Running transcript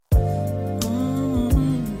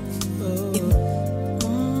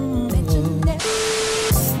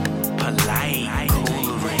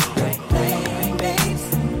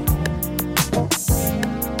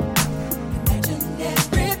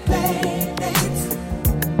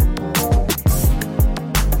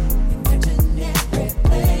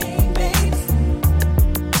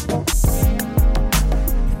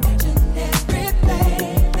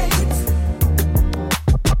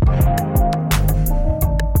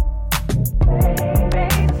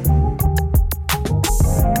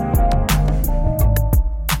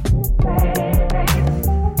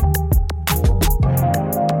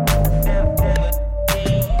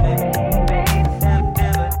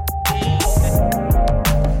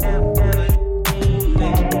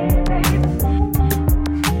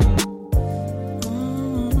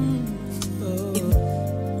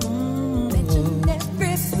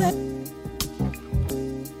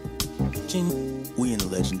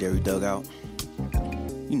legendary Dugout.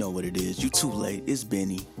 You know what it is. You too late. It's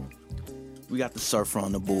Benny. We got the surfer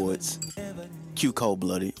on the boards. Cue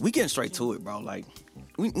ColdBlooded. We getting straight to it, bro. Like,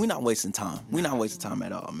 we not wasting time. We not wasting time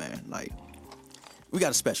at all, man. Like, we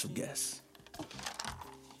got a special guest.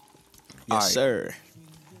 Yes, sir.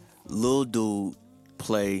 Lil Dude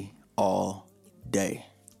play all day.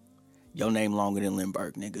 Your name longer than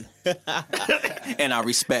Lindbergh, nigga. And I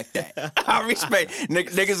respect that. I respect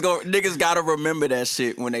niggas gotta remember that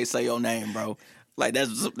shit when they say your name, bro. Like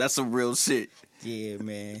that's some real shit. Yeah,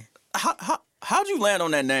 man. How'd you land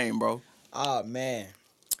on that name, bro? Oh man.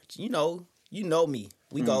 You know me.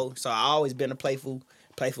 We go. So I always been a playful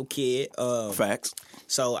kid. Facts.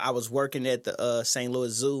 So I was working at the St. Louis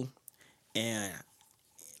Zoo, and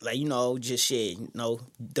like, just shit,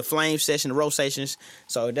 the flame session, the roast sessions.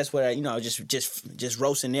 So that's where just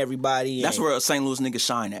roasting everybody. That's where a St. Louis nigga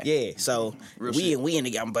shine at. Yeah. So Real we shit. in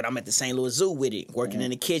the but I'm at the St. Louis Zoo with it, working in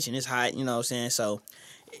the kitchen. It's hot, you know what I'm saying? So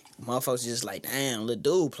motherfuckers just like, damn, little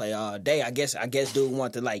dude play all day. I guess dude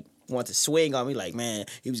want to swing on me, like, man,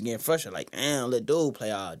 he was getting frustrated, like, damn, little dude play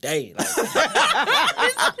all day. Like,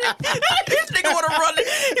 This nigga wanna run it.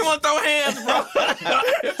 He wanna throw hands, bro.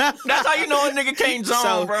 That's how you know a nigga can't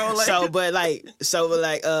zone, bro. Like, I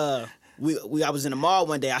was in the mall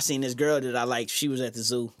one day. I seen this girl that I liked. She was at the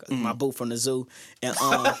zoo. My boo from the zoo, and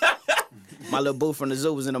my little boo from the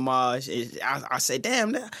zoo was in the mall. I said,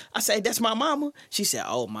 damn. I said, that's my mama. She said,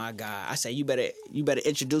 oh my God. I said, you better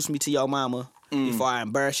introduce me to your mama before I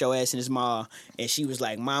embarrass your ass in this mall. And she was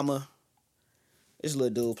like, mama, this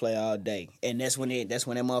little dude play all day. And that's when that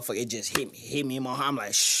motherfucker, it just hit me in my heart. I'm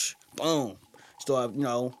like, shh, boom. Started,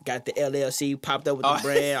 got the LLC, popped up with the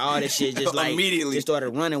brand, all that shit, just like immediately. Just started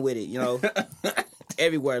running with it,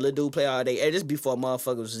 everywhere. Little dude play all day. And this before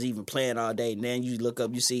motherfuckers was even playing all day. And then you look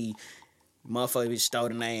up, you see motherfuckers stole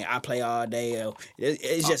the name. I play all day.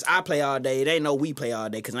 It's just I play all day. It ain't no we play all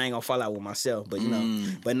day because I ain't gonna fall out with myself. But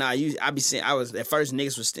but nah, I be saying I was at first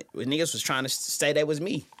niggas was trying to say that was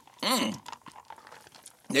me.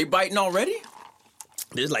 They biting already?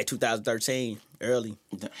 This is like 2013, early.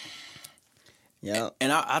 Yeah.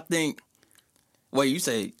 And I think, wait, you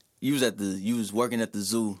say you was working at the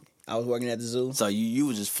zoo. I was working at the zoo. So you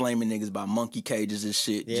was just flaming niggas about monkey cages and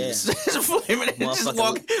shit. Yeah. Just flaming it. Just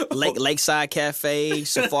walking. Lakeside Cafe,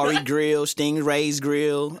 Safari Grill, Stingray's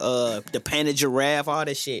Grill, the Panda Giraffe, all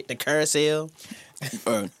that shit. The carousel.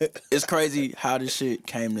 It's crazy how this shit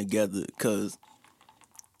came together because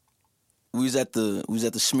we was at the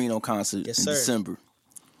Smino concert in December.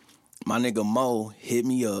 My nigga Mo hit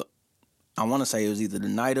me up. I want to say it was either the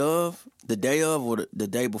day of, or the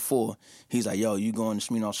day before. He's like, yo, you going to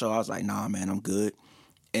Smino show? I was like, nah, man, I'm good.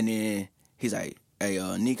 And then he's like, hey,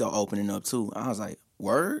 Nico opening up too. I was like,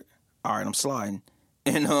 word? All right, I'm sliding.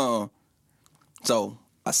 And so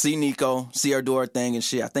I see Nico, see her do her thing and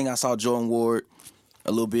shit. I think I saw Jordan Ward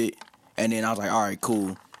a little bit. And then I was like, all right,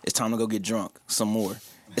 cool. It's time to go get drunk some more.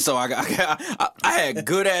 So I had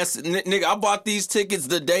good ass nigga. I bought these tickets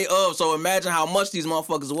the day of, so imagine how much these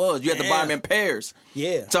motherfuckers was. You had to buy them in pairs.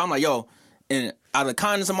 Yeah. So I'm like, yo, and out of the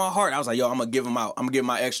kindness of my heart, I was like, yo, I'm gonna give them out. I'm gonna give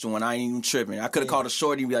my extra one. I ain't even tripping. I could have called a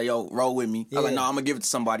shorty and be like, yo, roll with me. I was like, no, I'm gonna give it to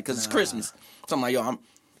somebody because it's Christmas. So I'm like, yo,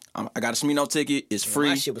 I got a Smino ticket. It's free.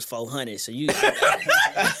 My shit was $400. So you.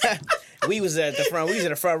 We was at the front. We was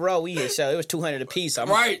in the front row. We had show. It was $200 a piece.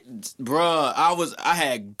 Right, bruh. I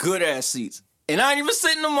had good ass seats. And I ain't even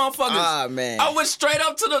sitting them motherfuckers. Ah, man. I went straight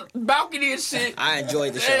up to the balcony and shit. I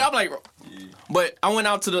enjoyed the show. And I'm like, but I went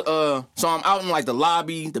out to the, so I'm out in like the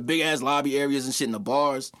lobby, the big ass lobby areas and shit in the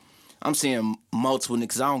bars. I'm seeing multiple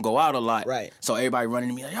niggas. I don't go out a lot. Right. So everybody running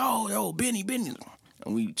to me like, yo, Benny.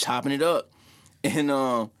 And we chopping it up.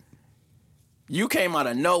 And you came out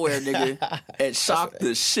of nowhere, nigga, and shocked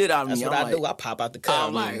the shit out of me. That's what I do. I pop out the cut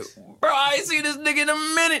on like, niggas. bro, I ain't seen this nigga in a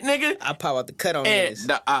minute, nigga. I pop out the cut on And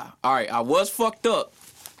niggas. all right, I was fucked up.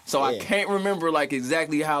 So I Yeah. can't remember like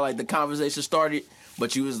exactly how like the conversation started,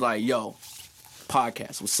 but you was like, yo,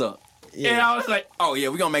 podcast, what's up? Yeah. And I was like, oh yeah,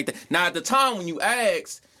 we gonna make that. Now at the time when you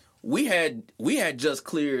asked, we had just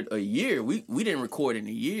cleared a year. We didn't record in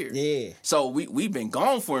a year. Yeah. So we've been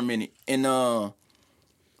gone for a minute. And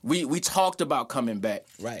we talked about coming back.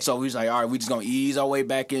 Right. So we was like, all right, we just gonna ease our way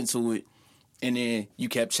back into it. And then you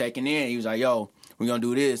kept checking in. He was like, yo, we gonna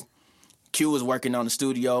do this. Q was working on the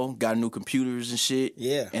studio, got new computers and shit.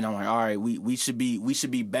 Yeah. And I'm like, all right, we should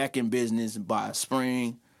be back in business by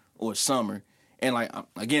spring or summer. And like,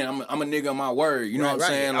 again, I'm a nigga of my word. You know what I'm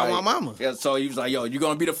saying? Like, I'm my mama. Yeah. So he was like, yo, you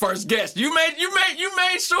gonna be the first guest. You made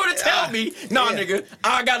sure to tell me, no, nigga,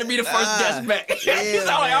 I gotta be the first guest back. He's like,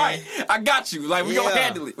 all right, I got you. Like, we gonna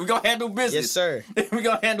handle it. We gonna handle business. Yes, sir. We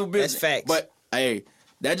gonna handle business. That's facts. But hey,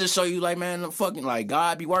 that just show you, like, man, fucking, like,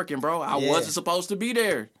 God be working, bro. I wasn't supposed to be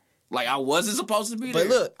there. Like, I wasn't supposed to be there. But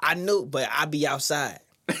look, I knew, but I be outside.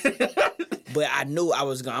 But I knew I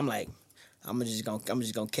was gonna. I'm like, I'm just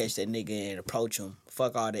gonna catch that nigga and approach him.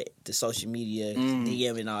 Fuck all that, the social media,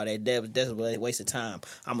 DM and all that. That's a waste of time.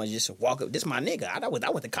 I'm gonna just walk up. This my nigga. I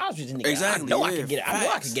went to college with this nigga. Exactly. I know I can get it. I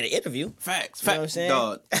know I can get an interview. Facts. You know what I'm saying?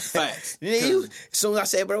 Dog. Facts. As soon as I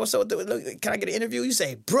say, bro, what's up? Look, can I get an interview? You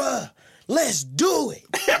say, bruh, let's do it.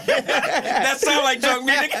 That sound like drunk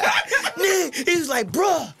me, nigga. He was like,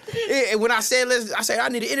 bruh. And when I said, I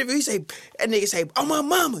need an interview. That nigga say, oh my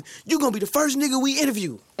mama, you gonna be the first nigga we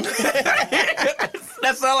interview.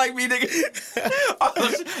 That sound like me, nigga.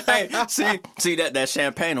 Hey, see that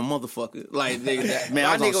champagne, a motherfucker. Like, nigga,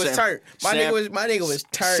 man, my nigga was turned. My nigga was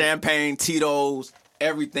turned. Champagne, Tito's,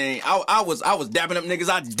 everything. I was dapping up niggas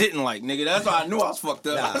I didn't like, nigga. That's why I knew I was fucked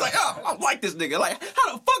up. I was like, oh, I like this nigga. Like,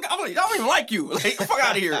 how the fuck? I'm like, I don't even like you. Like, fuck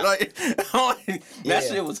out of here. Like, that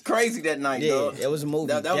shit was crazy that night, dog. It was a movie.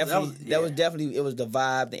 That was definitely, it was the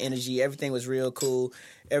vibe, the energy, everything was real cool.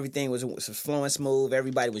 Everything was flowing smooth.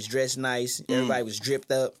 Everybody was dressed nice. Everybody was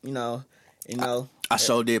dripped up, you know. I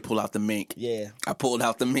sure did pull out the mink. Yeah. I pulled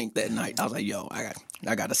out the mink that night. I was like, yo, I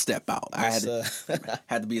got to step out. I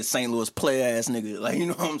had to be a St. Louis play ass nigga. Like, you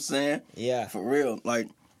know what I'm saying? Yeah. For real. Like,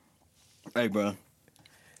 hey, bro.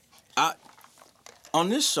 On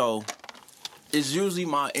this show, it's usually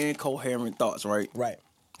my incoherent thoughts, right? Right.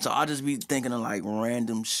 So I'll just be thinking of, like,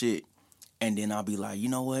 random shit. And then I'll be like, you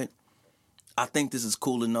know what? I think this is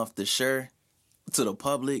cool enough to share to the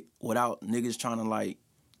public without niggas trying to, like,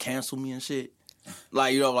 cancel me and shit.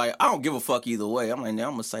 Like, you know, like, I don't give a fuck either way. I'm like, I'm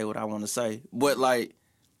gonna say what I want to say. But, like,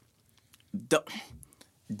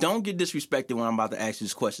 don't get disrespected when I'm about to ask you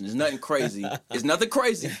this question. It's nothing crazy. It's nothing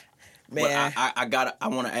crazy. Man. But I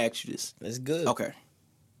want to ask you this. That's good. Okay.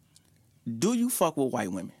 Do you fuck with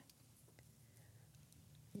white women?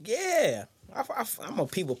 Yeah. I'm a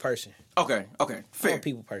people person. Okay. Fair. I'm a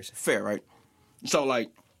people person. Fair, right? So, like,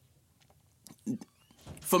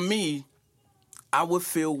 for me, I would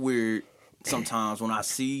feel weird sometimes when I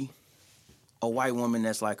see a white woman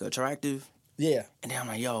that's, like, attractive. Yeah. And then I'm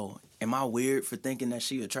like, yo, am I weird for thinking that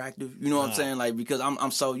she attractive? You know what I'm saying? Like, because I'm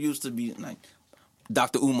so used to being, like,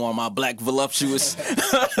 Dr. Umar, my black voluptuous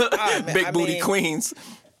big booty queens.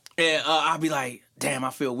 And I'll be like, damn, I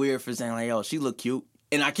feel weird for saying, like, yo, she look cute.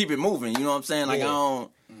 And I keep it moving, you know what I'm saying? Like, I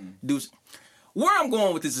don't do... Where I'm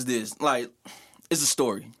going with this is this. Like, it's a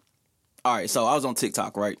story. All right, so I was on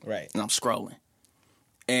TikTok, right? Right. And I'm scrolling.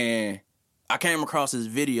 And I came across this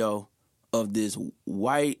video of this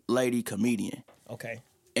white lady comedian. Okay.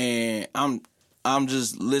 And I'm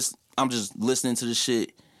just listening to the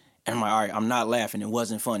shit. And I'm like, all right, I'm not laughing. It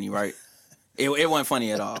wasn't funny, right? It wasn't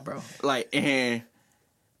funny at all, bro. Like,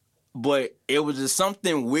 but it was just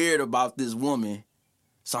something weird about this woman.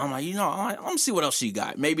 So I'm like, I'm gonna see what else she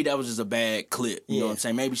got. Maybe that was just a bad clip. You know what I'm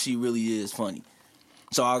saying? Maybe she really is funny.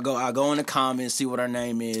 So I go in the comments, see what her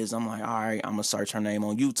name is. I'm like, all right, I'm gonna search her name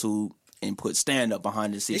on YouTube and put stand up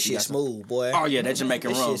behind it. See this shit smooth, boy. Oh yeah, that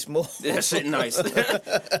Jamaican rum. This shit smooth. That shit nice.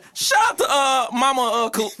 Shout out to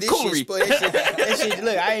Mama Coolery. That shit,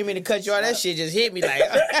 look, I ain't mean to cut you off. That shit just hit me like.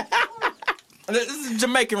 This is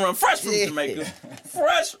Jamaican rum, fresh from Jamaica.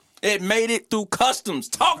 Fresh. It made it through customs.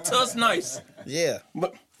 Talk to us nice. Yeah.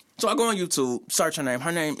 But so I go on YouTube, search her name.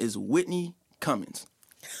 Her name is Whitney Cummings.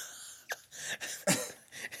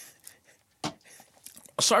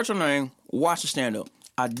 Search her name, watch the stand up.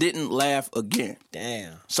 I didn't laugh again.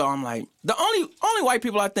 Damn. So I'm like, the only white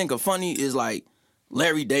people I think are funny is like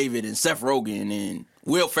Larry David and Seth Rogen and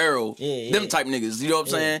Will Ferrell. Them type niggas. You know what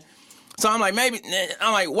I'm saying? So I'm like,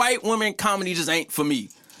 white women comedy just ain't for me.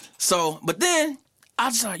 So, but then I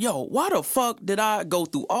was like, yo, why the fuck did I go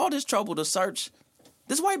through all this trouble to search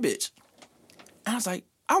this white bitch? And I was like,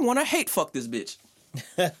 I want to hate fuck this bitch.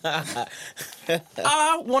 I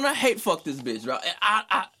want to hate fuck this bitch, bro.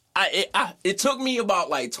 It took me about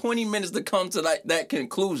like 20 minutes to come to that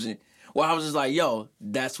conclusion where I was just like, yo,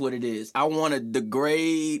 that's what it is. I want to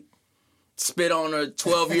degrade, spit on her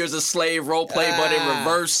 12 years a slave role play, but in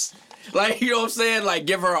reverse. Like, you know what I'm saying? Like,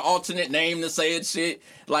 give her an alternate name to say it shit.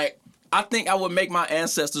 Like, I think I would make my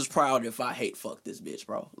ancestors proud if I hate fuck this bitch,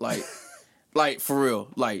 bro. Like for real.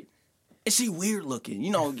 Like, is she weird looking?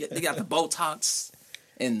 You know, they got the Botox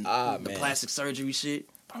and the plastic surgery shit.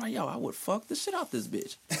 But I'm like, yo, I would fuck the shit out this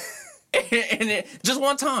bitch. And then just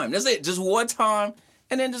one time. That's it. Just one time.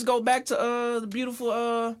 And then just go back to the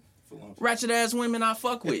beautiful ratchet ass women I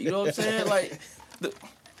fuck with. You know what I'm saying? Like,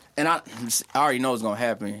 and I already know what's gonna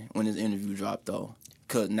happen when this interview dropped though.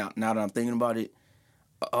 Cause now that I'm thinking about it,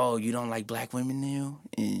 oh, you don't like black women now?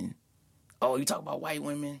 And oh, you talk about white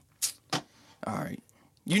women. All right,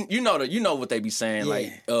 you know what they be saying,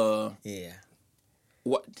 yeah.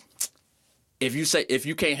 What if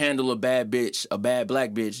you can't handle a bad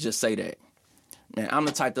black bitch, just say that. Man, I'm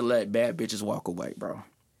the type to let bad bitches walk away, bro.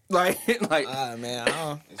 Like,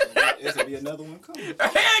 man, this will be another one coming.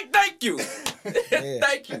 Hey, thank you,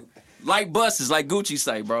 thank you. Like buses, like Gucci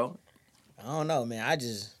say, bro. I don't know, man.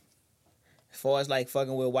 as far as like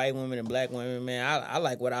fucking with white women and black women, man, I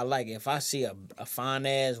like what I like. If I see a fine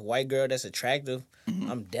ass white girl that's attractive, I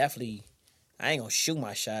ain't gonna shoot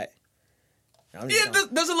my shot.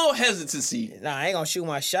 There's a little hesitancy. Nah, I ain't gonna shoot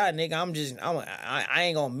my shot, nigga. I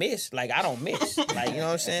ain't gonna miss. Like, I don't miss. Like, you know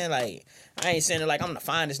what I'm saying? Like, I ain't saying it like I'm the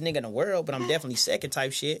finest nigga in the world, but I'm definitely second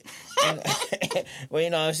type shit. Well, you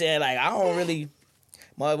know what I'm saying? Like, I don't really...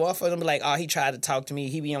 My motherfucker be like, oh, he tried to talk to me.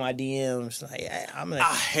 He be in my DMs. Like, I'm like...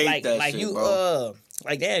 I hate that like shit, you, bro.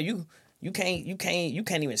 like, damn, you can't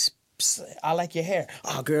even... I like your hair.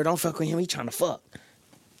 Oh, girl, don't fuck with him. He trying to fuck.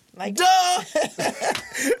 Like, duh.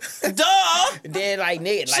 Then like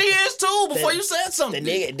nigga, like, she is too. Before you said something,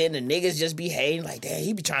 then the niggas just be hating like, damn,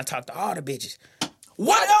 he be trying to talk to all the bitches.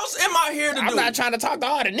 What else am I here to do? I'm not trying to talk to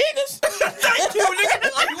all the niggas. Thank you,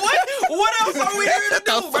 nigga. Like, what else are we here to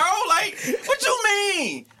do, bro? Like, what you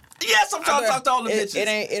mean? Yes, I'm trying to talk to all the bitches. It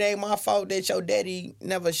ain't my fault that your daddy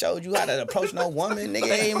never showed you how to approach no woman, nigga.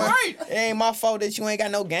 It ain't my fault that you ain't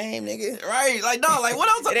got no game, nigga. Right, like, no, like, what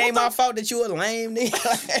else? It ain't my fault that you a lame,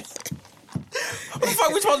 nigga. What the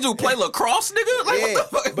fuck we supposed to do? Play lacrosse, nigga? Like, yeah, what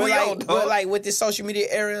the fuck? But like with this social media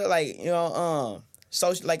era, like, you know,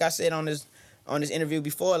 social, like I said on this interview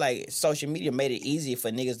before, like, social media made it easier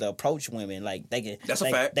for niggas to approach women. Like, they can... That's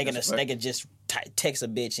a fact. They can just text a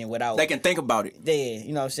bitch and without... They can think about it. Yeah,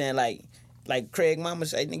 you know what I'm saying? Like Craig mama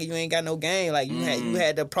say, nigga, you ain't got no game. Like, you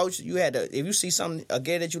had to approach... if you see something, a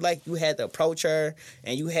girl that you like, you had to approach her,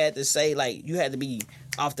 and you had to say, like, you had to be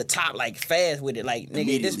off the top, like, fast with it. Like,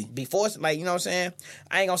 nigga, this before... Like, you know what I'm saying?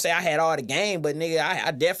 I ain't gonna say I had all the game, but, nigga,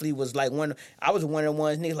 I definitely was, like, I was one of the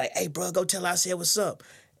ones, niggas, like, hey, bro, go tell her I said what's up.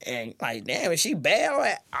 And like, damn, if she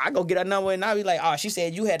bad, I go get her number and I be like, oh, she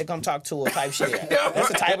said you had to come talk to her type shit. That's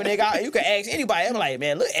the type of nigga you can ask anybody. I'm like,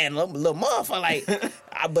 man, look, and little motherfucker, like,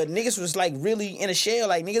 but niggas was like really in a shell.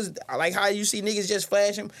 Like, niggas, like how you see niggas just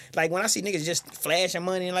flashing. Like, when I see niggas just flashing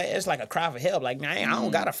money, like, it's like a cry for help. Like, man, I don't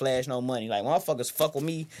gotta flash no money. Like, motherfuckers fuck with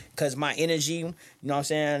me because my energy, you know what I'm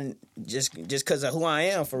saying, just because of who I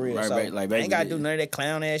am for real. Right, so right, like, I ain't gotta do none of that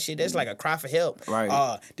clown ass shit. That's like a cry for help.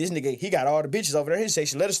 Right. This nigga, he got all the bitches over there in his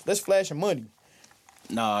section. Let's flash some money.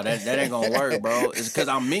 No, that ain't gonna work, bro. It's because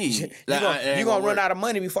I'm me. You gonna run out of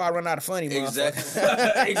money before I run out of funny,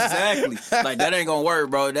 exactly. Exactly. Like, that ain't gonna work,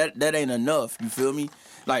 bro. That ain't enough. You feel me?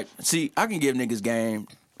 Like, see, I can give niggas game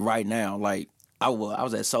right now. Like, I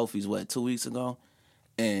was at Sophie's 2 weeks ago,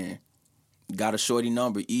 and got a shorty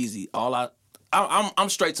number easy. I'm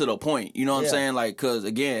straight to the point. You know what I'm saying? Like, cause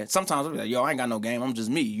again, sometimes I'm like, yo, I ain't got no game. I'm just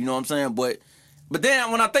me. You know what I'm saying? But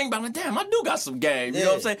then when I think about it, like, damn, I do got some game. You know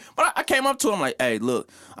what I'm saying? But I came up to him like, hey, look,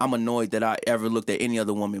 I'm annoyed that I ever looked at any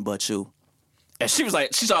other woman but you. And she was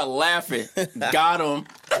like, she started laughing. Got him.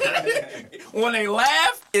 When they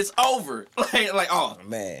laugh, it's over. Like, oh,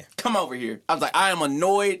 man, come over here. I was like, I am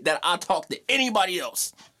annoyed that I talk to anybody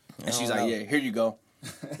else. And she's like, yeah, here you go.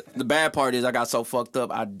 The bad part is I got so fucked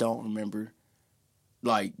up, I don't remember.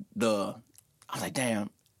 I was like, damn,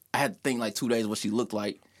 I had to think like 2 days what she looked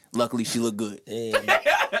like. Luckily, she looked good. Yeah.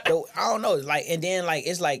 I don't know. Like, and then like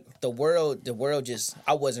it's like the world just.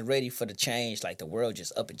 I wasn't ready for the change. Like, the world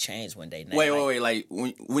just up and changed one day. Now. Wait. Like,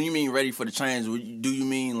 when you mean ready for the change, do you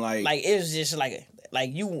mean like? Like, it was just like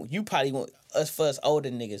you probably want us older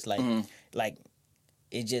niggas like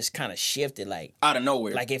it just kind of shifted like out of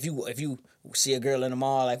nowhere. Like, if you see a girl in the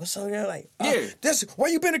mall, like, what's up there? Like, this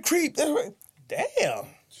where you been a creep? Damn.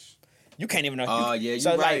 You can't even know. Yeah,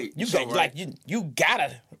 so right. Like, you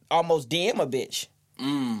gotta almost DM a bitch.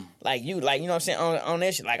 Like, you know what I'm saying, on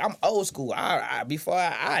that shit. Like, I'm old school. Before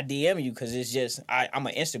I DM you, because it's just I'm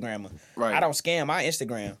an Instagrammer. Right. I don't scam my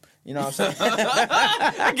Instagram. You know what I'm saying?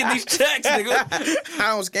 I get these checks, nigga. I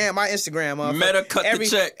don't scam my Instagram. Meta cut the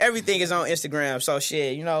check. Everything is on Instagram. So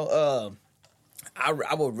shit, you know,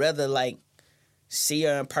 I would rather like see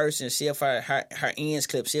her in person, see if her ends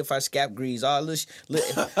clip, see if her scalp grease, all little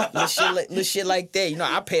shit like that. You know,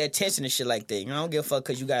 I pay attention to shit like that. You know, I don't give a fuck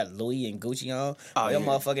because you got Louis and Gucci on. Your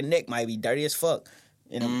motherfucking neck might be dirty as fuck.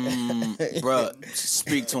 You know? Bruh,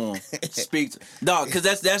 speak to him. Dog, because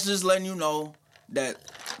that's just letting you know that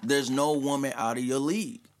there's no woman out of your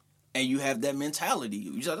league. And you have that mentality.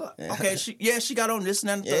 You just like, okay, she got on this and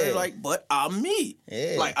that and the third, like, but I'm me.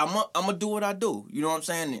 Yeah. Like, I'm going to do what I do. You know what I'm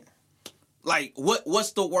saying? Like,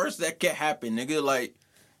 what's the worst that can happen, nigga? Like,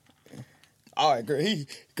 all right, girl, he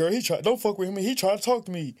tried. Don't fuck with him. He tried to talk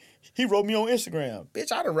to me. He wrote me on Instagram.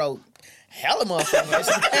 Bitch, I done wrote hella motherfuckers.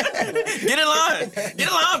 Get in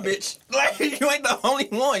line, bitch. Like, you ain't the only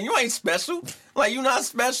one. You ain't special. Like, you not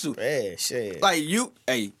special. Yeah, shit. Like, you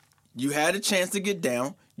had a chance to get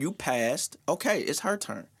down. You passed. Okay, it's her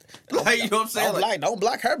turn. Like, you know what I'm saying? Don't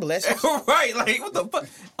block her blessings. Right, like, what the fuck?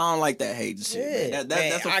 I don't like that hate and shit. Yeah. Man.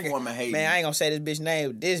 That's a form of hate. Man, I ain't gonna say this bitch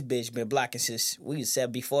name. This bitch been blocking since we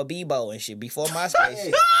said before Bebo and shit, before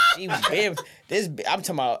MySpace. She was been I'm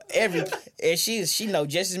talking about and she know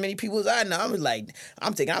just as many people as I know.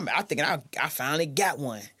 I thinking I finally got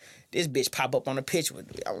one. This bitch pop up on the pitch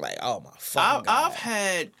with me. I'm like, oh my fucking God. I've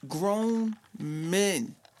had grown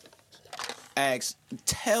men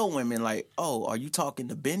tell women like, "Oh, are you talking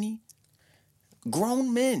to Benny?"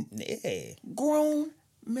 Grown men, yeah, grown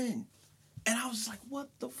men, and I was like, "What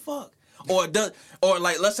the fuck?" Or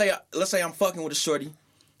like, let's say I'm fucking with a shorty,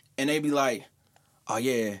 and they be like, "Oh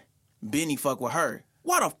yeah, Benny fuck with her."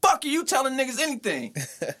 Why the fuck are you telling niggas anything?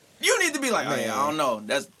 You need to be like, "Oh yeah, I don't know."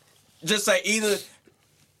 That's just say either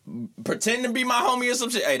pretend to be my homie or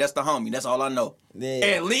some shit. Hey, that's the homie. That's all I know,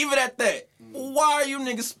 and leave it at that. Why are you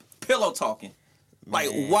niggas pillow talking? Like,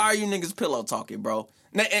 why are you niggas pillow talking, bro?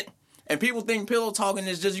 And people think pillow talking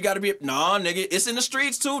is just you gotta be. Nah, nigga, it's in the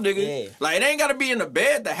streets too, nigga. Yeah. Like, it ain't gotta be in the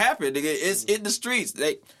bed to happen, nigga. It's in the streets.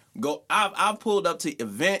 They go. I've pulled up to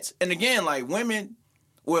events, and again, like, women,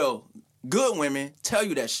 well, good women tell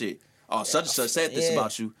you that shit. Oh, such and such said this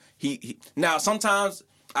about you. He. Now sometimes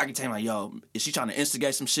I can tell him like, yo, is she trying to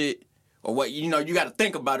instigate some shit or what? You know, you got to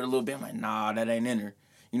think about it a little bit. I'm like, nah, that ain't in her.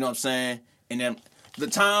 You know what I'm saying? And then the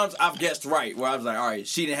times I've guessed right, where I was like, all right,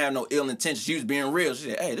 she didn't have no ill intention. She was being real. She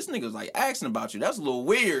said, hey, this nigga was like asking about you. That's a little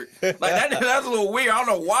weird. Like, that's a little weird. I don't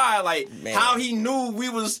know why. Like, how he knew we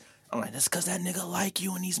was. I'm like, that's because that nigga like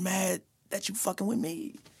you and he's mad that you fucking with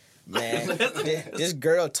me. Man, this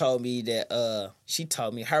girl told me that she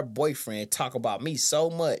told me her boyfriend talk about me so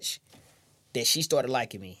much that she started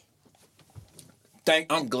liking me.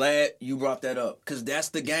 I'm glad you brought that up, because that's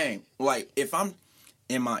the game. Like, if I'm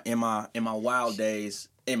in my wild days,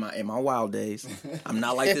 I'm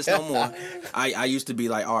not like this no more. I used to be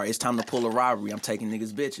like, all right, it's time to pull a robbery. I'm taking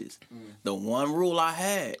niggas' bitches. The one rule I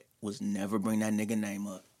had was never bring that nigga name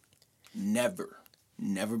up. Never,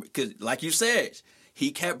 because like you said,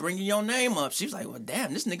 he kept bringing your name up. She was like, well,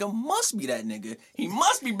 damn, this nigga must be that nigga. He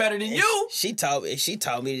must be better than you. She told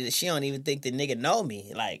me that she don't even think the nigga know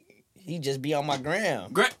me. Like, he just be on my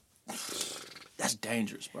gram. That's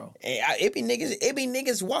dangerous, bro. And it be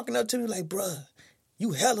niggas walking up to me like, bruh,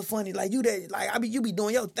 you hella funny. Like, you that, like, you be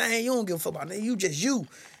doing your thing. You don't give a fuck about that. You just you.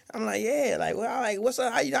 I'm like, yeah. Like, well, like, what's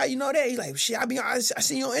up? How you know that? He's like, shit, I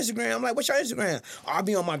see you on Instagram. I'm like, what's your Instagram? Oh, I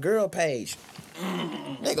be on my girl page.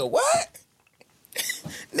 Nigga, what?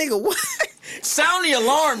 Nigga, what? Sound the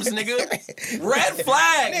alarms, nigga. Red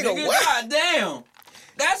flag, nigga. What? God damn.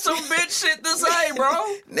 That's some bitch shit to say, bro.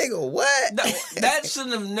 Nigga, what? That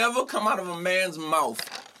shouldn't have never come out of a man's mouth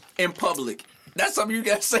in public. That's something you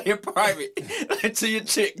gotta say in private to your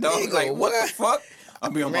chick, dog. Nigga, like, what the fuck?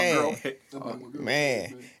 I'll be on my girl.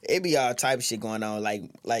 Man, it be all type of shit going on. Like,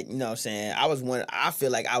 you know what I'm saying? I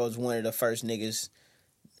feel like I was one of the first niggas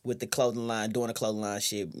with the clothing line, doing the clothing line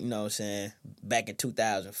shit, you know what I'm saying? Back in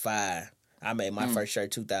 2005. I made my first shirt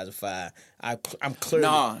 2005. I'm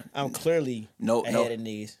clearly ahead of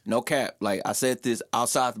these. No cap. Like, I said this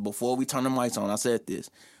outside before we turned the mics on. I said this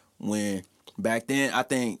when back then. I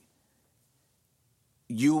think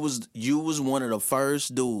you was one of the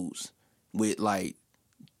first dudes with like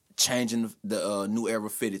changing the new era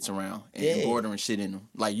fitteds around and embroidering shit in them.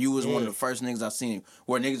 Like, you was one of the first niggas I seen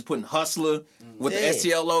where niggas putting Hustler with the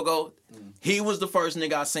STL logo. He was the first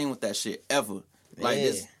nigga I seen with that shit ever. Like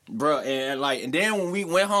this, bro, and then when we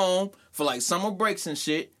went home for like summer breaks and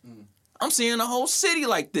shit, I'm seeing the whole city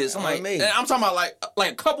like this. I'm like, and I'm talking about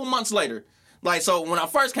like a couple months later. Like, so when I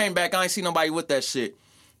first came back, I ain't see nobody with that shit.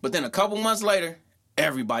 But then a couple months later,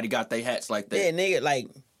 everybody got their hats like that. Yeah, nigga,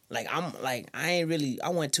 I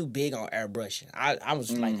wasn't too big on airbrushing. I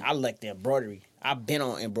was like, I like the embroidery. I've been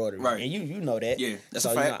on embroidery, right? And you know that. Yeah, that's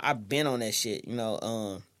a fact. You know, I've been on that shit. You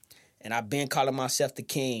know, and I've been calling myself the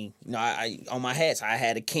king. You know, I on my hats, I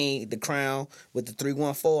had a king, the crown with the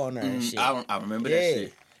 314 on there and shit. I remember that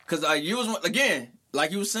shit. Cause you was, again, like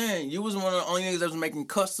you was saying, you was one of the only niggas that was making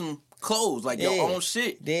custom clothes, like your own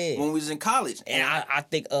shit, when we was in college. And I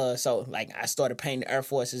think so like I started painting Air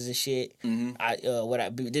Forces and shit.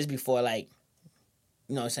 This before like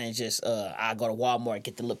you know what I'm saying, just I go to Walmart,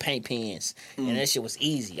 get the little paint pens, and that shit was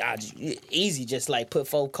easy. Easy, just like put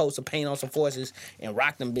 4 coats of paint on some forces and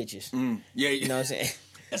rock them bitches. Yeah, you know what I'm saying.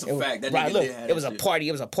 That's a fact. That right, nigga look, did have it was that a shit. party.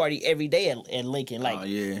 It was a party every day in Lincoln. Like,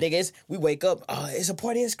 niggas, we wake up. It's a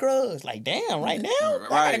party at Scruggs. Like, damn, right now,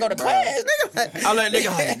 I gotta go to class, nigga. I'm like,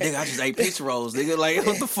 nigga, I just ate pizza rolls, nigga. Like,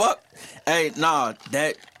 what the fuck? Hey, nah,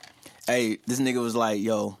 this nigga was like,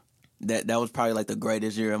 yo. That was probably like the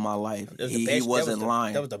greatest year of my life. He wasn't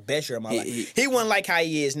lying. That was the best year of my life. He wasn't like how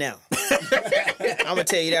he is now. I'm gonna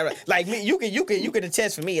tell you that. Right. Like me, you can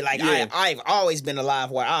attest for me. Like I've always been a live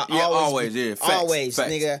wire. Always,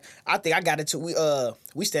 nigga. I think I got it to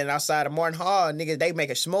we standing outside of Martin Hall, nigga. They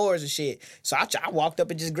making s'mores and shit. So I walked up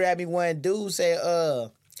and just grabbed me one dude. Said,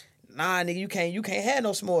 nah, nigga, you can't have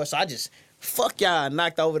no s'mores. So I just. Fuck y'all,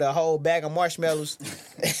 knocked over the whole bag of marshmallows.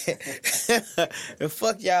 And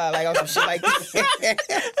fuck y'all, like on some shit like that.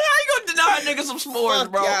 How you gonna deny a nigga some s'mores,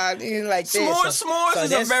 fuck bro? Y'all, nigga, like that. S'mores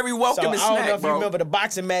is a very welcoming snack, I don't know if bro. you remember the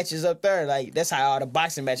boxing matches up there. Like that's how all the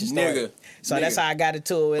boxing matches started. So that's how I got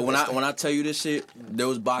into it. When I tell you this shit, there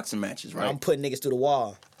was boxing matches, right? I'm putting niggas through the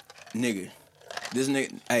wall. Nigga. This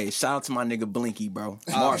nigga, hey, shout out to my nigga Blinky, bro.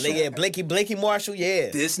 Marshall. Nigga, Blinky Marshall, yeah.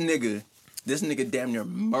 This nigga damn near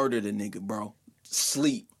murdered a nigga, bro.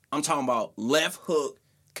 Sleep. I'm talking about left hook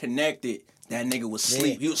connected. That nigga was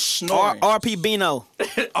sleep. He was snoring. RP Bino. My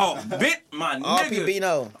nigga. RP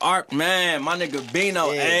Bino. My nigga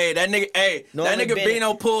Bino. Yeah. Hey, that nigga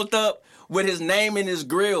Bino pulled up with his name in his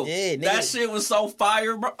grill. Yeah, nigga. That shit was so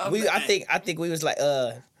fire, bro. I think we was like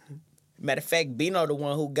matter of fact, Bino the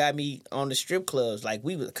one who got me on the strip clubs. Like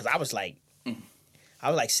cause I was like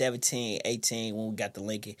 17, 18 when we got the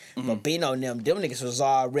Lincoln. But Bino and them niggas was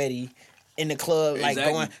already in the club, like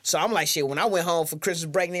going. So I'm like, shit, when I went home for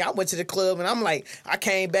Christmas break, nigga, I went to the club and I'm like, I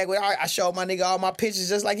came back with, I showed my nigga all my pictures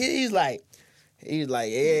just like he's like, yeah.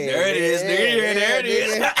 There it is, nigga. There it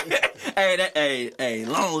is. Hey,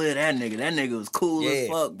 long live that nigga. That nigga was cool as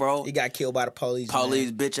fuck, bro. He got killed by the police.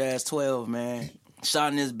 Bitch ass 12, man.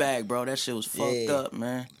 Shot in his back, bro. That shit was fucked up,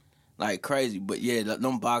 man. Like crazy. But yeah,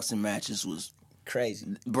 them boxing matches was crazy.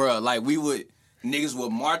 Bruh, like niggas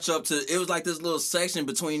would march up to, it was like this little section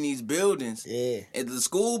between these buildings. Yeah. At the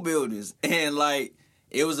school buildings. And like,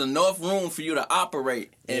 it was enough room for you to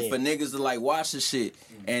operate and for niggas to like watch the shit.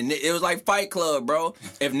 And it was like Fight Club, bro.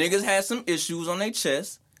 If niggas had some issues on their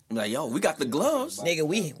chest, be like, yo, we got the gloves.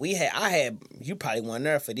 Nigga, I had, you probably weren't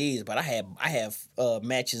there for these, but I have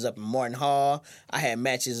matches up in Martin Hall. I had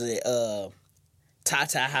matches at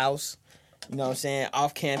Tata House. You know what I'm saying?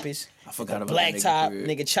 Off campus. I forgot about Blacktop,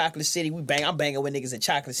 nigga, Chocolate City. I'm banging with niggas in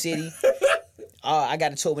Chocolate City. I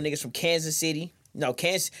got a tour with niggas from Kansas City. No,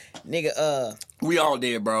 Kansas, nigga. We all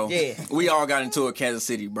did, bro. Yeah. We all got into a Kansas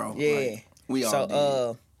City, bro. Yeah. Like, we all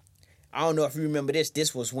did. I don't know if you remember this.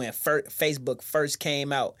 This was when Facebook first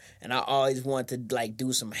came out, and I always wanted to like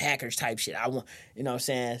do some hackers type shit. I want, you know what I'm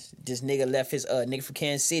saying? This nigga left his nigga from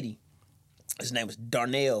Kansas City. His name was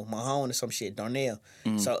Darnell Mahone or some shit. Darnell.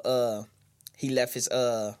 So he left his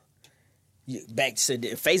back to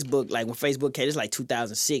Facebook. Like when Facebook came, it's like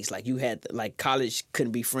 2006. Like you had like college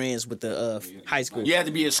couldn't be friends with the high school. You had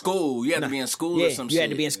to be in school. You had to be in school or some shit. You had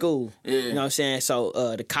to be in school. Yeah. You know what I'm saying? So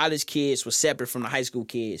the college kids were separate from the high school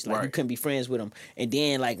kids. Like you couldn't be friends with them. And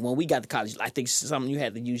then like when we got to college, I think something you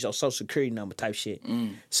had to use your social security number type shit.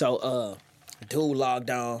 So dude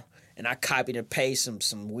logged on. And I copied and pasted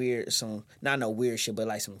some weird, not no weird shit, but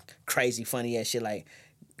like some crazy funny ass shit like,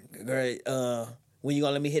 girl, when you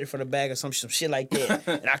gonna let me hit it from the back or some shit like that.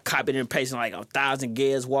 And I copied and pasted like 1,000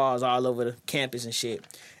 gas walls all over the campus and shit.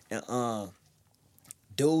 And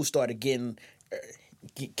dude started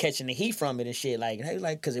catching the heat from it and shit. Like they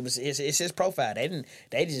like, cause it's his profile. They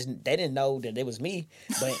didn't know that it was me.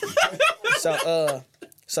 But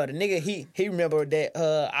So the nigga, he remembered that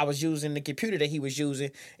I was using the computer that he was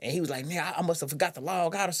using, and he was like, "Nigga, I must have forgot to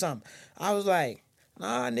log out or something." I was like,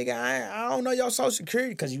 "Nah, nigga, I don't know your social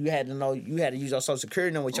security," because you had to use your social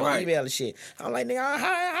security number with your email and shit. I'm like, "Nigga, how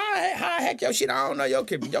I hack your shit? I don't know your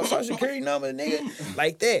social security number, nigga,"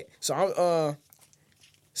 like that. So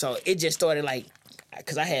so it just started like,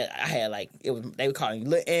 cause I had like they would call me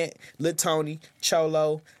Lil Ant, Lil Tony,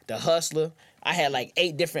 Cholo, the Hustler. I had like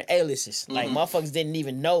 8 different aliases. Like motherfuckers didn't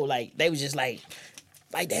even know. Like they was just like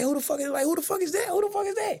damn, who the fuck is that? Who the fuck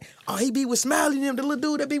is that? Oh, he be with Smiley them, the little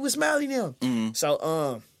dude that be with Smiley them.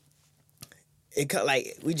 So it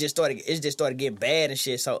just started getting bad and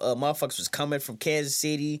shit. So motherfuckers was coming from Kansas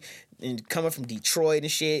City, and coming from Detroit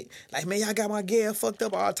and shit. Like, man, y'all got my gear fucked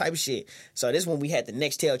up, all type of shit. So this when we had the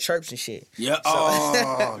Nextel chirps and shit. Yeah. So,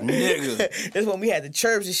 oh, nigga. This when we had the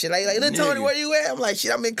chirps and shit. Like, little Tony, where you at? I'm like,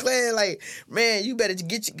 shit, I'm in Clay. Like, man, you better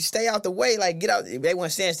stay out the way. Like, get out. They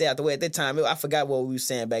weren't saying stay out the way at that time. I forgot what we was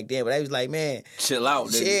saying back then, but they was like, man, chill out,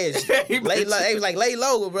 nigga. Shit, lay low. They was like, lay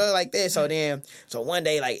low, bro, like that. So then, one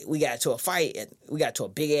day, like, we got to a fight, and we got to a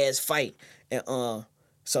big ass fight, and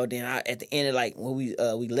so then at the end of like when we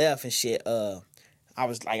left and shit, I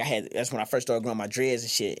was like, that's when I first started growing my dreads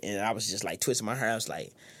and shit, and I was just like twisting my hair. I was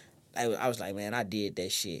like, man, I did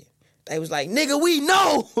that shit. They was like, nigga, we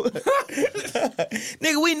know.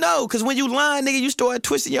 Nigga, we know. Because when you lying, nigga, you start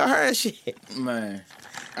twisting your hair and shit. Man.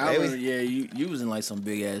 You was in like some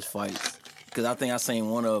big ass fights. Because I think I seen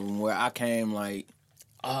one of them where I came like.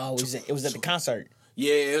 Oh, it was at the concert.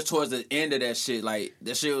 Yeah, it was towards the end of that shit. Like,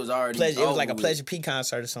 that shit was already It was like a Pleasure P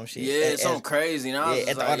concert or some shit. Yeah, something crazy. And I was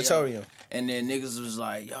at the auditorium. Yo. And then niggas was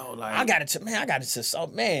like, yo, like... I got it to so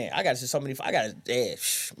many... I was the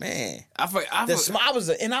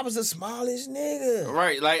smallest nigga.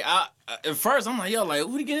 Right, like, at first, I'm like, yo, like,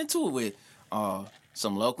 who he get into it with?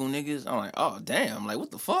 Some local niggas? I'm like, oh, damn, like,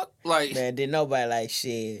 what the fuck? Like... Man, didn't nobody like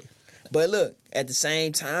shit. But look, at the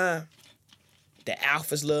same time... The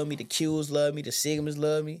Alphas love me, the Qs love me, the Sigmas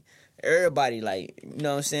love me. Everybody, like, you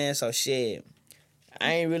know what I'm saying? So, shit,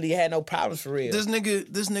 I ain't really had no problems for real. This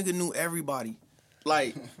nigga knew everybody.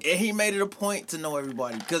 Like, and he made it a point to know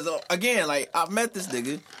everybody. Because, again, like, I met this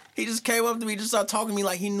nigga. He just came up to me, just started talking to me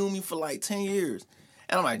like he knew me for, like, 10 years.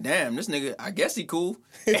 And I'm like, damn, this nigga, I guess he cool.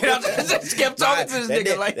 And I just kept talking to this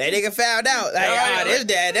nigga. Like, that nigga found out. Like, that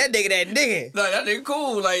nigga. Like, that nigga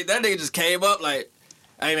cool. Like, that nigga just came up, like,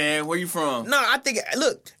 hey man, where you from? No, I think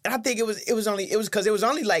it was because it was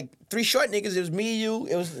only like 3 short niggas. It was me, you.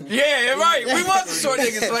 It was right. We was the short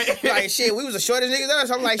niggas. Like shit, we was the shortest niggas there.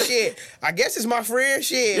 So I'm like shit. I guess it's my friend.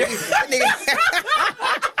 Shit, that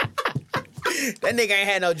nigga ain't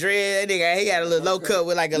had no dread. That nigga he had a little low cut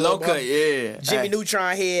with like a low cut, yeah. Jimmy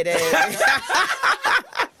Neutron head.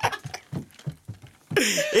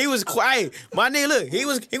 He was quiet. My nigga, look,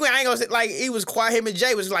 I ain't gonna say like he was quiet. Him and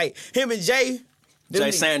Jay was like him and Jay.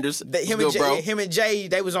 Jay Sanders, him and Jay,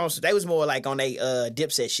 they was more like on they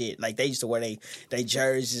Dipset shit. Like they used to wear they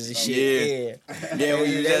jerseys and shit. Yeah, when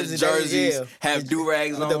you just jerseys, have do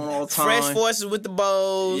rags on all the time. Fresh Forces with the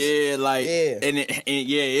bows. Yeah, like and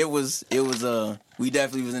it was we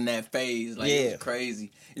definitely was in that phase. Like it was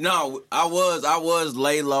crazy. No, I was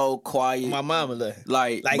lay low, quiet. My mama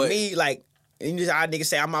like me, like you just our nigga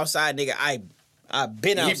say I'm outside, nigga. I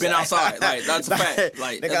been outside. He been outside. Like that's a fact.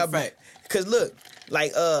 Like that's a fact. Cause look.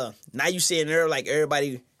 Like, now you seeing there, like,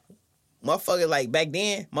 everybody, motherfuckers, like, back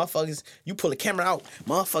then, motherfuckers, you pull a camera out,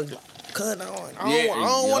 motherfuckers, cut on. I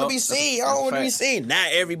don't want to be seen. I don't want to be seen.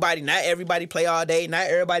 Not everybody play all day. Not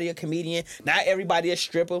everybody a comedian. Not everybody a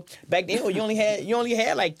stripper. Back then, you only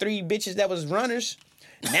had, like, 3 bitches that was runners.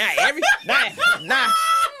 Not everybody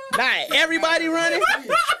running.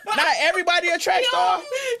 Not everybody a track star.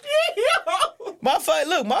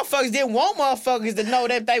 Motherfuckers didn't want motherfuckers to know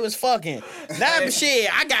that they was fucking. Nah, shit,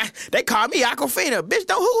 they call me Aquafina. Bitch,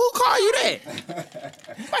 who call you that?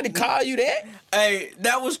 Nobody call you that. Hey,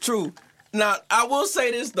 that was true. Now, I will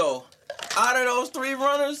say this, though. Out of those 3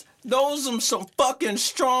 runners, those some fucking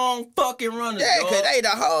strong fucking runners. Yeah, because they the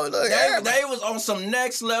whole look. They was on some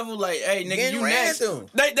next level, like, hey, nigga, you next.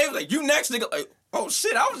 They was like, you next, nigga. Like, oh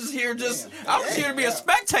shit, I was just here to be a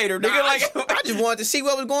spectator, nigga. Nah, I just wanted to see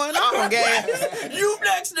what was going on, gang. You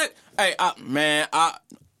next, nigga. Hey,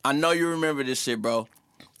 I know you remember this shit, bro.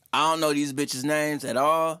 I don't know these bitches' names at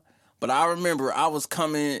all, but I remember I was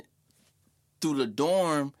coming through the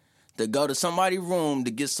dorm to go to somebody's room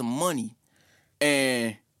to get some money,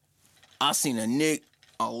 and I seen a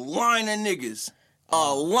line of niggas.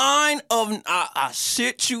 A line of, I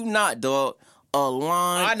shit you not, dog. A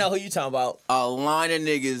line. I know who you talking about. A line of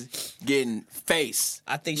niggas getting face.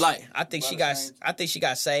 I think she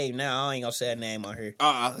got saved now. I ain't gonna say her name on here.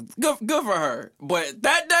 Good for her. But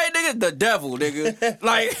that day, nigga, the devil, nigga.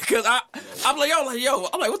 Like, cause I'm like,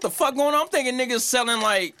 what the fuck going on? I'm thinking niggas selling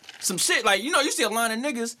like some shit. Like, you see a line of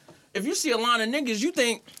niggas. If you see a line of niggas, you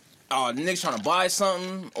think, oh, the niggas trying to buy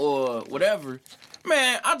something or whatever.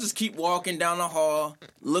 Man, I just keep walking down the hall,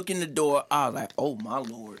 look in the door. I was like, oh, my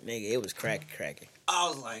Lord. Nigga, it was cracking. I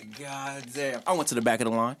was like, God damn. I went to the back of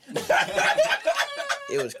the line.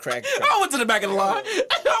 It was cracking. I went to the back of the line.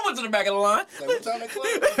 Like, what time they close?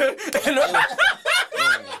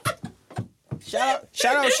 Shout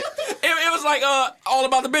out. It was like all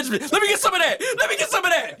about the Benjamin. Let me get some of that.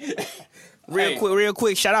 Real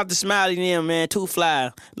quick. Shout out to Smiley and them, man. Too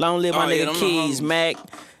fly. Long live my nigga Keys, Mac.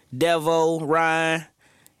 Devo, Ryan,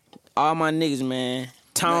 all my niggas, man.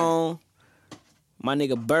 Tone, my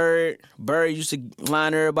nigga Bird. Bird used to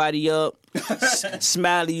line everybody up.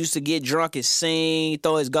 Smiley used to get drunk and sing,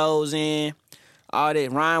 throw his goals in. All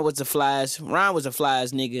that. Ryan was the flies.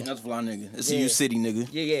 Nigga. That's a fly nigga. It's a U City nigga.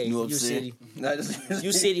 Yeah. New U upset. City.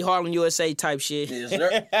 U City, Harlem, USA type shit. Yes,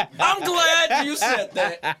 sir. I'm glad you said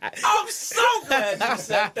that. I'm so glad you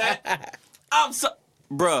said that.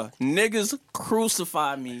 Bruh, niggas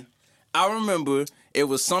crucified me. I remember it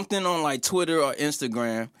was something on like Twitter or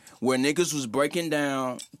Instagram where niggas was breaking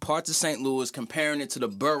down parts of St. Louis, comparing it to the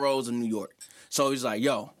boroughs of New York. So he's like,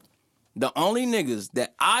 yo, the only niggas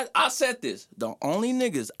that I said this, the only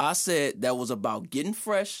niggas I said that was about getting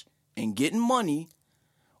fresh and getting money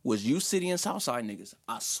was U City and Southside niggas.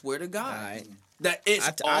 I swear to God. All right. That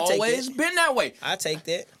it's always been that way. I take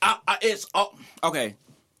that. Okay.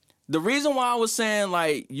 The reason why I was saying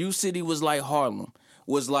like U City was like Harlem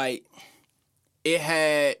was like it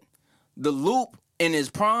had the Loop in his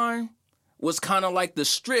prime was kind of like the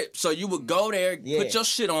Strip. So you would go there, put your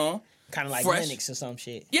shit on. Kind of like fresh. Linux or some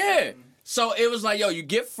shit. Yeah. So it was like, yo, you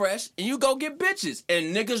get fresh and you go get bitches.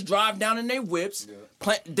 And niggas drive down in their whips,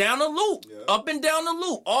 down the Loop, up and down the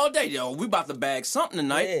Loop all day. Yo, we about to bag something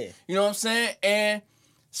tonight. Yeah. You know what I'm saying? And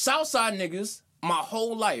Southside niggas, my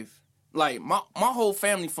whole life, like my whole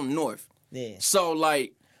family from North. Yeah. So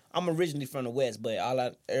like, I'm originally from the West, but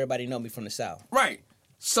everybody know me from the South. Right.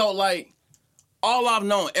 So like, all I've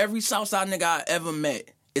known, every Southside nigga I ever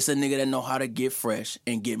met, it's a nigga that know how to get fresh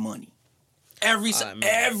and get money. Every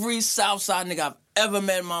Southside nigga I've ever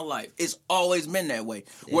met in my life, it's always been that way.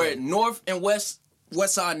 Yeah. Where North and West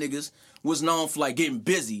Side niggas was known for like getting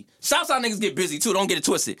busy. Southside niggas get busy too, don't get it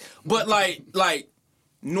twisted. But like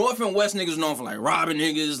North and West niggas known for like robbing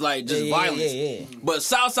niggas, like just violence. Yeah. But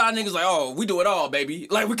Southside niggas like, oh, we do it all, baby.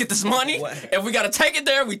 Like we get this money. If we gotta take it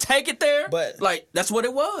there, we take it there. But like that's what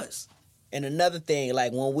it was. And another thing,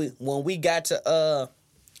 like when we got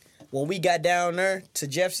down there to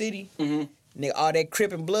Jeff City, nigga, all that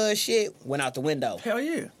Crip and Blood shit went out the window. Hell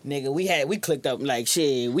yeah. Nigga, we clicked up like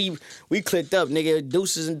shit. We clicked up, nigga,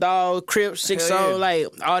 Deuces and Dogs, Crips, 6 Soul, like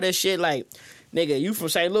all that shit. Like, nigga, you from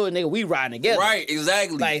St. Louis, nigga, we riding together. Right,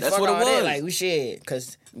 exactly. Like, that's what it was. That. Like, we shit,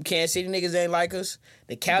 cause Kansas City niggas ain't like us.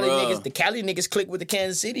 The Cali niggas click with the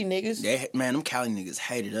Kansas City niggas. Man, them Cali niggas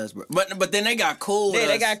hated us, bro. But then they got cool. Yeah,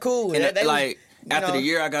 they got cool. And they like. After the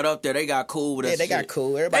year I got up there, they got cool with us. Yeah, they got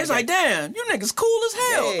cool. Everybody was like, damn, you niggas cool as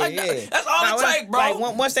hell. Yeah, like, that's all it take, bro.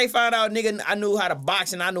 Like, once they found out, nigga, I knew how to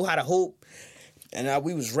box and I knew how to hoop. And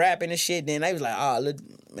we was rapping and shit. Then they was like, oh, look,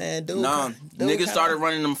 man, dude. Nah, niggas started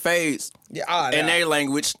running them fades in their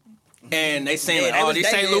language. And they saying, these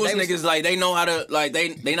St. Louis niggas, like, they know how to, like,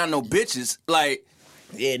 they not no bitches. Like,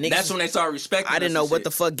 yeah, niggas, that's when they started respecting. I didn't know what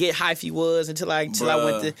the fuck get hyphy was until I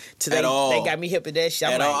went to they got me hip with that shit.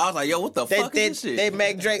 I was like, yo, what the fuck is this shit? That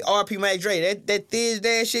Mac Drake, RP Mac Drake, that Thiz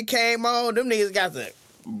Dan shit came on. Them niggas got the.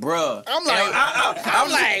 Bruh. I'm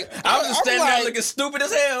like, I'm just standing there looking stupid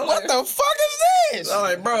as hell. What the fuck is this? I'm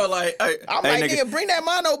like, bro, like, I'm like, nigga, bring that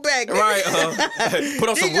mono back, nigga. Right, put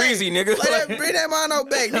on some Weezy, nigga. Bring that mono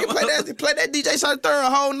back. Nigga, play that DJ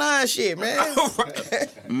Southside whole 9 shit, man.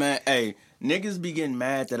 Man, hey. Niggas be getting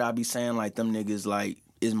mad that I be saying, like, them niggas, like,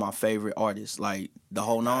 is my favorite artist. Like, the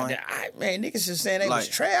whole 9. Man, niggas just saying they was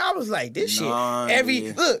trash. I was like, this shit.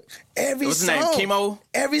 Every What's song. What's his name? Chemo?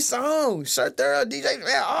 Every song. Sir Thorough, DJ,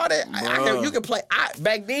 man, all that. You could play.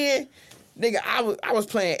 Back then, nigga, I was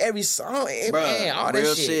playing every song. Man, all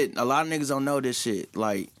that shit. A lot of niggas don't know this shit.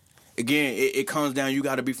 Like, again, it comes down, you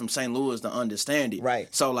got to be from St. Louis to understand it. Right.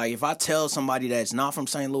 So, like, if I tell somebody that's not from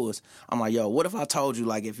St. Louis, I'm like, yo, what if I told you,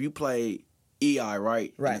 like, if you play EI,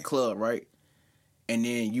 right? In the club, right? And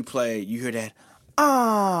then you hear that,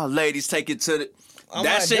 ladies take it to the...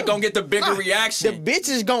 that shit gonna get the bigger reaction. The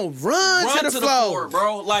bitches gonna run to the floor,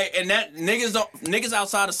 bro. Like, and that niggas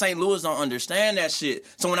outside of St. Louis don't understand that shit.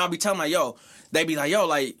 So when I be telling like, yo, they be like, yo,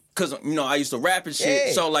 like, cause you know I used to rap and shit.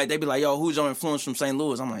 Yeah. So like they be like, yo, who's your influence from St.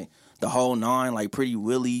 Louis? I'm like, the whole 9, like Pretty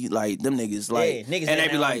Willie, like them niggas, like, niggas, and they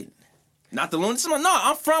be like, not the Lunatics. No,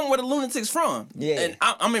 I'm from where the Lunatics from. Yeah, and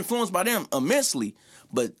I'm influenced by them immensely.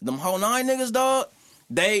 But them whole 9 niggas, dog.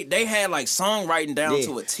 They had like songwriting down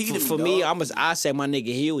to a T to me. For me, I said my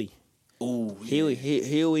nigga Huey. Ooh, Huey.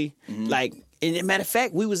 Mm-hmm. Like, and matter of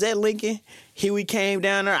fact, we was at Lincoln. Huey came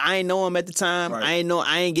down there. I ain't know him at the time. Right.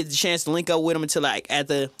 I ain't get the chance to link up with him until like at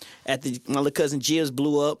the my little cousin Jizz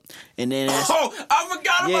blew up, and then I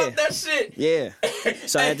forgot about that shit. Yeah.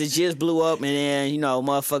 So after Jizz blew up, and then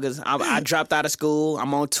motherfuckers, I dropped out of school.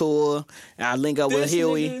 I'm on tour, and I link up with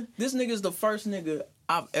Huey. This nigga's the first nigga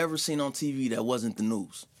I've ever seen on TV that wasn't the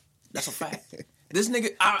news. That's a fact. This nigga,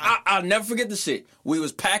 I'll never forget the shit. We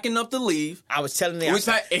was packing up to leave. I was telling them.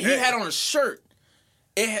 And he had on a shirt.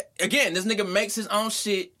 Again, this nigga makes his own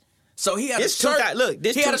shit. So he had a shirt.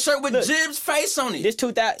 He had a shirt with Jib's face on it. This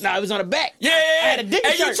 2000. No, it was on the back. Yeah. I had a dick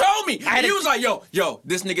shirt. And you told me. And he was like, yo,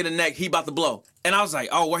 this nigga in the neck, he about to blow. And I was like,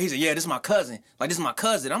 oh, where? He said, yeah, this is my cousin. Like, this is my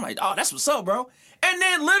cousin. I'm like, oh, that's what's up, bro. And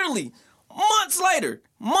then literally, months later,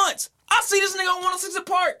 I see this nigga on 106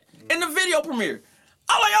 Park in the video premiere.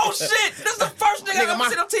 I'm like, oh shit, this is the first nigga I ever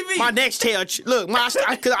seen on TV. My Nextel,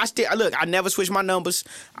 look, I never switched my numbers.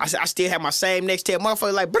 I still have my same Nextel.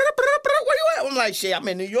 Motherfucker like, where you at? I'm like, shit, I'm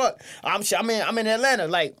in New York. I'm in Atlanta.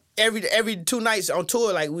 Like every 2 nights on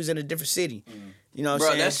tour, like we was in a different city. You know what I'm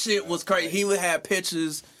saying? Bro, that shit was crazy. He would have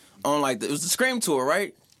pictures on it was the Scream tour,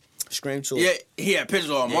 right? Scream tour. Yeah, he had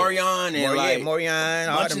pictures on Morion and Morion,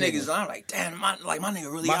 a bunch of niggas. I'm like, damn, my nigga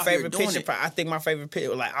really my out favorite here doing picture, it. I think my favorite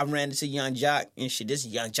picture, like I ran into Young Jock and shit. This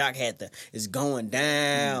Young Jock had it's going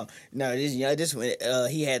down. No, he had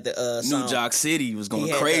the New Jock City was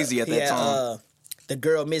going crazy at that time. The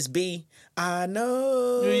girl Miss B. I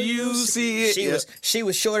know you see it. She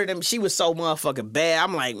was shorter than me. She was so motherfucking bad.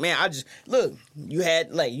 I'm like, man, I just look. You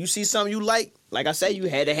had you see something you like I say, you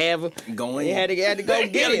had to have her going. You had to go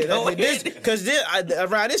get it. Because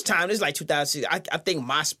around this time, this is like 2006. I think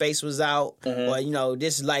MySpace was out, or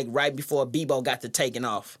this is like right before Bebo got to taking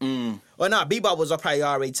off. Well, no, Bebo was probably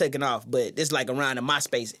already taking off, but this like around the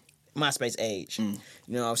MySpace age. You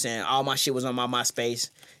know what I'm saying? All my shit was on my MySpace.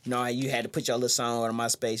 You had to put your little song on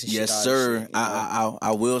MySpace and shit. Yes, sir.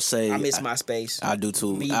 I will say I miss MySpace. I do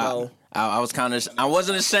too. Bebo. I was kind of. I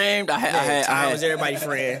wasn't ashamed. I was everybody's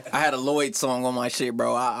friend. I had a Lloyd song on my shit,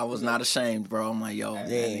 bro. I was not ashamed, bro. I'm like, yo, that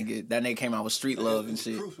nigga came out with Street Love and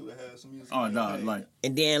shit. Oh no, like.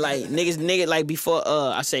 And then like niggas like before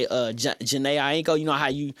I say Janae Aiko, you know how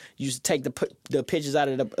you used to take the pictures out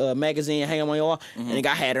of the magazine, hang them on your wall, and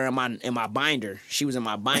I had her in my binder. She was in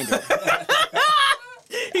my binder.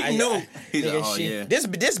 He knew. He's like, oh, yeah.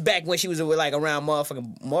 This back when she was like around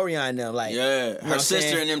motherfucking Morion and them, like her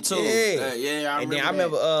sister and them too. Yeah, I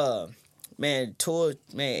remember. Man, tour,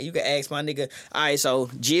 man, you can ask my nigga. All right, so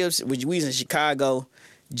Jibs, we was in Chicago.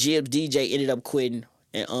 Jibs DJ ended up quitting,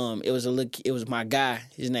 and it was my guy.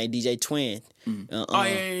 His name DJ Twin.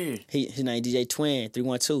 His name DJ Twin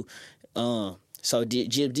 312. So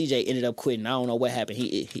Jib DJ ended up quitting. I don't know what happened.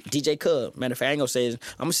 He DJ Cub. Matter of fact, I ain't gonna say I'm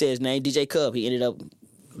gonna say his name. DJ Cub. He ended up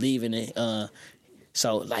leaving it.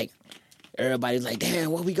 So like everybody's like, damn,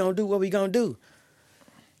 what we gonna do?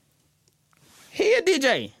 He a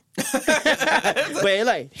DJ. But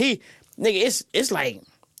like it's like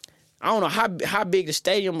I don't know how big the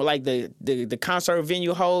stadium, like the concert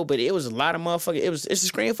venue hold, but it was a lot of motherfuckers. It's a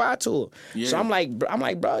Scream 5 tour. Yeah. So I'm like,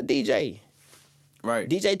 bro, DJ. Right.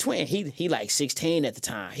 DJ Twin, he like 16 at the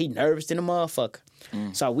time. He nervous than a motherfucker.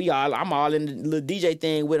 So I'm all in the little DJ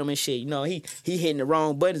thing with him and shit. He hitting the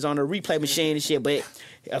wrong buttons on the replay machine and shit. But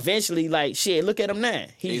eventually, like shit, look at him now.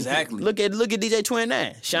 Exactly. Look at DJ Twin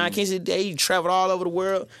now. Sean Kingston, he traveled all over the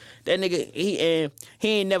world. That nigga, he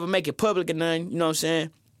ain't never make it public or nothing. You know what I'm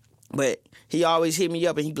saying? But he always hit me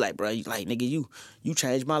up and he be like, bro, like nigga, you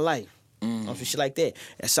changed my life. Some shit like that.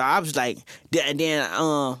 And so I was like, and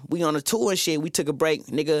then we on a tour and shit. We took a break,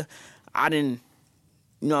 nigga. I didn't,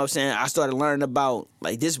 you know what I'm saying? I started learning about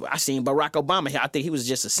like this. I seen Barack Obama. I think he was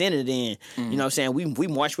just a senator then. You know what I'm saying? We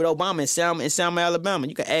marched with Obama in Selma, Alabama.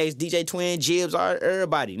 You can ask DJ Twin, Jibs,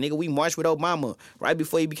 everybody. Nigga, we marched with Obama right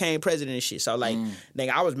before he became president and shit. So like,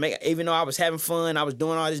 nigga, I was even though I was having fun, I was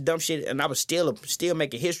doing all this dumb shit, and I was still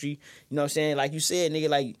making history. You know what I'm saying? Like you said, nigga,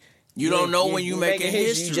 like. You don't know when you making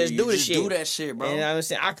history. You just do the shit. Do that shit, bro. And I was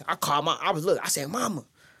saying, I called I said, Mama,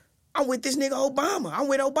 I'm with this nigga Obama. I'm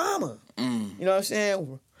with Obama. You know what I'm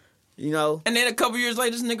saying? And then a couple years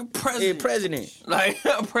later, this nigga president. Yeah, president. Like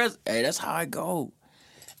Hey, that's how I go.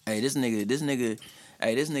 Hey, this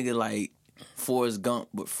nigga like Forrest Gump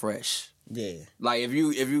but fresh. Yeah. Like if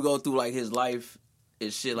you go through like his life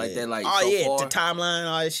and shit like that, like far, the timeline,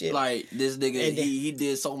 all this shit. Like this nigga, he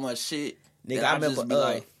did so much shit. Nigga,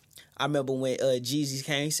 I remember when Jeezy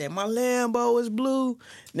came, he said, my Lambo is blue.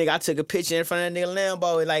 Nigga, I took a picture in front of that nigga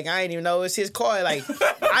Lambo. Like, I didn't even know it's his car. Like,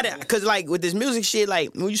 because, like, with this music shit,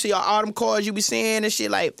 like, when you see all them cars you be seeing and shit,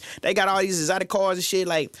 like, they got all these exotic cars and shit.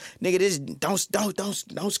 Like, nigga, this, don't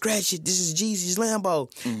scratch it. This is Jeezy's Lambo.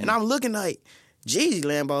 And I'm looking like, Jeezy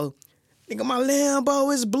Lambo? Nigga, my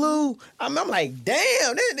Lambo is blue. I'm like,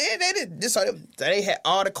 damn. They had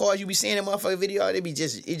all the cars you be seeing in motherfucking video. It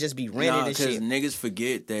just be rented and shit. Because niggas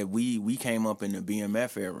forget that we came up in the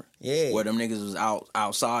BMF era. Yeah. Where them niggas was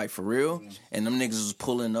outside for real. And them niggas was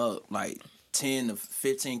pulling up like 10 to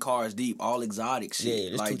 15 cars deep, all exotic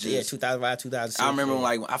shit. Yeah, like 2005, 2006. I remember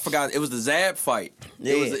like I forgot it was the Zab fight.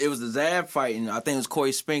 Yeah. It was the Zab fight, and I think it was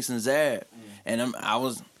Corey Spinks and Zab. And I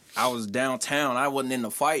was downtown. I wasn't in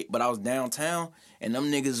the fight, but I was downtown, and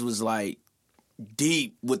them niggas was like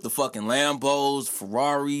deep with the fucking Lambos,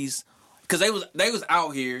 Ferraris, cause they was out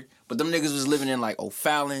here, but them niggas was living in like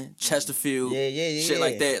O'Fallon, Chesterfield, shit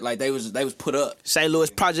like that. Like they was put up. St. Louis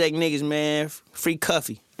project niggas, man, free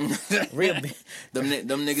Cuffy. Real them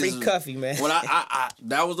niggas free Cuffy, man. When I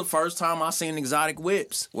that was the first time I seen exotic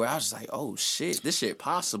whips where I was like, oh shit, this shit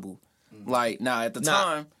possible. Like at the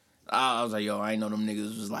time I was like, yo, I ain't know them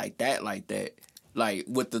niggas was like that, like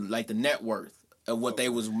with the net worth of what they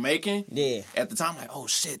was making. Yeah. At the time, like, oh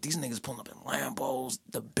shit, these niggas pulling up in Lambos,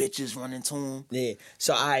 the bitches running to them. Yeah.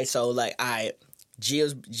 So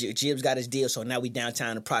Jibs got his deal. So now we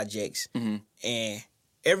downtown the projects, and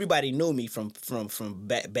everybody knew me from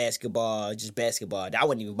basketball, just basketball. I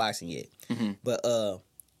wasn't even boxing yet, but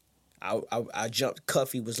I jumped.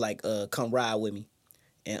 Cuffy was like, come ride with me,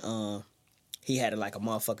 and he had like a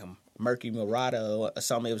motherfucking Mercury Marauder or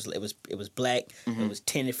something. It was black. It was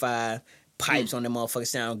 10-5. Pipes on that motherfucker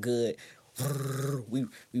sound good. We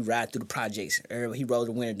ride through the projects. He rolled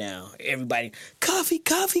the window down. Everybody, coffee.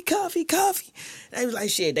 They was like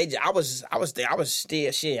shit. I was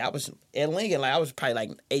still shit. I was at Lincoln. Like I was probably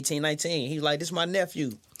like 18, 19. He was like, this is my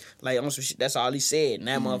nephew. Like on some shit. That's all he said. And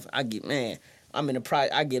that motherfucker, I'm in the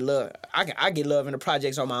I get love. I get love in the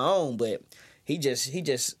projects on my own. But he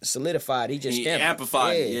just solidified. He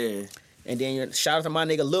amplified. Yeah. And then shout out to my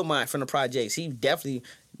nigga Lil Mont from the projects. He definitely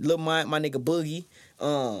Lil Mont, my nigga Boogie.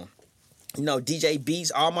 DJ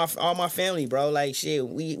Beats, all my family, bro. Like shit,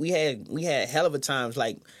 we had hell of a times.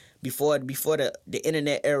 Like before the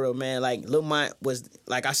internet era, man. Like Lil Mont was,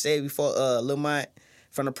 like I said before, Lil Mont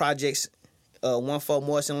from the projects, 14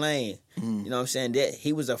 Morrison Lane. You know what I'm saying? That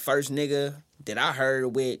he was the first nigga that I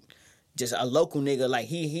heard with just a local nigga. Like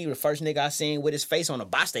he the first nigga I seen with his face on a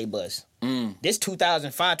Boston bus. This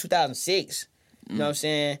 2005, 2006. You know what I'm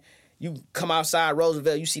saying? You come outside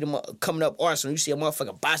Roosevelt, you see them coming up Arsenal, you see a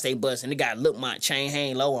motherfucking Boston bus, and they got Lil Mont chain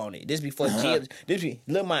hang low on it. This before Jibs.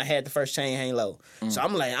 Lil Mont had the first chain hang low. So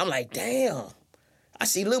I'm like, damn. I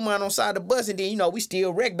see Lil Mont on side of the bus, and then we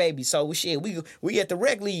still rec baby. So we at the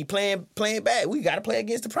rec league playing back. We gotta play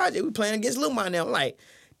against the project. We playing against Lil Mont now.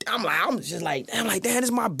 I'm just like, damn, this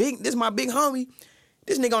is my big homie.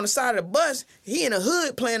 This nigga on the side of the bus, he in the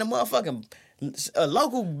hood playing a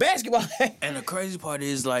local basketball. And the crazy part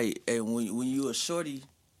is like, when you a shorty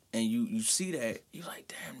and you see that, you like,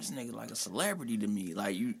 damn, this nigga like a celebrity to me.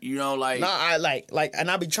 Like you know, like nah, I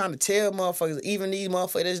and I be trying to tell motherfuckers, even these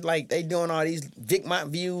motherfuckers, like they doing all these Vic Mont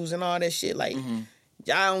views and all that shit. Like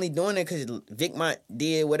y'all only doing it because Vic Mont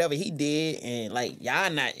did whatever he did, and like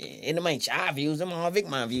y'all not, and them ain't y'all views, them all Vic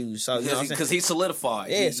Mont views. So because he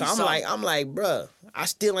solidified. Yeah, so I'm like, bruh, I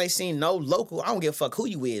still ain't seen no local. I don't give a fuck who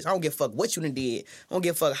you is. I don't give a fuck what you done did. I don't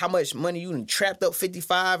give a fuck how much money you done trapped up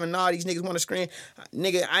 55 and all these niggas want to screen.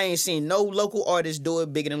 Nigga, I ain't seen no local artist do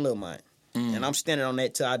it bigger than Lil Mont. And I'm standing on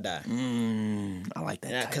that till I die. I like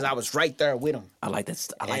that. Because I was right there with him. I like that.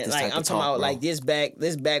 I like this like, type I'm of talking talk, about bro. like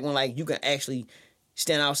this back when like you can actually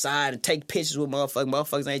stand outside and take pictures with motherfuckers.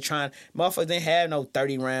 Motherfuckers ain't have no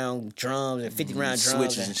 30-round drums and 50-round drums.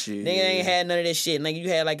 Switches and shit. Nigga ain't had none of that shit. Nigga, you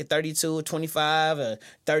had like a 32, a 25, a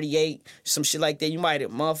 38, some shit like that. You might have,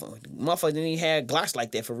 motherfuckers didn't even have Glocks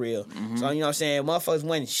like that for real. So, you know what I'm saying? Motherfuckers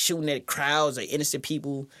wasn't shooting at crowds of innocent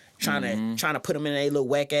people trying to put them in their little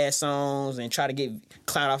whack-ass songs and try to get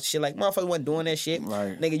clout off the shit. Like, motherfuckers wasn't doing that shit.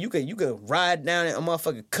 Right. Nigga, you could ride down at a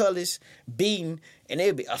motherfucking Colors, beating, and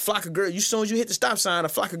there'd be a flock of girls. As soon as you hit the stop sign, a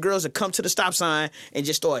flock of girls would come to the stop sign and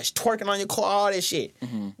just start twerking on your car, all that shit.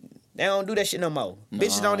 They don't do that shit no more. Nah.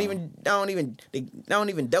 Bitches don't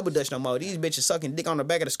even double dutch no more. These bitches sucking dick on the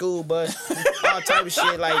back of the school bus, all type of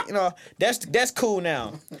shit. Like, that's cool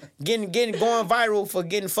now. Going viral for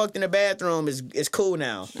getting fucked in the bathroom is cool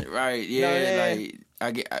now. Right? Yeah.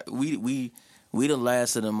 We the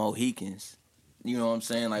last of the Mohicans. You know what I'm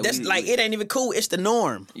saying? Like, it ain't even cool. It's the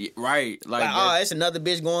norm. Yeah, right. Like it's another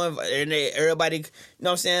bitch going, and everybody. You know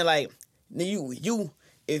what I'm saying? Like,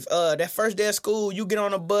 if that first day of school, you get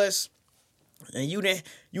on a bus and you had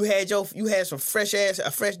some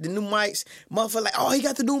the new mics, motherfucker like, oh, he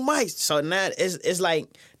got the new mics. So now it's like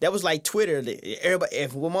that was like Twitter. Everybody,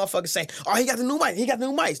 if one motherfucker say, oh, he got the new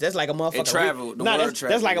mics, that's like a motherfucker. It traveled.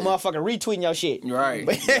 That's like a motherfucker retweeting your shit. Right.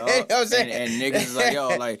 You know what I'm saying? And niggas is like, yo,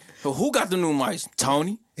 like, who got the new mics?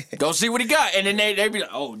 Tony. Go see what he got. And then they be like,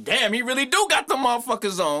 oh, damn, he really do got the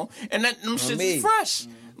motherfuckers on. And them shits is fresh.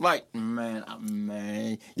 Like,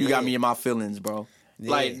 man, you got me in my feelings, bro.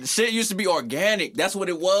 Yeah. Like, shit used to be organic. That's what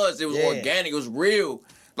it was. It was organic. It was real.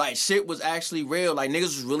 Like, shit was actually real. Like, niggas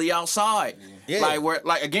was really outside. Yeah.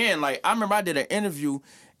 Like, again, like, I remember I did an interview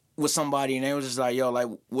with somebody, and they was just like, yo, like,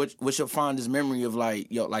 what's your fondest memory of, like,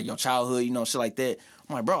 your childhood, you know, shit like that.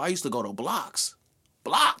 I'm like, bro, I used to go to blocks,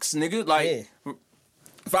 nigga. Like,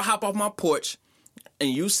 if I hop off my porch in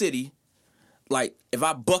U City, like, if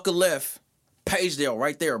I buck a left, Pagedale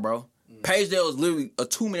right there, bro. Pagedale is literally a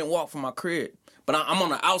 2-minute walk from my crib. But I'm on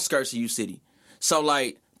the outskirts of U City. So,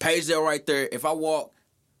 like, Pagedale right there, if I walk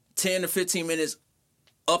 10 to 15 minutes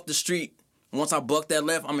up the street, once I buck that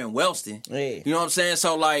left, I'm in Wellston. Yeah. You know what I'm saying?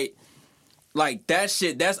 So, like that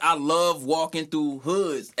shit, I love walking through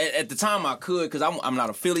hoods. At the time I could, because I'm not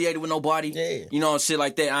affiliated with nobody. Yeah. You know, shit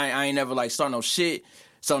like that. I ain't never, like, start no shit.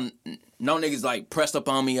 So, no niggas, like, pressed up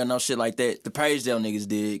on me or no shit like that. The Pagedale niggas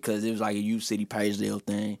did, because it was, like, a U City Pagedale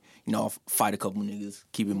thing. You know, fight a couple niggas,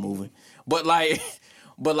 keep it moving. But, like,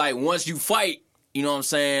 once you fight, you know what I'm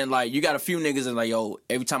saying? Like, you got a few niggas that like, yo,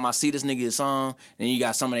 every time I see this nigga a song, then you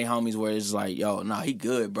got some of their homies where it's like, yo, nah, he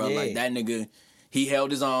good, bro. Yeah. Like, that nigga, he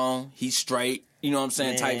held his own, he's straight, you know what I'm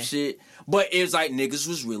saying, type shit. But it was like niggas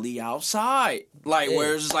was really outside. Like,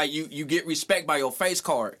 where it's just like, you get respect by your face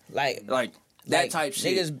card. Like that type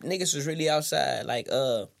shit. Niggas was really outside.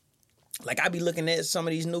 Like I be looking at some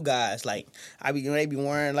of these new guys. Like, they be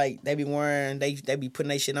putting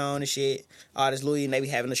their shit on and shit. All this Louis, and they be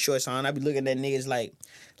having the shorts on. I be looking at niggas like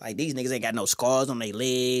these niggas ain't got no scars on their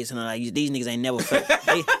legs, and like these niggas ain't never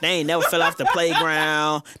they ain't never fell off the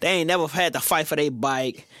playground. They ain't never had to fight for their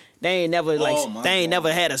bike. They ain't never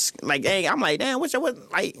never had a like. I'm like, damn, what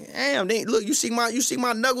like? Damn, look, you see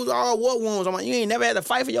my knuckles all war wounds. I'm like, you ain't never had to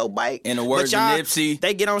fight for your bike. In the words of Nipsey,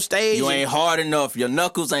 they get on stage. You ain't hard enough. Your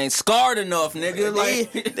knuckles ain't scarred enough, nigga.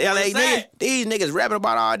 Like, these niggas rapping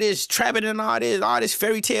about all this trapping and all this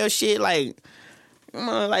fairy tale shit. Like,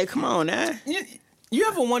 come on, now. You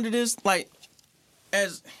ever wonder this? Like,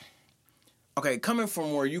 coming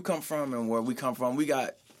from where you come from and where we come from, we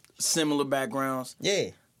got similar backgrounds.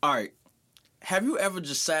 Yeah. All right, have you ever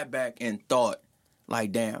just sat back and thought,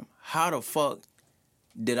 like, damn, how the fuck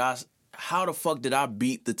did I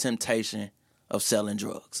beat the temptation of selling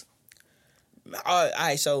drugs? All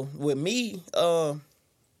right, so with me,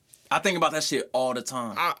 I think about that shit all the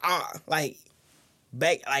time. I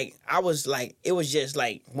was like, it was just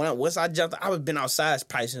like once I jumped, I was been outside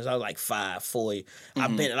probably since I was like 5, 4. Mm-hmm.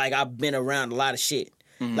 I've been around a lot of shit.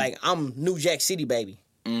 Mm-hmm. Like, I'm New Jack City baby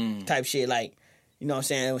type shit. Like, you know what I'm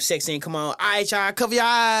saying? When sex scene come on, all right, y'all, cover your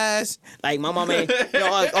eyes. Like, my mama ain't,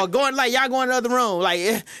 or going, like, y'all go in the other room.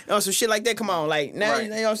 Like, some shit like that, come on. Like, now, you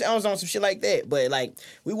know what I'm saying? I was on some shit like that. But, like,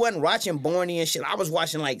 we wasn't watching Barney and shit. I was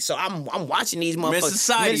watching, like, so I'm watching these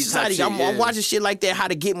motherfuckers. Society. I'm watching shit like that, how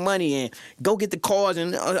to get money and go get the cars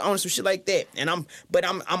and on some shit like that. And I'm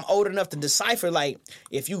old enough to decipher, like,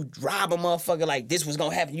 if you rob a motherfucker, like, this was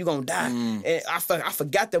gonna happen, you gonna die. And I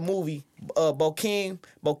forgot the movie, Bokeem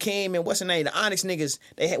and what's the name, the Onyx niggas,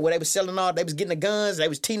 they was selling all, they was getting the guns, they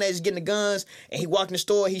was teenagers getting the guns, and he walked in the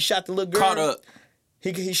store, he shot the little girl. Caught Up.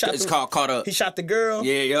 He shot. It's called Caught Up. He shot the girl.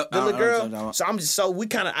 Yeah. The little girl. So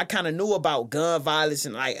I kind of knew about gun violence,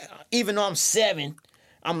 and like, even though I'm 7,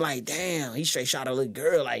 I'm like, damn, he straight shot a little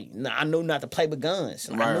girl. Like, I knew not to play with guns.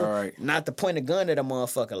 Right. Not to point a gun at a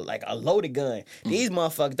motherfucker, like a loaded gun. These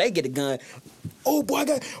motherfuckers, they get a gun. Oh boy, I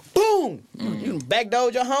got boom. You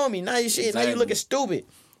backdoored your homie. Now you shit. Exactly. Now you looking stupid.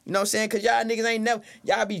 You know what I'm saying? Because y'all niggas ain't never,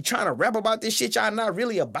 y'all be trying to rap about this shit y'all not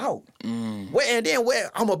really about. And then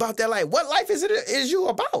I'm about that life. What life is you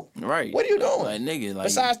about? Right. What are you doing? Like, nigga, like,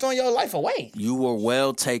 besides throwing your life away. You were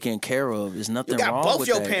well taken care of. There's nothing wrong with that. You got both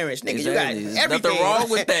your parents, nigga. Exactly. You got There's everything. nothing wrong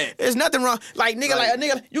with that. There's nothing wrong. Like, nigga, like a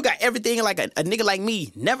nigga, you got everything like a nigga like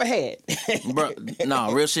me never had. Bro,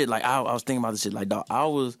 nah, real shit. Like, I was thinking about this shit. Like, dog, I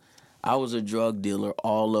was a drug dealer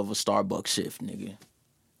all of a Starbucks shift, nigga.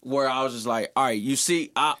 Where I was just like, all right, you see,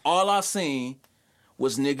 all I seen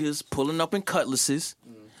was niggas pulling up in cutlasses,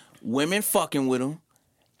 women fucking with them,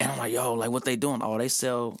 and I'm like, yo, like, what they doing? Oh, they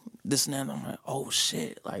sell this and that. And I'm like, oh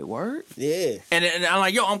shit, like, word? Yeah. And I'm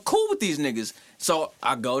like, yo, I'm cool with these niggas. So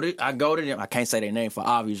I go to them. I can't say their name for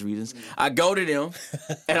obvious reasons. I go to them,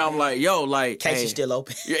 and I'm like, yo, like, case is still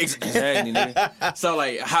open. Yeah, exactly, nigga. So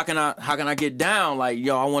like, how can I get down? Like,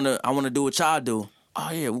 yo, I wanna do what y'all do. Oh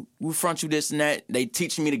yeah, we front you this and that. They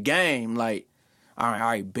teaching me the game. Like, all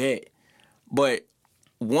right, bet. But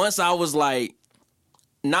once I was like,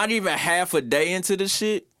 not even half a day into the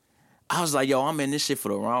shit, I was like, yo, I'm in this shit for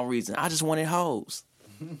the wrong reason. I just wanted hoes.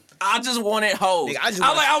 I just wanted hoes. Nigga,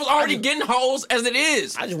 I was already getting hoes as it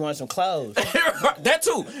is. I just wanted some clothes. That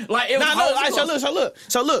too. Like, it was hoes.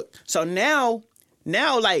 So look. So now,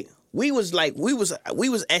 like, we was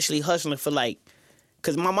actually hustling for like,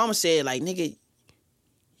 cause my mama said like, nigga,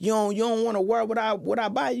 you don't want to worry what I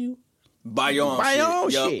buy you. Buy your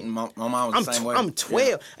own shit. My mom was the same way. I'm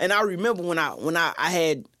 12, and I remember when I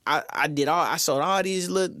sold all these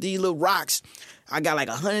little rocks. I got like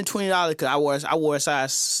 $120 because I wore a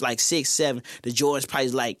size like 6, 7. The Jordan's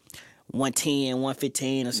price like 110,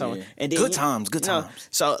 115 or something. Yeah. And then, good times.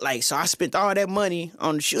 So I spent all that money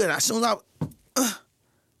on the shoe, and as soon as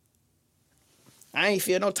I ain't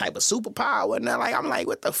feel no type of superpower or nothing. Like, I'm like,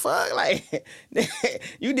 what the fuck? Like,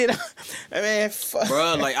 you did, man, fuck.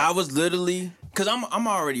 Bro, like, I was literally, because I'm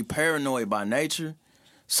already paranoid by nature.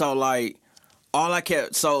 So, like, all I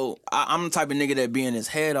kept, so I'm the type of nigga that be in his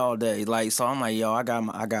head all day. Like, so I'm like, yo, I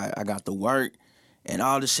got the work and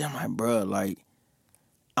all this shit. I'm like, bro,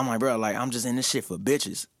 I'm just in this shit for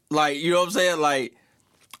bitches. Like, you know what I'm saying? Like,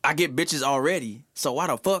 I get bitches already, so why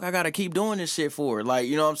the fuck I gotta keep doing this shit for? Like,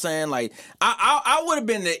 you know what I'm saying? Like, I would have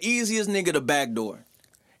been the easiest nigga to backdoor.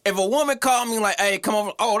 If a woman called me like, "Hey, come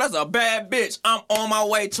over," oh, that's a bad bitch. I'm on my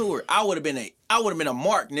way to her. I would have been a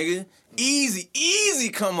mark, nigga. Easy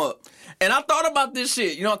come up. And I thought about this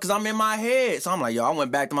shit, you know, because I'm in my head. So I'm like, yo, I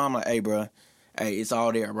went back to I'm like, hey, bro. Hey, it's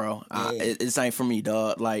all there, bro. Yeah. This ain't for me,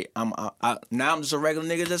 dog. Like, now I'm just a regular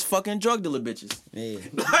nigga that's fucking drug dealer bitches. Yeah.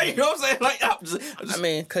 Like, you know what I'm saying? Like, I'm just, I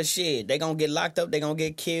mean, cause shit, they gonna get locked up, they gonna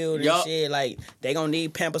get killed and shit. Like, they gonna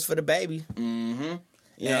need Pampers for the baby. Mm-hmm.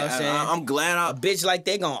 You know what I'm saying? I'm glad a bitch like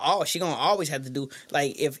that she gonna always have to do,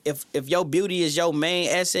 like, if your beauty is your main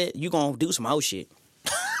asset, you gonna do some hoe shit.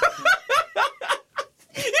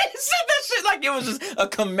 Said that shit like it was just a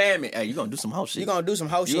commandment. Hey, you gonna do some hoe shit. You gonna do some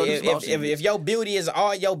hoe shit. If your beauty is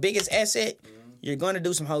all your biggest asset, you're gonna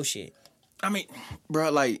do some hoe shit. I mean,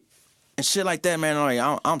 bro, like, and shit like that, man.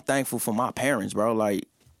 Like, I'm thankful for my parents, bro. Like,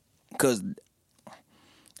 cause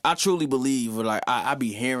I truly believe, like, I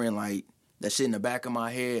be hearing like that shit in the back of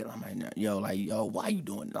my head. I'm like, yo, why you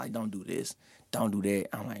doing it? Like, don't do this, don't do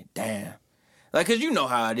that. I'm like, damn. Like, cause you know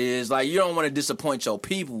how it is. Like, you don't want to disappoint your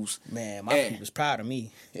peoples. Man, my people's proud of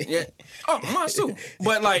me. Yeah. Oh, mine too.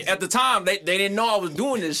 But like at the time, they didn't know I was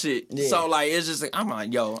doing this shit. Yeah. So like, it's just like, I'm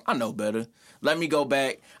like, yo, I know better. Let me go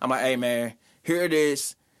back. I'm like, hey man, here it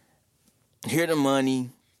is. Here the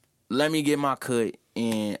money. Let me get my cut,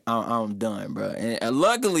 and I'm done, bro. And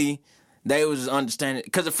luckily, they was understanding.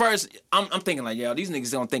 Cause at first, I'm thinking like, yo, these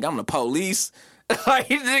niggas don't think I'm the police. Like,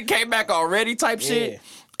 he just came back already type shit.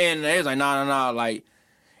 And they was like, nah, like,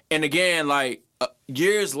 and again, like,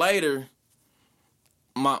 years later,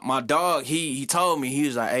 my dog, he told me, he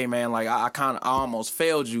was like, hey, man, like, I almost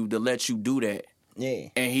failed you to let you do that. Yeah.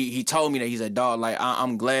 And he told me that, he said, dog, like,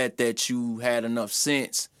 I'm glad that you had enough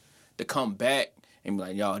sense to come back and be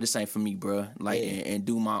like, yo, this ain't for me, bro. Like, and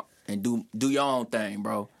do your own thing,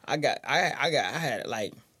 bro. Like I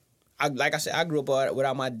said, I grew up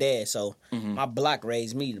without my dad, so my block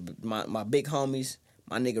raised me. My big homies.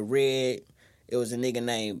 My nigga Red, it was a nigga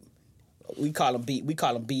named, we call him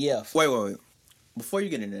BF. Wait. Before you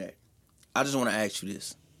get into that, I just want to ask you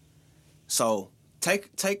this. So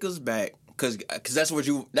take us back, cause that's where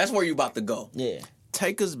you about to go. Yeah.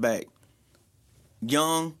 Take us back.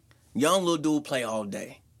 Young little dude play all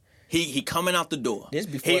day. He coming out the door. This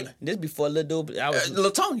before little dude. I was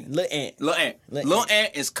Lil Tony. Lil Ant. Lil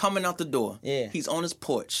Ant is coming out the door. Yeah. He's on his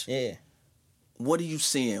porch. Yeah. What are you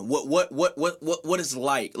seeing? What is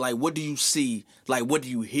like? Like, what do you see? Like, what do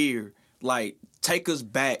you hear? Like, take us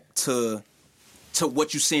back to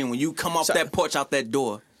what you seeing when you come off that porch out that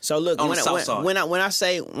door. So look, on the south side. when I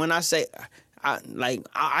say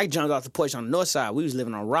I jumped off the porch on the north side. We was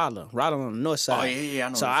living on Rolla on the north side. Oh yeah, I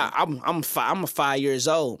know. So I'm 5 years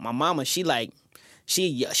old. My mama, she a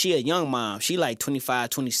young mom. She like 25,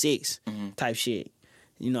 26 type shit.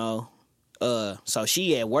 You know, so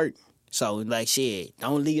she at work. So like shit,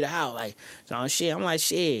 don't leave the house. Like so shit. I'm like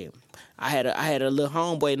shit. I had a little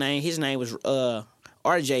homeboy name. His name was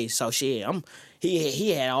RJ. So shit. He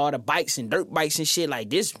had all the bikes and dirt bikes and shit like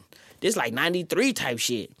this. This like 93 type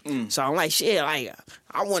shit. So I'm like shit. Like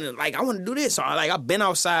I want to do this. So I've been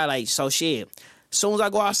outside. Like so shit. As soon as I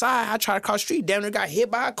go outside, I try to cross the street. Damn near got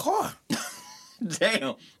hit by a car.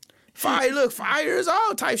 Damn. 5 years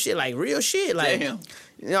old type shit. Like real shit. Like. Damn.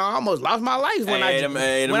 You know, I almost lost my life when I jumped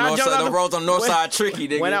out the roads on the north side tricky,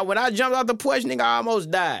 nigga. When I jumped out the porch, nigga, I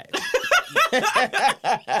almost died.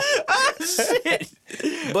 Oh, shit.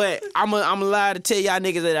 But I'm allowed to tell y'all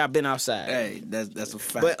niggas that I've been outside. Hey, that's a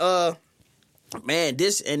fact. But man,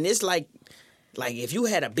 this like if you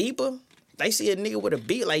had a beeper, they see a nigga with a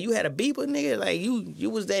beat, like you had a beeper, nigga, like you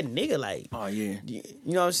was that nigga, like. Oh yeah. You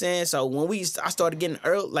know what I'm saying? So when I started getting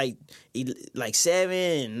early, like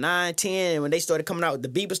 7, 9, 10, when they started coming out, the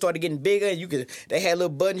beeper started getting bigger, and they had little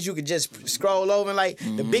buttons you could just scroll over, and like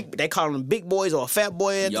they call them big boys or fat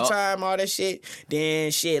boy at the time, all that shit.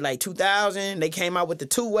 Then shit, like 2000, they came out with the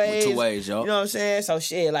 2-ways. 2-ways, yo. You know what I'm saying? So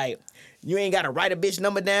shit, like. You ain't gotta write a bitch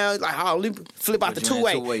number down. Like, oh, flip out the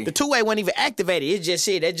 2-way. The 2-way wasn't even activated. It just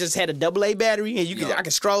shit. That just had a AA battery, and I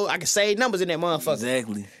can scroll. I can save numbers in that motherfucker.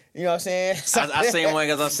 Exactly. You know what I'm saying? So, I seen one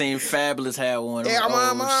because I seen Fabulous had one.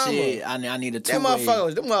 Yeah, shit. I need a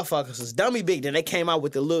 2-way. Them motherfuckers was dummy big. Then they came out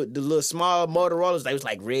with the little small Motorola's. They was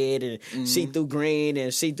like red and see-through green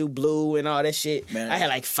and see-through blue and all that shit. Man, I had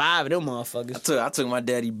like 5 of them motherfuckers. I took my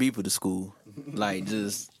daddy beeper to school, like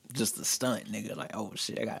just a stunt, nigga. Like, oh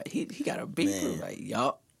shit, he got a beeper. Man. Like,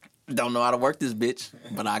 y'all don't know how to work this bitch,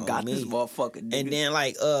 but I got this motherfucker, nigga. And then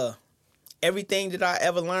like everything that I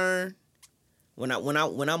ever learned when I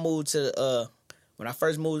moved to when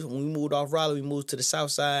we moved off Raleigh, we moved to the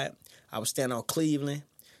Southside. I was standing on Cleveland.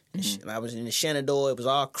 And I was in the Shenandoah. It was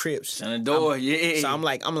all Crips. Shenandoah, yeah. So I'm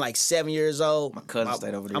like 7 years old. My cousin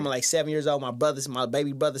stayed over there. I'm like 7 years old. My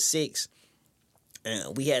baby brother 6.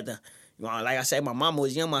 And we had to. Like I said, my mama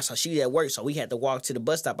was young, so she was at work, so we had to walk to the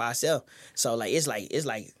bus stop by ourselves. So like it's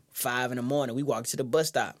like 5 a.m. We walk to the bus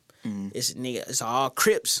stop. It's all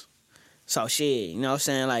Crips. So shit, you know what I'm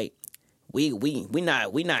saying? Like we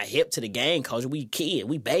not hip to the gang culture. We kids,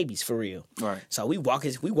 we babies for real. Right. So we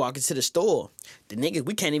walking to the store. The niggas,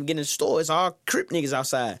 we can't even get in the store. It's all Crip niggas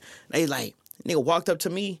outside. They like, nigga walked up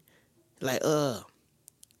to me, like,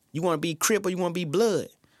 you wanna be Crip or you wanna be Blood?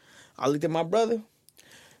 I looked at my brother.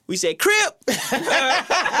 We said, Crip! Crip!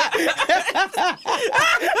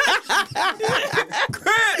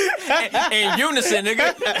 In unison,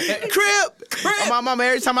 nigga. Crip! My mama,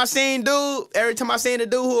 every time I seen the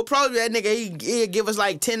dude who approached me, that nigga, he'd give us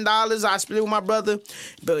like $10. I split with my brother.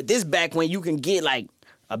 But this back when you can get like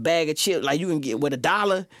a bag of chips, like you can get with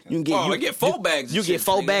 $1, you can get. You get 4 bags of chips. You get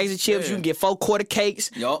 4 bags of chips, you can get 4 quarter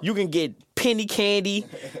cakes, you can get penny candy,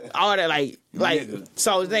 all that like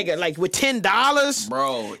so nigga, like with $10,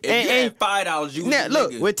 bro. If you had $5, you now,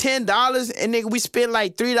 look, with $10 and nigga we spent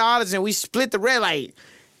like $3 and we split the rest, like,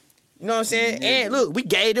 you know what I'm saying? And look, we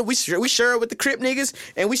gave it, we shared with the Crip niggas,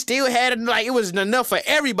 and we still had it, like, it was enough for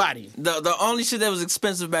everybody. The only shit that was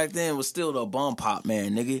expensive back then was still the bum pop,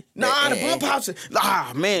 man, nigga. Nah, the bum pops,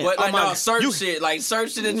 man. But like, certain shit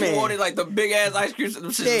that you wanted, like the big ass ice cream, them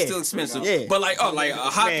shit was still expensive. Yeah. But like, like a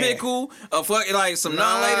hot pickle, a fucking like some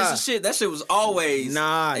non-laters and shit, that shit was always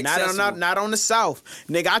accessible. not on the South,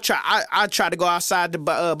 nigga. I tried to go outside to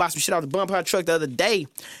buy some shit off the bum pop truck the other day.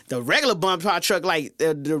 The regular bum pop truck, like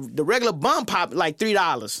the regular bum pop, like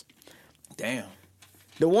 $3. Damn.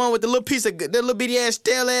 The one with the little piece of the little bitty ass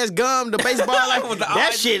stale ass gum, the baseball, like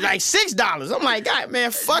that shit, like $6. I'm like, God,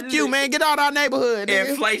 man, fuck you, man. Get out of our neighborhood,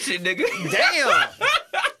 nigga. Inflation, nigga. Damn.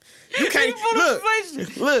 You can't look.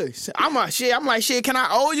 I'm like, shit. Can I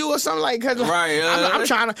owe you or something like? Cause right. I'm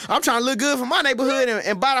trying to look good for my neighborhood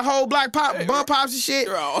and buy the whole block bum pops and shit.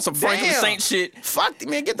 Some Franklin Saint shit. Fuck,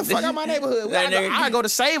 man, get the fuck out of my neighborhood. I go to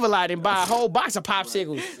Save a Lot and buy a whole box of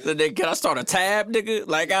popsicles. So then, can I start a tab, nigga?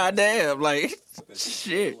 Like, goddamn, like,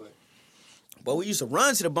 shit. But we used to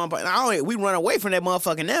run to the bum pop. We run away from that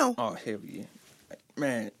motherfucker now. Oh hell yeah,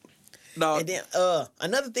 man. No. And then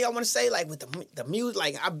another thing I want to say, like with the music,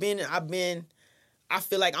 like I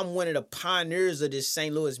feel like I'm one of the pioneers of this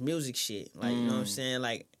St. Louis music shit. Like, you know what I'm saying?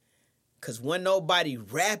 Like, cause when nobody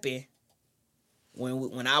rapping,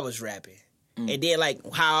 when I was rapping, and then like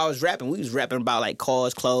how I was rapping, we was rapping about like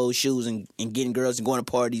cars, clothes, shoes, and getting girls and going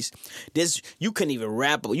to parties. You couldn't even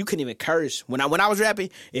rap, you couldn't even curse. When I was rapping,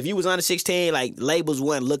 if you was under 16, like labels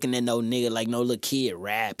wasn't looking at no nigga like no little kid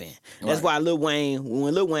rapping. That's why Lil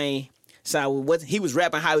Wayne. So he was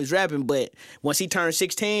rapping how he was rapping, but once he turned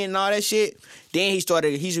 16 and all that shit, then he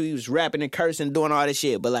was rapping and cursing and doing all that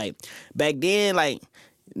shit. But like back then, like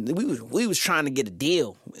we was trying to get a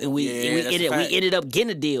deal, and we ended up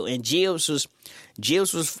getting a deal. And Jibs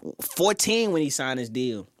was 14 when he signed his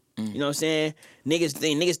deal. You know what I'm saying?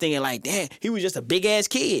 Niggas thinking like, damn, he was just a big ass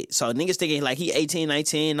kid. So niggas thinking like he 18,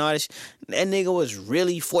 19 and all that shit. That nigga was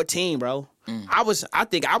really 14, bro. I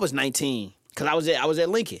think I was 19. Cause I was at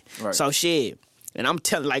Lincoln, right. So shit, and I'm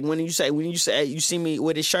telling, like when you say you see me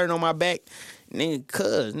with his shirt on my back, nigga,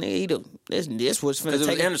 this was finna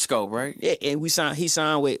take. It was Interscope, right? Yeah, and he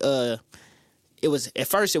signed with it was at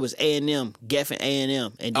first it was A&M, Geffen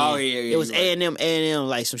A&M, and then it was A&M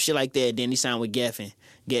like some shit like that. Then he signed with Geffen,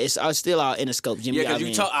 Yeah, it's still all Interscope. Jimmy, yeah,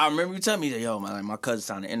 because I remember you telling me that, yo, man, like, my cousin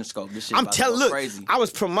signed an Interscope. This shit I'm telling, look, crazy. I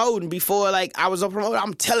was promoting before, like, I was a promoter.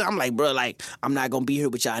 I'm like, bro, like, I'm not gonna be here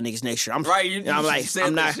with y'all niggas next year. I'm like,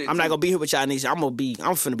 I'm not gonna be here with y'all niggas.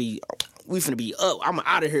 We finna be up. I'm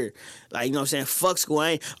out of here. Like, you know what I'm saying? Fuck school.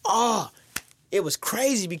 It was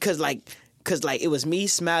crazy because it was me,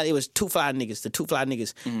 Smiley. It was the 2 Fly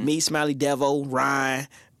niggas. Mm-hmm. Me, Smiley, Devo, Ryan,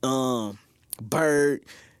 Bird,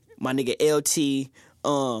 my nigga LT,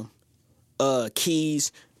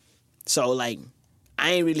 Keys. So like,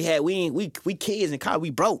 I ain't really had we kids in college, we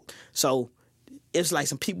broke. So it's like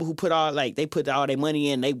some people who put all their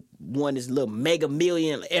money in. They won this little mega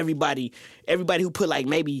million. Everybody who put like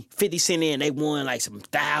maybe 50 cents in, they won like some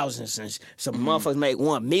thousands, and some motherfuckers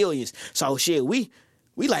won millions. So shit, we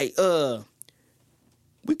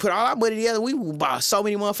put all our money together. We bought so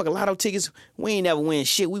many motherfucking lotto tickets. We ain't never win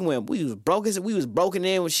shit. We was broken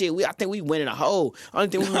in with shit. I think we went in a hole. Only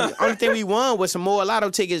thing we won was some more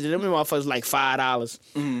lotto tickets, and them motherfuckers like $5.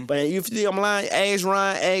 Mm-hmm. But if you think I'm lying, ask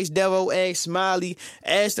Ryan, ask Devo, ask Smiley,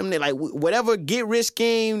 ask them. They like whatever get rich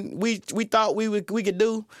scheme we thought we could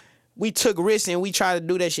do. We took risks and we tried to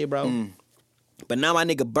do that shit, bro. Mm. But now my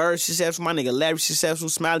nigga Bird successful, my nigga Larry successful,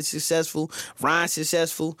 Smiley successful, Ryan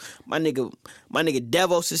successful, my nigga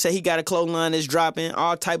Devo successful. He got a clothing line that's dropping,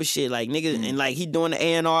 all type of shit. Like nigga, and like he doing the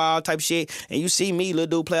A&R, all type of shit. And you see me,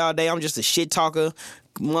 Lildudeplayallday, I'm just a shit talker,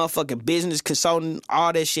 motherfucking business consultant,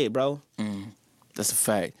 all that shit, bro. That's a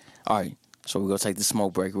fact. All right, so we're gonna take the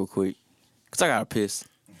smoke break real quick, cause I gotta piss.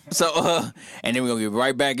 So, and then we're gonna get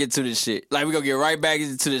right back into this shit. Like, we're gonna get right back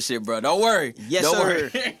into this shit, bro. Don't worry. Yes, Don't sir.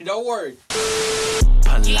 worry. Don't worry.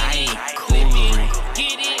 Polite, cool.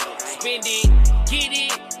 Get it, spend it, get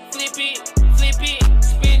it, flip it,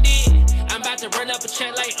 spend it. I'm about to run up a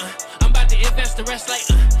check like, I'm about to invest the rest like,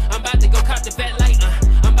 I'm about to go cop the vet like,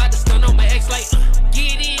 I'm about to stun on my ex like,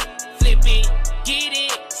 get it, flip it, get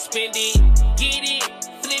it, spend it, get it,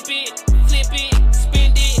 flip it,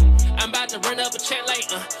 spend it. I'm about to run up a check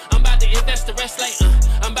like, I'm about to invest the rest like,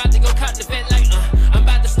 I'm about to go cop the vet like, I'm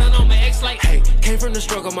about to stun on my ex like, hey, came from the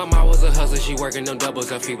struggle, my mom was a hustler, she working on doubles,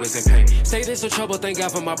 her feet was in pain. Say this for trouble, thank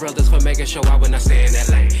God for my brothers for making sure I would not stay in that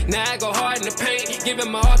lane. Now I go hard in the paint,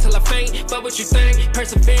 giving my all till I faint, but what you think,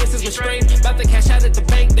 perseverance is my strength, about to cash out at the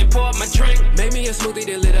bank, then pour up my drink. Made me a smoothie,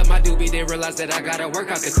 then lit up my doobie, then realized that I gotta work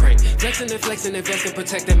out the crank. Flexing and flexing, investing,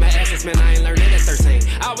 protecting my assets, man, I ain't learned it at 13.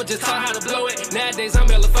 I was just taught how to blow it, nowadays I'm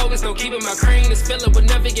hella focused, don't keep it my crane. This feeling will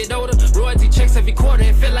never get older, royalty checks every quarter,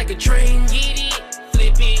 it feel like a train. Get it,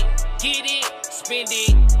 flip it, get it, spend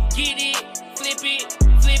it, get it, flip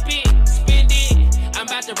it, spend it. I'm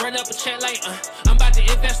about to run up a check like, I'm about to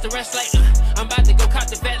invest the rest like, I'm about to go cop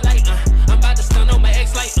the vet like, I'm about to stun on my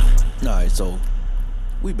ex like. Alright, so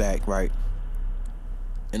we back, right?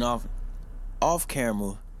 And off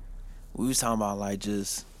camera, we was talking about like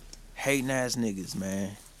just hating ass niggas,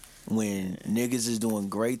 man. When niggas is doing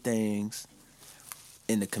great things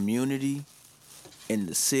in the community, in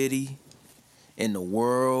the city, in the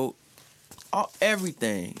world,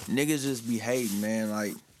 everything. Niggas just be hating, man.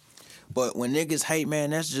 Like, but when niggas hate,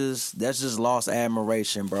 man, that's just lost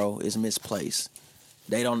admiration, bro. It's misplaced.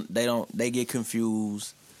 They get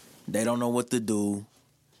confused. They don't know what to do.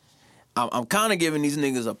 I'm kind of giving these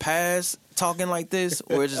niggas a pass talking like this,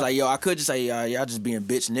 where it's just like, yo, I could just say, y'all just being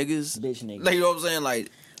bitch niggas. Bitch niggas. Like, you know what I'm saying?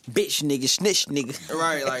 Like, bitch nigga, snitch nigga.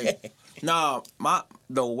 Right, like, nah,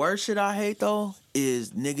 the worst shit I hate, though,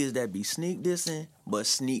 is niggas that be sneak dissing, but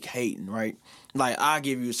sneak hating, right? Like, I'll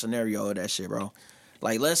give you a scenario of that shit, bro.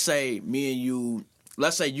 Like, let's say you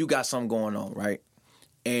got something going on, right?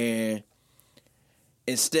 And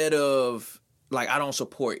instead of, like, I don't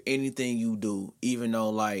support anything you do, even though,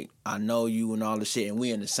 like, I know you and all the shit, and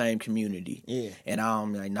we in the same community. Yeah. And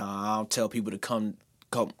I'm like, nah, I don't tell people to come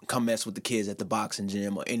mess with the kids at the boxing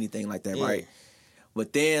gym or anything like that, right?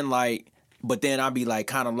 But then I'll be like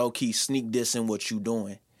kind of low key sneak dissing what you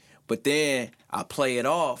doing. But then I play it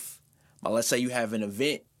off. But let's say you have an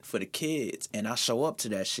event for the kids and I show up to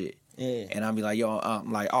that shit. Yeah. And I'll be like, yo,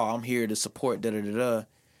 I'm like, oh, I'm here to support da-da-da-da.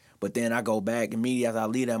 But then I go back immediately after I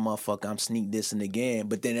leave that motherfucker, I'm sneak dissing again.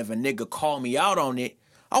 But then if a nigga call me out on it,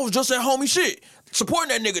 I was just at homie shit, supporting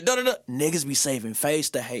that nigga, da-da-da. Niggas be saving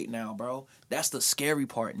face to hate now, bro. That's the scary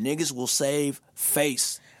part. Niggas will save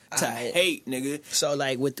face to hate, nigga. So,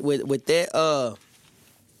 like, with that,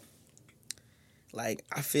 like,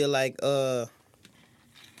 I feel like,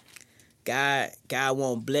 God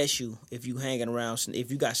won't bless you if you hanging around.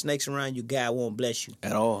 If you got snakes around you, God won't bless you.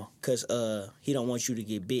 At all. Because he don't want you to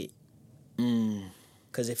get bit.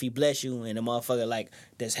 Because if he bless you and the motherfucker, like,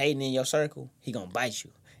 that's hating in your circle, he gonna bite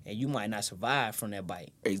you. And you might not survive from that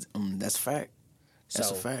bite. That's a fact.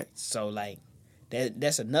 That's a fact. So like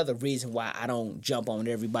that's another reason why I don't jump on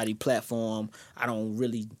everybody's platform.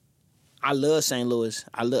 I love St. Louis.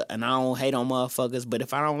 And I don't hate on motherfuckers. But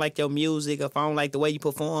if I don't like your music, if I don't like the way you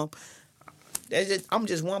perform, I'm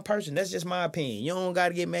just one person. That's just my opinion. You don't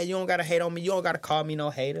gotta get mad. You don't gotta hate on me. You don't gotta call me no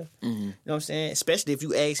hater. Mm-hmm. You know what I'm saying? Especially if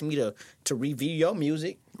you ask me to review your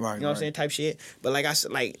music. Right. You know what I'm saying? Type shit. But like I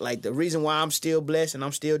said, like the reason why I'm still blessed and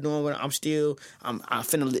I'm still doing what I'm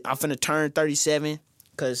finna turn 37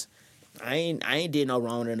 because I ain't did no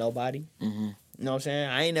wrong to nobody. Mm-hmm. You know what I'm saying?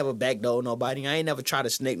 I ain't never backdoored nobody. I ain't never tried to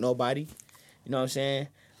snake nobody. You know what I'm saying?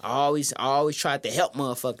 I always tried to help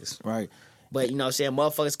motherfuckers. Right. But you know what I'm saying?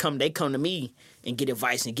 Motherfuckers come to me and get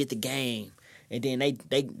advice and get the game. And then they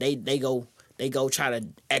go try to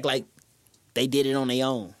act like they did it on their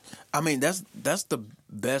own. I mean, that's the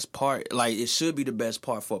best part. Like, it should be the best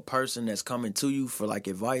part for a person that's coming to you for like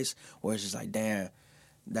advice, where it's just like, damn,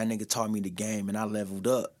 that nigga taught me the game and I leveled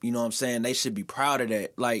up. You know what I'm saying? They should be proud of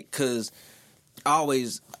that. Like, cause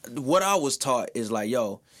what I was taught is like,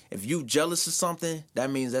 yo, if you jealous of something, that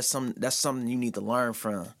means that's something you need to learn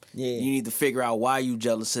from. Yeah. You need to figure out why you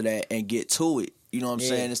jealous of that and get to it. You know what I'm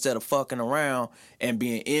saying? Instead of fucking around and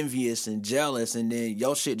being envious and jealous, and then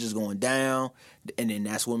your shit just going down, and then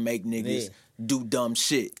that's what make niggas do dumb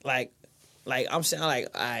shit. Like I'm saying, like,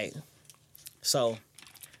 all right. So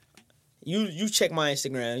you check my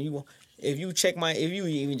Instagram. If you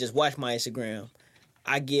even just watch my Instagram,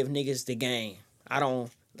 I give niggas the game.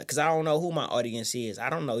 Because I don't know who my audience is. I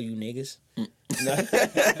don't know you niggas.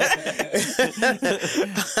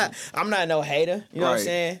 I'm not no hater. You know what I'm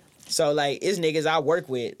saying? So like, it's niggas I work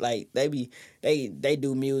with. Like they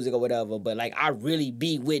do music or whatever. But like, I really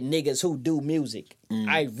be with niggas who do music.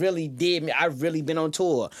 I really been on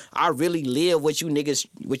tour. I really live what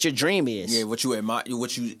your dream is. Yeah, what you admire,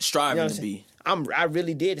 what you striving to be. I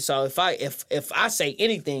really did. So if I say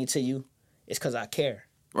anything to you, it's because I care.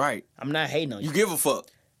 Right. I'm not hating on you. You give a fuck.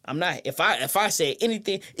 I'm not. If I say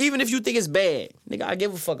anything, even if you think it's bad, nigga, I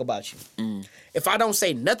give a fuck about you. If I don't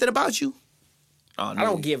say nothing about you, I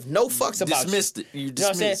don't give no fucks about you. Dismissed it. You know what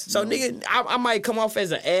I'm saying? So nigga, I might come off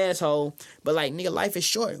as an asshole, but like, nigga, life is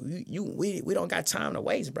short. We don't got time to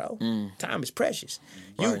waste, bro. Time is precious.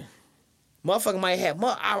 Right. Motherfucker might have.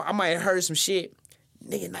 I might have heard some shit.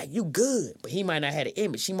 Nigga, like, you good, but he might not have an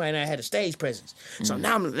image. He might not have a stage presence. So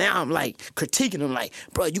now I'm like critiquing him, like,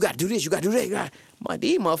 bro, you gotta do this, you gotta do that.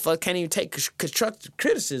 These motherfuckers can't even take constructive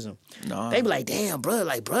criticism. No. They be like, damn, bro,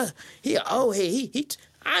 he old. He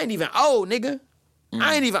I ain't even old, nigga.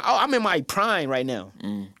 I ain't even old. I'm in my prime right now.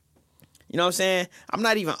 You know what I'm saying? I'm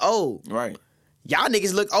not even old. Right. Y'all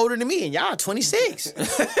niggas look older than me, and y'all 26. Y'all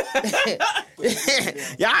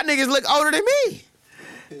niggas look older than me.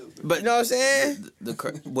 But you know what I'm saying?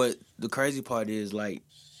 But the crazy part is, like,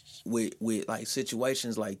 with like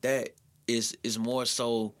situations like that, is more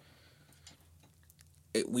so.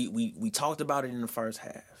 We talked about it in the first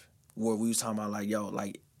half, where we was talking about, like, yo,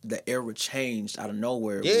 like, the era changed out of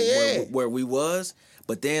nowhere. Where we was,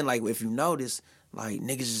 but then, like, if you notice, like,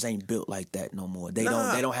 niggas just ain't built like that no more. They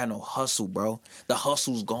don't have no hustle, bro. The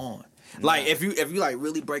hustle's gone. Like, if you like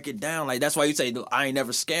really break it down, like, that's why you say, I ain't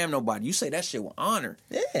never scammed nobody. You say that shit with honor.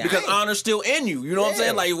 Yeah. Because honor's still in you. You know what I'm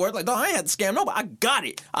saying? Like, you work like, I ain't had to scam nobody. I got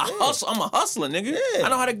it. Hustle. I'm a hustler, nigga. Yeah. I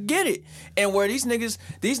know how to get it. And where these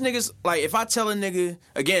niggas, like, if I tell a nigga,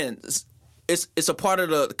 again, it's a part of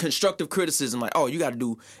the constructive criticism, like, oh, you got to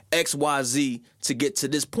do X, Y, Z to get to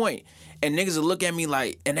this point. And niggas will look at me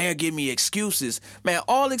like, and they'll give me excuses. Man,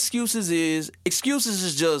 all excuses is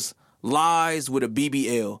just lies with a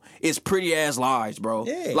BBL. It's pretty ass lies, bro.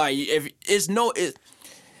 Yeah. Like,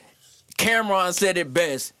 Cameron said it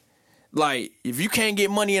best. Like, if you can't get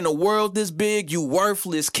money in a world this big, you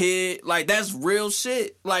worthless, kid. Like, that's real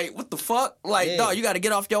shit. Like, what the fuck? Like, dog, you got to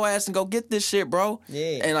get off your ass and go get this shit, bro.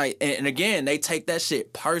 Yeah. And like, and again, they take that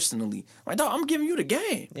shit personally. Like, dog, I'm giving you the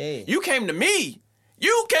game. Yeah. You came to me.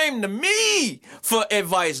 You came to me for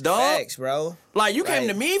advice, dog. Facts, bro. Like, you came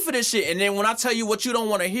to me for this shit. And then when I tell you what you don't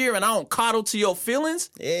want to hear and I don't coddle to your feelings,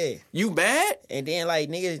 you mad? And then, like,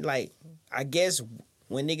 niggas, like, I guess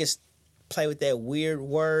when niggas play with that weird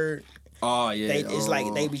word, it's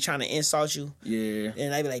like they be trying to insult you. Yeah.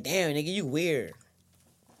 And they be like, damn, nigga, you weird.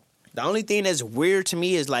 The only thing that's weird to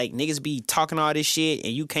me is, like, niggas be talking all this shit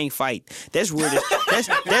and you can't fight. That's weird. That's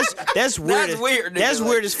weird. That's weird. That's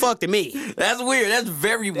weird as fuck to me. That's weird. That's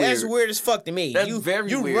very weird. That's weird as fuck to me. That's very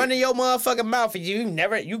weird. You running your motherfucking mouth and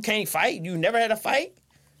you can't fight. You never had a fight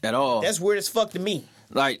at all. That's weird as fuck to me.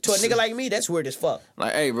 Like to a nigga like me, that's weird as fuck.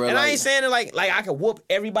 Like, hey, bro. And like, I ain't saying it like I can whoop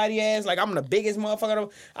everybody ass. Like I'm the biggest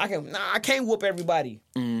motherfucker. I can't whoop everybody.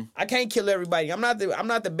 Mm-hmm. I can't kill everybody. I'm not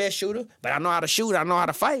the best shooter, but I know how to shoot. I know how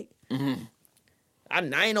to fight. Mm-hmm.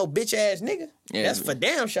 I ain't no bitch ass nigga. Yeah, that's for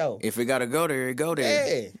damn sure. If it gotta go there, it go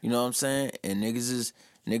there. Yeah. You know what I'm saying? And niggas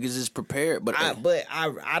is prepared, but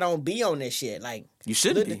I don't be on that shit. Like you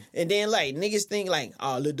should be. And then like niggas think like,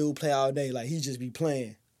 oh, little dude play all day. Like he just be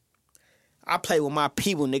playing. I play with my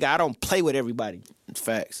people, nigga. I don't play with everybody.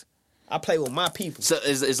 Facts. I play with my people. So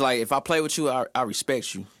it's like if I play with you, I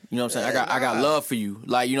respect you. You know what I'm saying? I got love for you.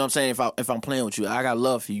 Like, you know what I'm saying? If I'm playing with you, I got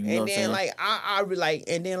love for you. You know what I'm saying? Like I like,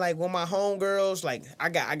 and then like when my homegirls, like I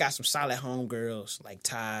got some solid homegirls like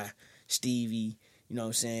Ty, Stevie. You know what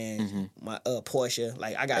I'm saying? Mm-hmm. My Portia.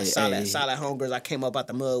 Like I got solid homegirls. I came up out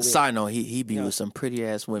the mud with. Side note, he be with some pretty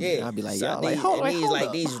ass women. Yeah, I'd be like, y'all like, hold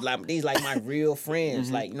up. These like my real friends.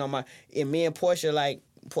 Mm-hmm. Like, you know, and me and Portia, like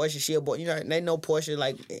Portia, she a boy. You know, they know Portia.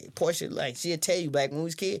 Like Portia, like she'll tell you back when we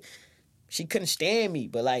was kids, she couldn't stand me,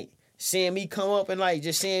 but like seeing me come up and like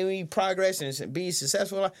just seeing me progress and be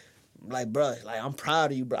successful, like bro, like I'm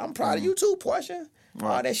proud of you, bro. I'm proud of you too, Portia. Right.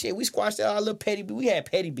 All that shit, we squashed all our little petty beef. We had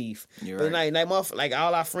petty beef. You're but right. like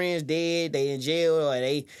all our friends dead, they in jail, or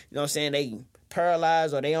they, you know what I'm saying, they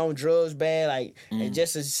paralyzed, or they on drugs bad. Like, and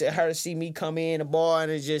just to her to see me come in the bar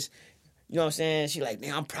and it's just, you know what I'm saying, she like,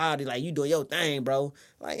 man, I'm proud of you. Like, you doing your thing, bro.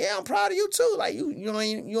 Like, yeah, I'm proud of you too. Like, you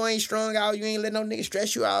ain't strung out. You ain't let no nigga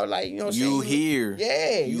stress you out. Like, you know what I'm saying? You here.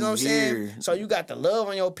 Yeah, you know what I'm saying? So you got the love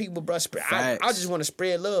on your people, bro. I just want to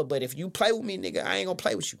spread love. But if you play with me, nigga, I ain't gonna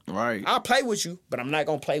play with you. Right. I'll play with you, but I'm not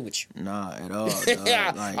gonna play with you. Nah, at all.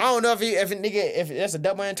 Yeah, like, I don't know if that's a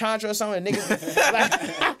double entendre or something. Nigga, like,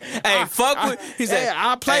 hey, fuck with. He said,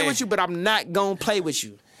 I'll play with you, but I'm not gonna play with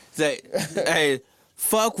you. Say, hey.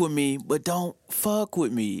 Fuck with me, but don't fuck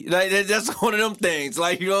with me. Like that's one of them things.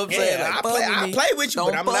 Like, you know what I'm saying? Like, I play with you,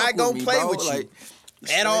 but I'm not gonna play with you like,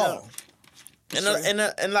 at all.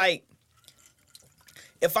 And like,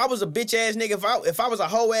 if I was a bitch ass nigga, if I was a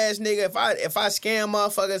hoe ass nigga, if I scam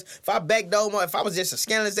motherfuckers, if I backdoor if I was just a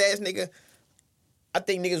scandalous ass nigga, I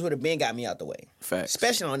think niggas would have been got me out the way. Facts.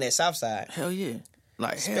 Especially on that Southside. Hell yeah.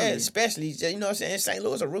 Like especially, you know what I'm saying? St.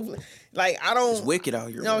 Louis are ruthless. Like I don't. It's wicked out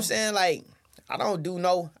here. You know what I'm saying? Like. I don't do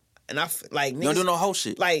no, and I like niggas, you don't do no whole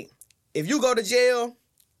shit. Like, if you go to jail,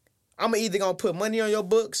 I'm either gonna put money on your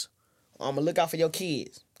books, or I'm gonna look out for your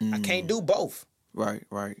kids. I can't do both. Right.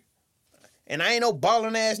 And I ain't no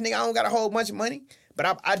balling ass nigga. I don't got a whole bunch of money,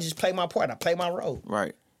 but I just play my part. I play my role.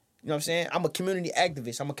 Right. You know what I'm saying? I'm a community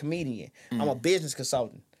activist. I'm a comedian. I'm a business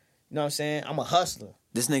consultant. You know what I'm saying? I'm a hustler.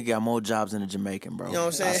 This nigga got more jobs than a Jamaican, bro. You know what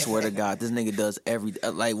I'm saying? I swear to God, this nigga does every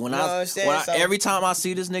like so, every time I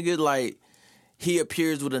see this nigga, like. He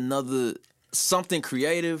appears with another something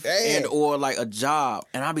creative and or like a job,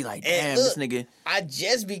 and I'll be like, damn, look, this nigga. I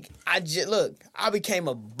became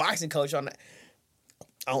a boxing coach on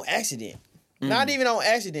accident. Not even on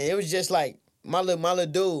accident. It was just like my little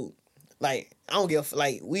dude. Like I don't give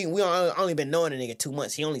like we only been knowing a nigga 2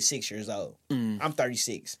 months. He only 6 years old. I'm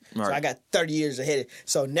 36, right. So I got 30 years ahead.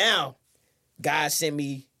 So now, God sent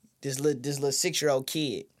me this little 6-year-old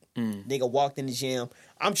kid. Nigga walked in the gym.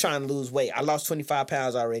 I'm trying to lose weight. I lost 25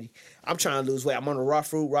 pounds already. I'm trying to lose weight. I'm on a raw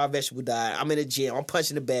fruit, raw vegetable diet. I'm in the gym. I'm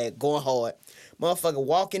punching the bag, going hard. Motherfucker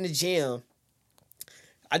walk in the gym.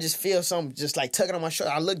 I just feel something just like tugging on my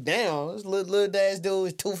shoulder. I look down. This little ass dude,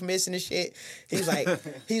 his tooth missing and shit. He's like,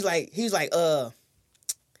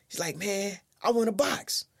 man, I want to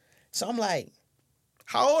box. So I'm like,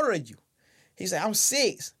 how old are you? He's like, I'm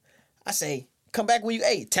 6. I say, come back when you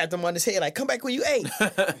 8. Tapped him on his head like, come back when you 8.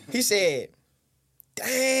 He said,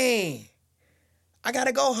 dang, I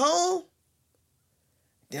gotta go home.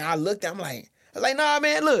 Then I looked at him I was like, nah,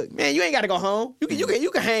 man, look, man, you ain't gotta go home. You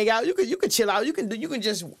can hang out. You can chill out. You can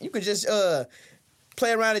just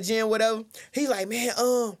play around the gym, whatever. He's like, man,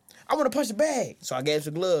 I want to punch the bag. So I gave him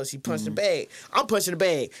some gloves. He punched the bag. I'm punching the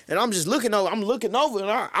bag, and I'm just looking over.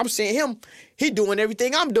 And I'm seeing him. He doing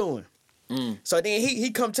everything I'm doing. So then he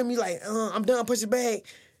come to me like, I'm done punching the bag.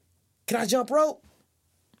 Can I jump rope?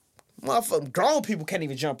 Motherfucking grown people can't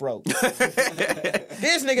even jump rope.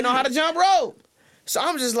 This nigga know how to jump rope. So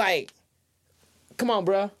I'm just like, come on,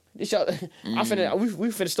 bro. We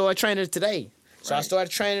finna start training today. So I started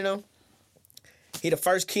training him. He the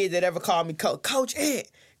first kid that ever called me Coach Ant.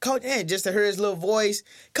 Coach Ant, just to hear his little voice.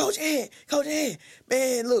 Coach Ant.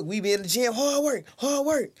 Man, look, we be in the gym, hard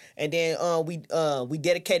work. And then we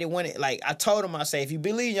dedicated one. Like I told him, I say, if you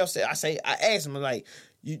believe in yourself, I asked him, like,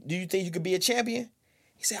 do you think you could be a champion?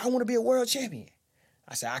 He said, I want to be a world champion.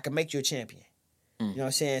 I said, I can make you a champion. You know what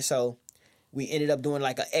I'm saying? So we ended up doing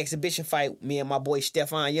like an exhibition fight. Me and my boy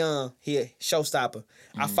Stefan Young, here, showstopper.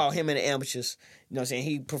 I fought him in the amateurs. You know what I'm saying?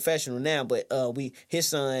 He professional now, but his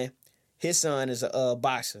son is a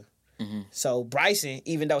boxer. So Bryson,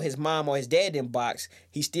 even though his mom or his dad didn't box,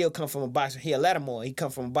 he still come from a boxing. He a Lattimore. He come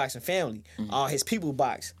from a boxing family. All his people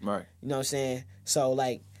box. Right. You know what I'm saying? So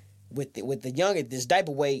like with the younger this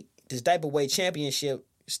diaper weight championship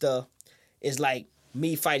stuff is like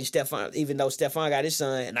me fighting Stefan, even though Stefan got his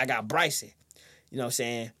son and I got Bryson. You know what I'm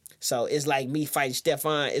saying? So it's like me fighting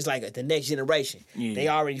Stefan. It's like the next generation. Yeah. They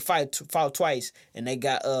already fought twice, and they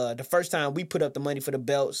got the first time we put up the money for the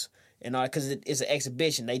belts and all because it's an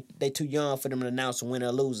exhibition. They too young for them to announce a winner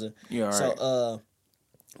or loser. Yeah. Right. So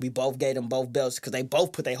we both gave them both belts because they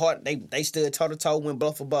both put their heart. They stood toe to toe, went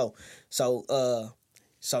blow for blow.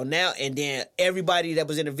 So now and then everybody that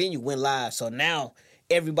was in the venue went live. So now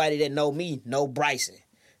everybody that know me know Bryson.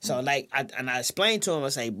 So like I explained to him, I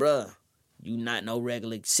say, bruh, you not no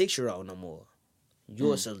regular 6-year-old no more.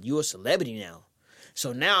 You're a celebrity now.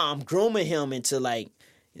 So now I'm grooming him into like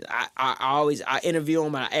I interview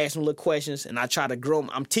him and I ask him little questions and I try to groom.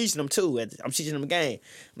 I'm teaching him too. I'm teaching him a game.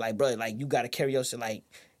 I'm like, bro, like you got to carry yourself. Like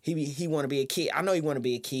he want to be a kid. I know he want to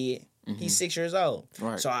be a kid. He's 6 years old.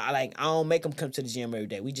 Right. So I don't make him come to the gym every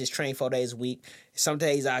day. We just train 4 days a week. Some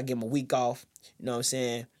days I give him a week off. You know what I'm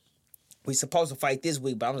saying? We supposed to fight this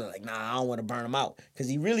week, but I'm like, nah, I don't want to burn him out because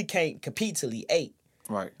he really can't compete till he 8.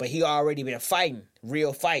 Right. But he already been fighting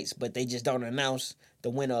real fights, but they just don't announce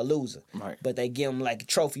the winner or loser. Right. But they give him like a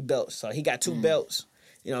trophy belt. So he got 2 belts.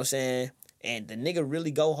 You know what I'm saying? And the nigga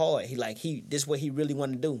really go hard. This is what he really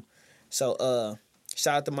want to do. So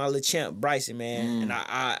shout out to my little champ Bryson, man. And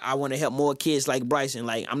I want to help more kids like Bryson.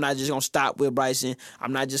 Like I'm not just gonna stop with Bryson.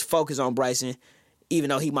 I'm not just focused on Bryson. Even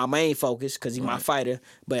though he my main focus, because he my fighter,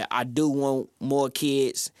 but I do want more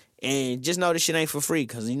kids. And just know this shit ain't for free,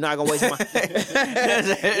 because you're not going to waste my...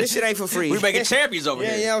 This shit ain't for free. We making champions over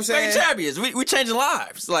here. Yeah, you know what I'm saying? Making champions. We changing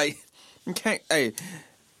lives. Like, you can't... Hey,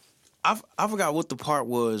 I forgot what the part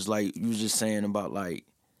was, like, you was just saying about, like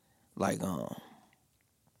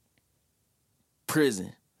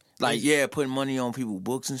prison. Like, yeah, putting money on people's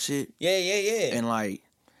books and shit. Yeah. And, like...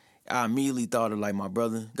 I immediately thought of, like, my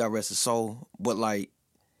brother, God rest his soul. But, like,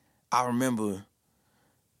 I remember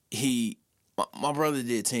my brother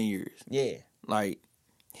did 10 years. Yeah. Like,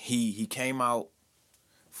 he came out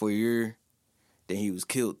for a year, then he was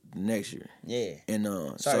killed the next year. Yeah. And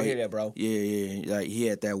sorry to hear that, bro. Yeah. Like, he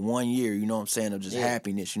had that 1 year, you know what I'm saying, of just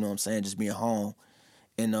happiness, you know what I'm saying, just being home.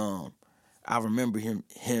 And I remember him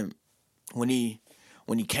when he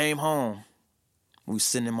came home, we was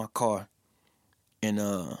sitting in my car, and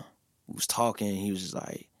we was talking, he was just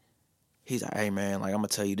like, hey man, like I'm gonna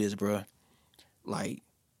tell you this, bro. Like,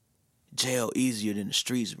 jail easier than the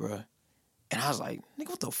streets, bro. And I was like, nigga,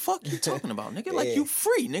 what the fuck you talking about, nigga? Like, you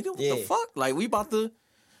free, nigga. What the fuck? Like, we about to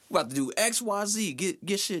do X, Y, Z,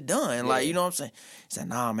 get shit done. Like, you know what I'm saying? He said,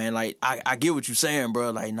 nah, man, like, I get what you're saying,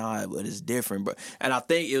 bro. Like, nah, but it's different, bro. And I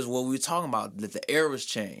think it was what we were talking about, that the eras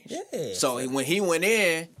changed. Yeah. So when he went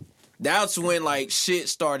in, that's when, like, shit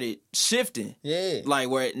started shifting. Yeah. Like,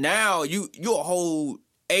 where now you a whole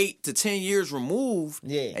 8 to 10 years removed.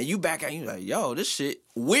 Yeah. And you back out, you like, yo, this shit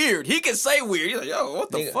weird. He can say weird. He's like, yo, what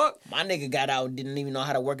the fuck? My nigga got out and didn't even know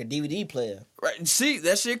how to work a DVD player. Right. See,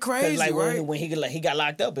 that shit crazy, like, right? When he got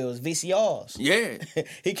locked up, it was VCRs. Yeah.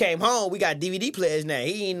 He came home, we got DVD players now.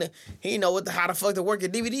 He didn't know how the fuck to work a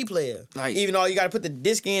DVD player. Like, even though you got to put the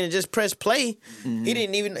disc in and just press play, he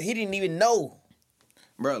didn't even know.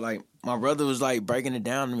 Bro, like, my brother was, like, breaking it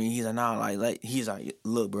down to me. He's like, nah, he's like,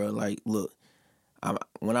 look, bro, like, look.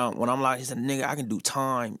 When I'm like, he said, nigga, I can do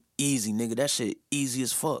time easy, nigga. That shit easy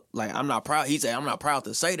as fuck. Like, I'm not proud. He said, I'm not proud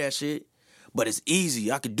to say that shit, but it's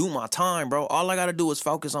easy. I could do my time, bro. All I gotta do is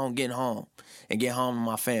focus on getting home and get home to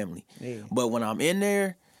my family. Yeah. But when I'm in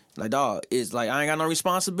there, like, dog, it's like I ain't got no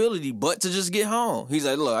responsibility but to just get home. He's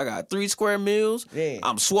like, look, I got 3 square meals. Yeah.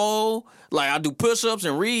 I'm swole. Like, I do push-ups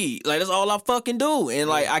and read. Like, that's all I fucking do. And,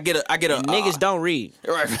 like, I get a niggas don't read.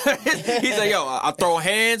 Right. He's like, yo, I throw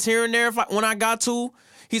hands here and there when I got to.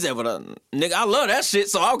 He said, but nigga, I love that shit,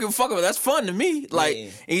 so I don't give a fuck about it. That's fun to me. Like,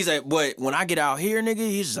 he's like, but when I get out here, nigga,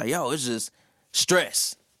 he's just like, yo, it's just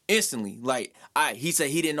stress instantly. Like, he said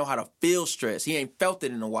he didn't know how to feel stress. He ain't felt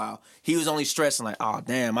it in a while. He was only stressing like, oh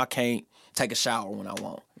damn, I can't take a shower when I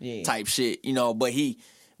want. Yeah. Type shit, you know.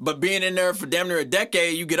 But being in there for damn near a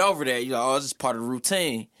decade, you get over that. You're like, oh, this is part of the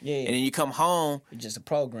routine. Yeah. And then you come home. It's just a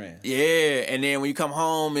program. Yeah. And then when you come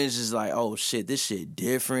home, it's just like, oh shit, this shit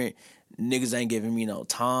different. Niggas ain't giving me no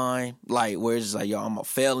time. Like, where it's just like, yo, I'm a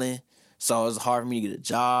felon, so it's hard for me to get a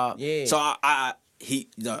job. Yeah. So I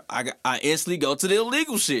instantly go to the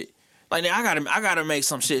illegal shit. Like, I gotta make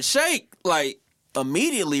some shit shake, like,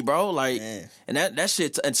 immediately, bro. Like, man. And that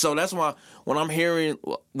shit. And so that's why when I'm hearing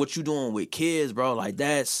what you doing with kids, bro, like,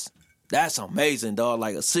 that's amazing, dog.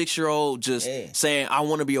 Like, a 6-year-old just saying, I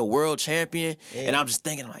want to be a world champion. Yeah. And I'm just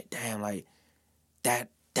thinking, like, damn, like,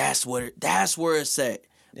 that's where it's at.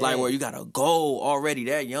 Yeah. Like, where you got a goal already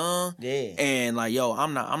that young. Yeah. And, like, yo,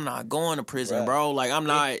 I'm not going to prison, bro. Like, I'm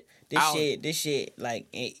not. This shit, like,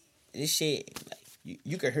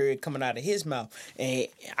 you can hear it coming out of his mouth. And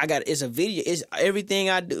it's a video. It's everything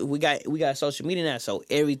I do. We got social media now, so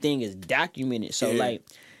everything is documented. So, like,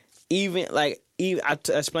 even I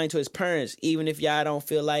explained to his parents, even if y'all don't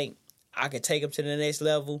feel like I could take him to the next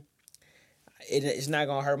level, it's not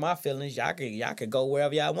gonna hurt my feelings. Y'all could go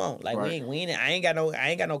wherever y'all want. Like, I ain't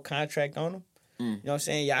got no contract on them. You know what I'm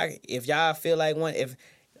saying? Y'all, if y'all feel like if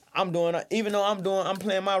I'm doing, even though I'm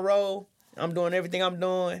playing my role, I'm doing everything I'm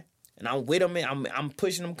doing, and I'm with them, and I'm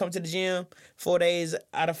pushing them to come to the gym 4 days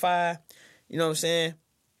out of 5. You know what I'm saying?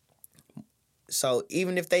 So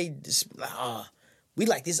even if they just we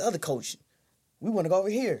like this other coach, we want to go over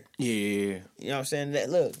here. Yeah. You know what I'm saying?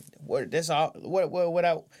 Look, that's all.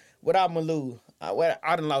 What I'm gonna lose?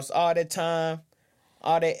 I done lost all that time,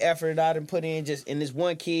 all that effort I done put in just in this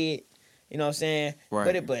one kid. You know what I'm saying?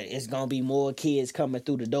 Right. But it's gonna be more kids coming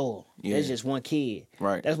through the door. Yeah. There's just one kid.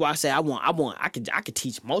 Right. That's why I say I could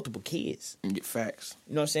teach multiple kids. Get facts.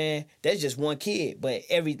 You know what I'm saying? That's just one kid. But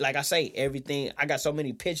everything, I got so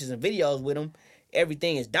many pictures and videos with him.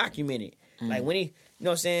 Everything is documented. Like when he, you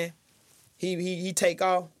know what I'm saying? He take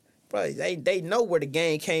off. Bro, they know where the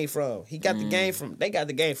game came from. They got the game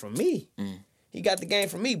from me. He got the game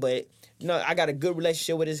from me, but you know, I got a good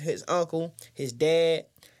relationship with his uncle, his dad.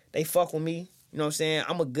 They fuck with me. You know what I'm saying?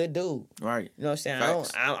 I'm a good dude. Right. You know what I'm saying?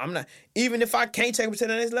 I'm not, even if I can't take him to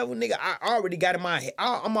the next level, nigga, I already got in my head.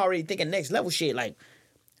 I'm already thinking next level shit. Like,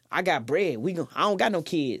 I got bread. I don't got no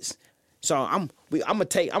kids. So I'm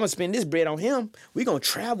gonna spend this bread on him. We gonna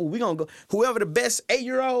travel. We gonna go. Whoever the best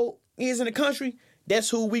 8-year-old is in the country, that's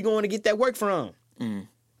who we going to get that work from. He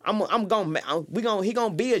gonna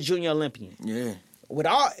be a junior Olympian. Yeah.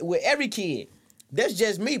 With every kid. That's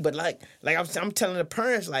just me. But like I'm telling the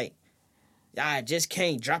parents, like, y'all just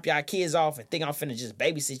can't drop y'all kids off and think I'm finna just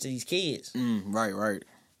babysit to these kids. Right.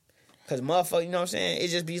 Cause motherfucker, you know what I'm saying? It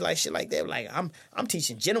just be like shit like that. Like I'm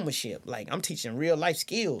teaching gentlemanship. Like I'm teaching real life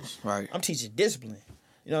skills. Right. I'm teaching discipline.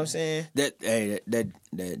 You know what I'm saying?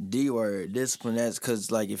 That D word, discipline. That's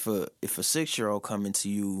because, like, if a 6-year-old coming to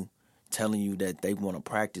you telling you that they want to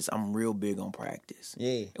practice, I'm real big on practice.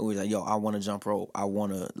 Yeah. It was like, yo, I want to jump rope. I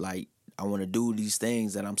want to do these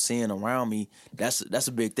things that I'm seeing around me. That's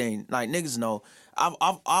a big thing. Like, niggas know. I've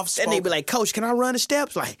spoken. That nigga be like, Coach, can I run the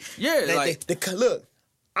steps? Like, yeah. Look,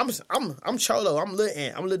 I'm Cholo. I'm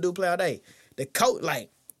Lildudeplayallday. The coach,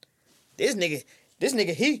 like, this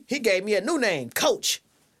nigga, he gave me a new name, Coach.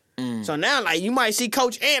 So now, like, you might see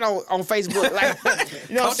Coach Ant on Facebook, like,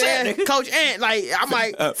 you know what I'm saying? Coach Ant, like, I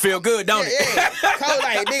might feel good, don't it? Yeah. Coach,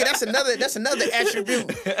 like, nigga, that's another attribute.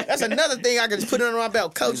 That's another thing I can just put under my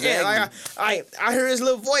belt, Coach Ant. Like, I hear his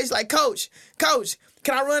little voice, like, Coach,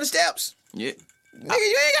 can I run the steps? Yeah. Nigga,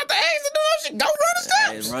 you ain't got the eggs to do that shit. Go run the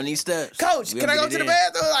steps. Hey, run these steps. Coach, can I go to the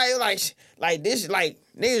bathroom? Like this, like,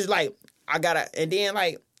 niggas, like, I got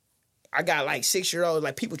like 6-year-olds,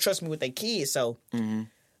 like, people trust me with their kids, so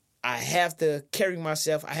I have to carry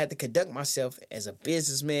myself, I have to conduct myself as a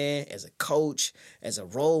businessman, as a coach, as a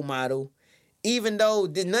role model, even though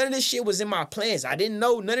none of this shit was in my plans. I didn't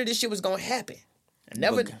know none of this shit was gonna happen.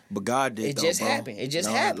 But God did. It just happened. It just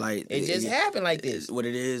happened. Like, it just happened like this. What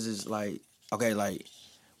it is like, okay, like,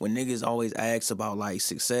 when niggas always ask about, like,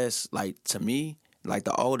 success, like, to me, like,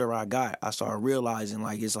 the older I got, I started realizing,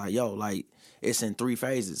 like, it's like, yo, like, it's in 3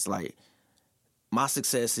 phases. Like, my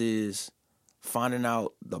success is finding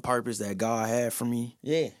out the purpose that God had for me.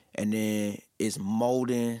 Yeah. And then it's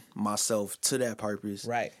molding myself to that purpose.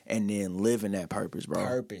 Right. And then living that purpose, bro.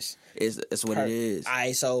 Purpose. It's what it is. All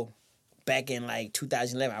right, so back in, like,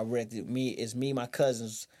 2011, I read my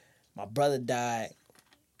cousins. My brother died,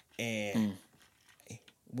 and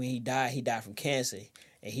when he died from cancer.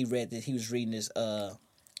 And he was reading this the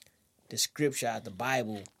scripture out the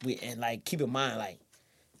Bible. And, like, keep in mind, like,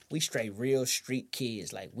 we straight real street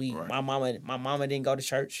kids. Like, my mama didn't go to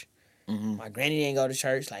church. My granny didn't go to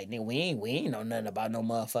church. Like, nigga, we ain't know nothing about no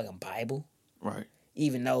motherfucking Bible. Right.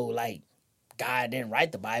 Even though, like, God didn't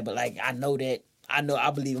write the Bible. Like, I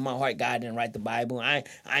believe in my heart God didn't write the Bible. I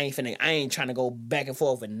ain't trying to go back and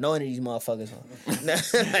forth with none of these motherfuckers.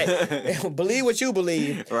 Like, believe what you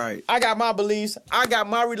believe. Right. I got my beliefs. I got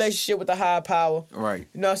my relationship with the higher power. Right.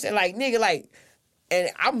 You know what I'm saying? Like, nigga, like, and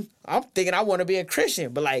I'm thinking I want to be a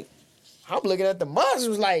Christian, but, like, I'm looking at the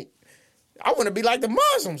Muslims like, I want to be like the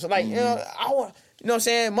Muslims. Like, you know, I want, you know what I'm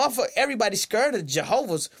saying? Motherfucker, everybody's scared of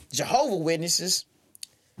Jehovah Witnesses.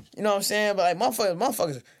 You know what I'm saying? But like,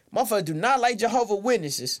 motherfuckers do not like Jehovah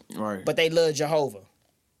Witnesses. Right. But they love Jehovah.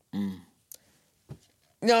 You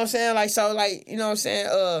know what I'm saying? Like, so, like, you know what I'm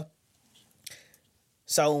saying?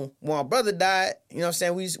 So when my brother died, you know what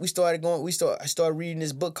I'm saying, I started reading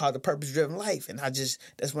this book called The Purpose Driven Life. And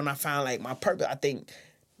that's when I found like my purpose. I think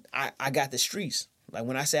I got the streets. Like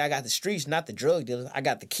when I say I got the streets, not the drug dealers, I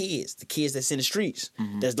got the kids that's in the streets.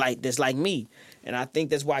 That's like me. And I think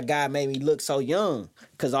that's why God made me look so young.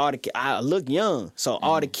 Cause I look young. So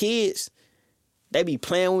all the kids, they be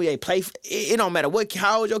playing with me, they play. It don't matter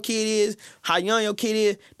how old your kid is, how young your kid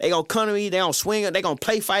is, they gonna come to me, they gonna swing, they gonna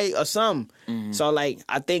play fight or something. So like,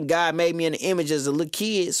 I think God made me in the image as a little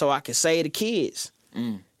kid so I can save the kids. You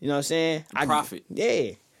know what I'm saying? Profit.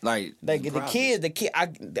 Yeah. Like the kids,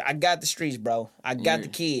 I got the streets, bro. I got the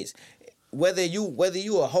kids. Whether you in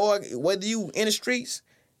the streets,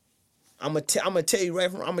 I'm gonna tell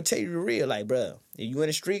you the real, like, bro. If you in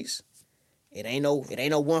the streets, it ain't no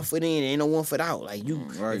 1 foot in, it ain't no 1 foot out. Like if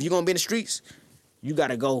you gonna be in the streets, you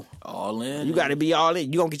gotta go all in. You gotta be all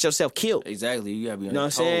in. You gonna get yourself killed. Exactly. You gotta be on your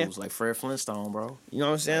toes, like Fred Flintstone, bro. You know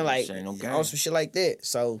what I'm saying? Like ain't no game. On some shit like that.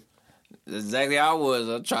 So that's exactly how I was.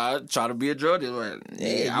 I try to be a drug dealer.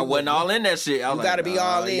 Yeah, I wasn't all in that shit. You gotta be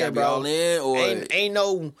all in, bro. All in, or ain't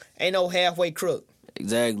no halfway crook.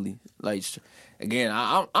 Exactly. Like again,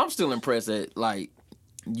 I'm still impressed that like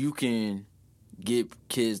you can get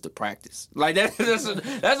kids to practice. Like that's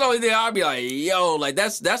the only thing I'll be like, yo, like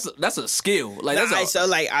that's a skill. Like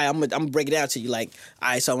I'm gonna break it down to you. Like,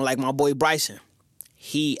 so like my boy Bryson,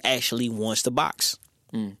 he actually wants to box.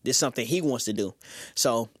 This is something he wants to do.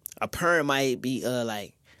 So a parent might be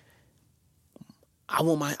like, I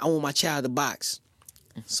want my child to box.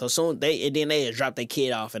 So soon they'll drop their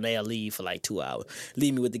kid off and they'll leave for like 2 hours.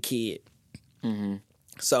 Leave me with the kid.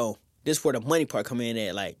 So this is where the money part come in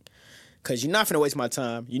at, like, cause you're not finna waste my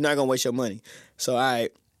time. You're not gonna waste your money. So I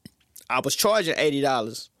was charging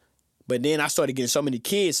 $80, but then I started getting so many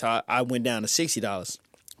kids, so I went down to $60.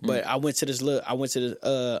 But I went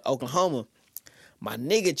to Oklahoma. My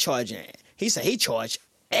nigga charging. He said he charged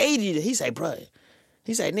 $80. He said, bro.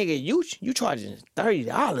 He said, nigga, you charging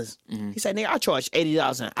 $30. He said, nigga, I charge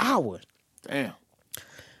 $80 an hour. Damn.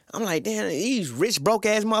 I'm like, damn, these rich broke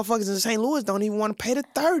ass motherfuckers in St. Louis don't even want to pay the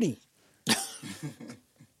 $30.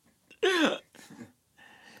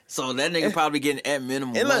 So that nigga probably getting at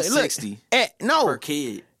minimum $160 per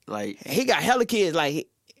kid. Like he got hella kids, like,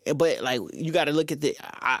 but like you got to look at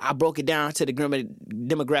I broke it down to the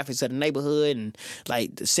demographics of the neighborhood and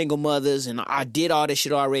like the single mothers, and I did all this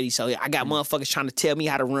shit already. So I got motherfuckers trying to tell me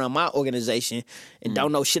how to run my organization and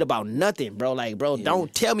don't know shit about nothing, bro. Like, bro,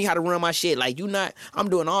 don't tell me how to run my shit. Like, I'm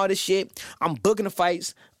doing all this shit. I'm booking the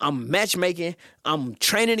fights. I'm matchmaking. I'm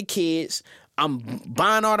training the kids. I'm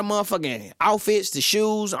buying all the motherfucking outfits, the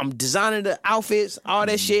shoes. I'm designing the outfits, all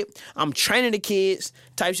that shit. I'm training the kids,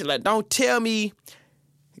 type shit. Like, don't tell me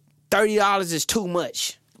 $30 is too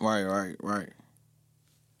much. Right.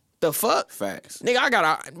 The fuck? Facts. Nigga, I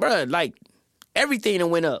got, bruh, like, everything that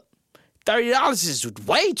went up. $30 is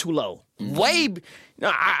way too low.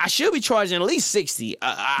 I should be charging at least $60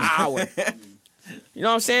 an hour. You know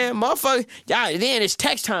what I'm saying? Motherfucker, y'all, then it's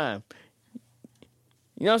tax time.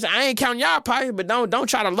 You know what I'm saying? I ain't counting y'all pocket, but don't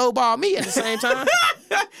try to lowball me at the same time.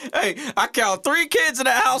 Hey, I count 3 kids in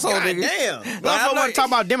the household, God nigga. Damn. Motherfucker want to talk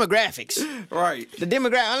about demographics. Right. The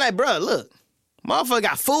demographic. I'm like, bro, look. Motherfucker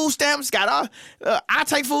got food stamps, got all. I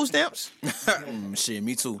take food stamps. Shit,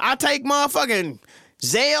 me too. I take motherfucking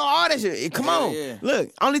Zelle, all that shit. Come on. Yeah.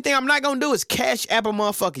 Look, only thing I'm not going to do is cash app a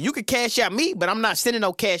motherfucker. You can cash out me, but I'm not sending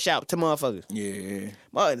no cash out to motherfuckers. Yeah.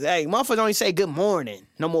 Hey, motherfuckers only say good morning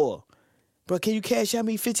no more. Bro, can you cash out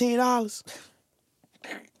me $15?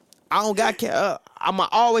 I don't got cash. I'ma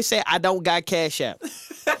always say I don't got cash app.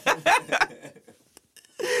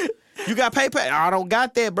 You got PayPal? I don't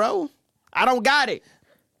got that, bro. I don't got it.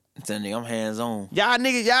 Nigga, I'm hands on. Y'all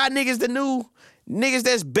niggas the new niggas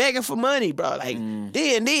that's begging for money, bro. Like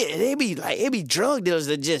they be like, it be drug dealers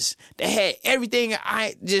that they had everything.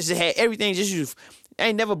 Just they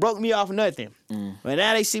ain't never broke me off nothing. But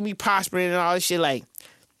now they see me prospering and all this shit, like,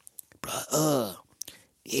 bro,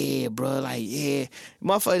 yeah, bro, like, yeah.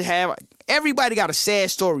 Motherfuckers have, everybody got a sad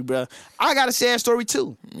story, bro. I got a sad story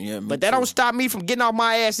too. Yeah, but that don't stop me from getting off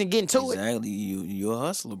my ass and getting to it. Exactly. You a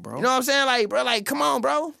hustler, bro. You know what I'm saying? Like, bro, like, come on,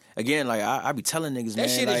 bro. again, like I be telling niggas, that man,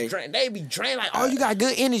 shit like, is drain. They be drained like, oh, you got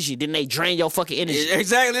good energy. Then they drain your fucking energy.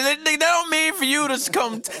 Exactly. That don't mean for you to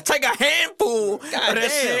come take a handful of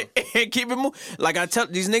that shit and keep it moving. Like I tell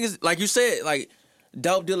these niggas, like you said, like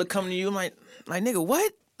dope dealer coming to you, I'm like nigga,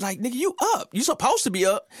 what? Like, nigga, you up. You supposed to be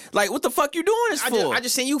up. Like, what the fuck you doing this for? I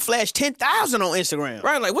just seen you flash 10,000 on Instagram.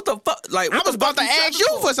 Right, like, what the fuck? Like, I was about to ask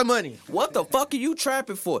you for some money. What the fuck are you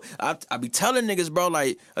trapping for? I be telling niggas, bro,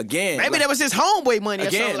 like, again. Maybe like, that was his homeboy money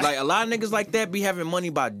again, or something. like, a lot of niggas like that be having money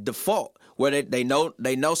by default. Where they know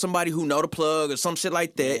somebody who know the plug or some shit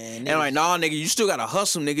like that. Man, and like, nah, nigga, you still gotta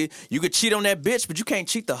hustle, nigga. You could cheat on that bitch, but you can't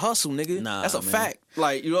cheat the hustle, nigga. Nah, that's a fact.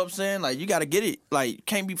 Like, you know what I'm saying? Like, you gotta get it. Like, you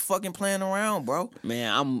can't be fucking playing around, bro.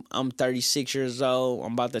 Man, I'm 36 years old.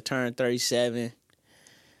 I'm about to turn 37.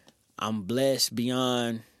 I'm blessed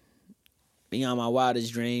beyond my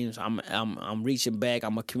wildest dreams. I'm reaching back.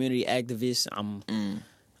 I'm a community activist. I'm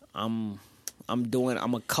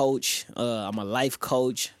a coach. I'm a life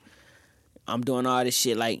coach. I'm doing all this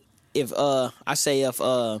shit. Like, if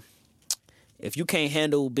you can't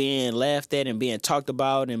handle being laughed at and being talked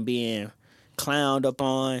about and being clowned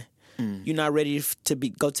upon, you're not ready to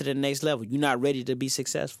go to the next level. You're not ready to be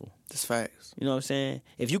successful. That's facts. You know what I'm saying?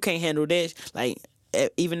 If you can't handle this, like,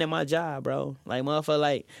 even in my job, bro, like,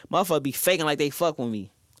 motherfucker be faking like they fuck with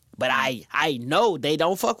me. But I know they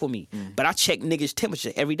don't fuck with me. But I check niggas'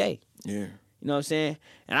 temperature every day. Yeah. You know what I'm saying?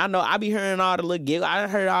 And I know I be hearing all the little giggle. I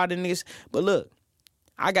heard all the niggas. But look,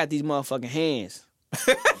 I got these motherfucking hands.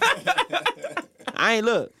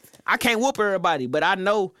 I can't whoop everybody, but I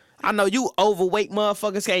know you overweight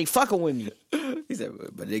motherfuckers ain't fucking with me. He said,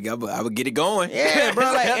 but nigga, I would get it going. Yeah,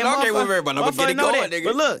 bro. Like, I don't care with everybody, I'm gonna get it going, nigga.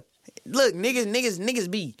 But look,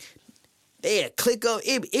 niggas be, they click up,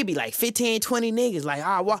 it be like 15, 20 niggas. Like,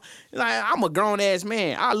 I'm a grown ass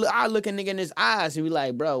man. I look a nigga in his eyes and be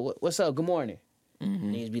like, bro, what's up? Good morning.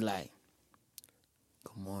 Niggas be like,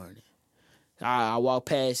 good morning. I walk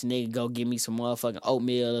past and nigga go give me some motherfucking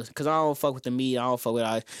oatmeal because I don't fuck with the meat. I don't fuck with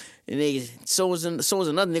all. And niggas, so as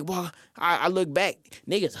another nigga walk, I look back,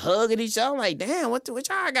 niggas hugging each other. I'm like, damn, what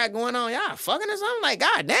y'all got going on? Y'all fucking or something? Like,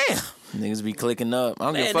 god damn. Niggas be clicking up.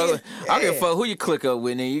 I don't give a fuck who you click up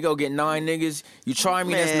with, nigga. You go get 9 niggas. You try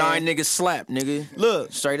me, that's 9 niggas slap, nigga.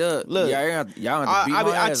 Look. Straight up. Look. Y'all have to beat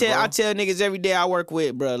my ass, I tell niggas every day I work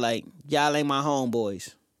with, bro, like, y'all ain't my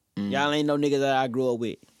homeboys. Y'all ain't no niggas that I grew up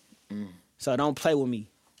with. So don't play with me.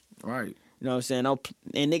 Right. You know what I'm saying?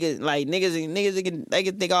 And niggas they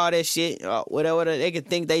can think all that shit, whatever. They can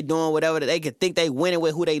think they doing whatever. They can think they winning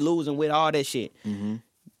with who they losing with, all that shit.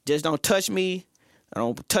 Just don't touch me. I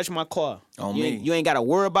don't touch my car. You ain't got to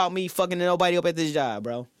worry about me fucking nobody up at this job,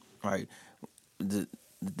 bro. Right. The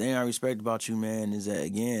thing I respect about you, man, is that,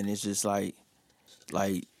 again, it's just like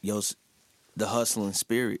the hustling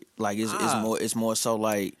spirit. Like, it's more so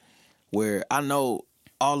like where I know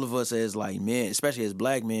all of us as like men, especially as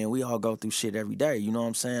black men, we all go through shit every day. You know what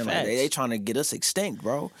I'm saying? Like, they trying to get us extinct,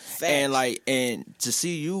 bro. Facts. And to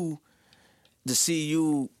see you,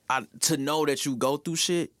 to know that you go through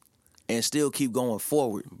shit and still keep going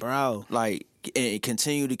forward, bro. Like, and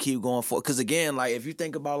continue to keep going forward. Because again, like, if you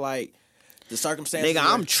think about like the circumstances, nigga,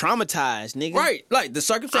 I'm traumatized, nigga. Right, like the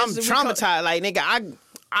circumstances. I'm traumatized, like, nigga.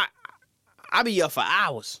 I be up for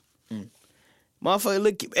hours.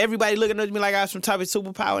 Motherfucker, everybody looking at me like I have some type of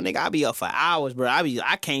superpower, nigga. I be up for hours, bro. I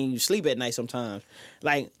can't even sleep at night sometimes.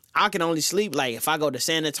 Like, I can only sleep like if I go to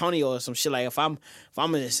San Antonio or some shit. Like, if I'm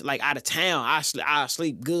like out of town, I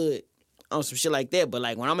sleep good on some shit like that. But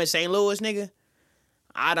like when I'm in St. Louis, nigga,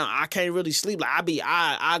 I can't really sleep. Like,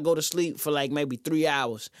 I go to sleep for like maybe 3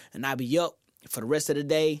 hours and I be up for the rest of the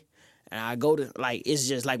day. And I go to, like, it's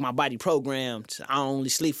just like my body programmed. I only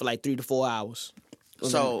sleep for like 3 to 4 hours.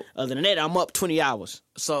 So other than that, I'm up 20 hours.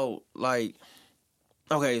 So like,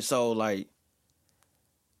 okay, so like,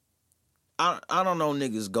 I don't know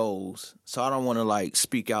niggas' goals, so I don't want to like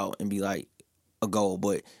speak out and be like a goal,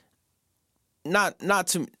 but not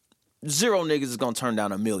to 0 niggas is gonna turn down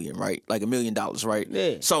 $1 million, right? Like $1 million, right?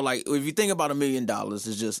 Yeah. So like, if you think about $1 million,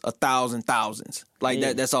 it's just 1,000 thousands, like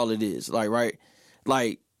that's all it is, like, right?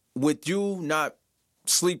 Like, with you not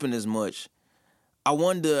sleeping as much, I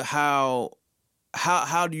wonder how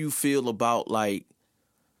do you feel about like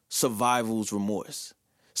survival's remorse?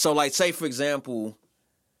 So like, say for example,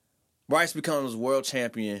 Bryce becomes world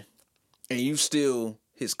champion and you still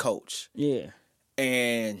his coach. Yeah.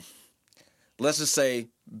 And let's just say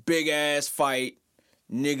big ass fight,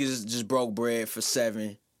 niggas just broke bread for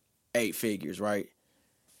 7-8 figures, right?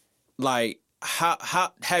 Like,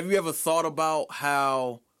 how have you ever thought about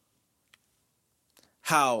how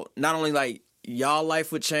not only like y'all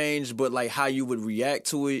life would change, but like how you would react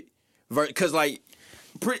to it? Because like,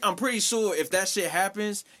 I'm pretty sure if that shit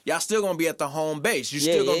happens, y'all still gonna be at the home base. You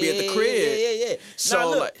still gonna be at the crib. Yeah. So now,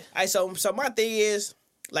 look, like, so my thing is,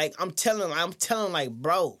 like, I'm telling like,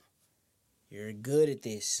 bro, you're good at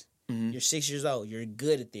this. Mm-hmm. You're 6 years old. You're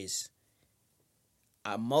good at this.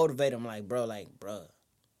 I motivate him like, bro,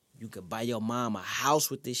 you could buy your mom a house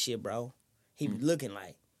with this shit, bro. He be looking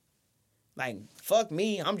like, fuck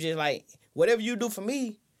me. I'm just like, whatever you do for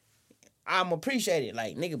me, I'm appreciate it.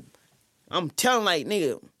 Like, nigga, I'm telling like,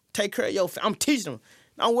 nigga, take care of your I'm teaching them.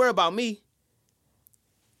 Don't worry about me.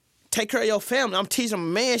 Take care of your family. I'm teaching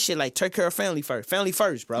them man shit like take care of family first. Family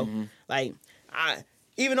first, bro. Mm-hmm. Like,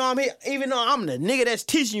 even though I'm here, even though I'm the nigga that's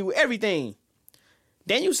teaching you everything,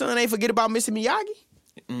 then you son ain't forget about Mr.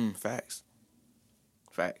 Miyagi. Facts.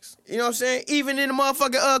 You know what I'm saying? Even in the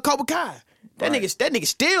motherfucking Cobra Kai. That nigga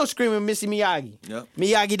still screaming Mr. Miyagi. Yep.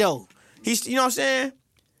 Miyagi though. He's, you know what I'm saying?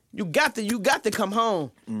 You got to come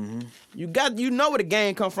home. Mm-hmm. You know where the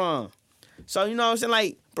game come from. So you know what I'm saying?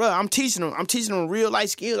 Like, bro, I'm teaching him real life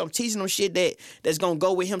skills. I'm teaching him shit that's gonna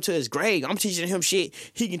go with him to his grave. I'm teaching him shit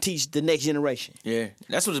he can teach the next generation. Yeah,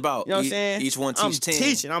 that's what it's about. You know what I'm saying? Each one teach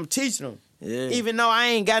 10. I'm teaching them. Yeah. Even though I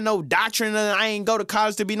ain't got no doctrine, I ain't go to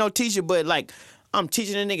college to be no teacher, but like, I'm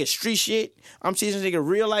teaching a nigga street shit. I'm teaching a nigga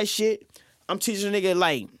real life shit. I'm teaching a nigga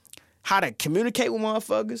like how to communicate with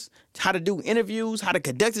motherfuckers, how to do interviews, how to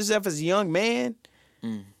conduct himself as a young man.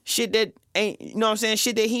 Shit that ain't, you know what I'm saying?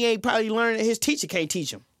 Shit that he ain't probably learned that his teacher can't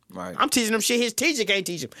teach him. Right. I'm teaching him shit his teacher can't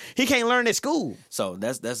teach him. He can't learn at school. So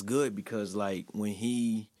that's good because like when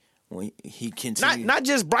he continues, not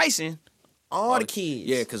just Bryson, all the kids.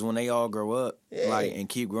 Yeah, because when they all grow up, like and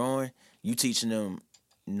keep growing, you teaching them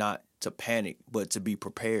not to panic, but to be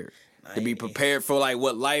prepared. To be prepared for like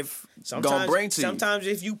what life gonna bring to you. Sometimes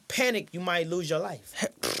if you panic, you might lose your life.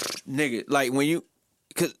 Nigga, like when you,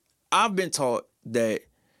 cause I've been taught that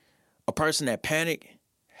a person that panic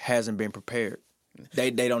hasn't been prepared. They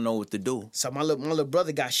don't know what to do. So my little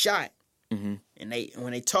brother got shot, and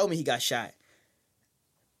when they told me he got shot,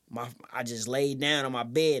 I just laid down on my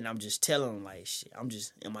bed and I'm just telling him like shit. I'm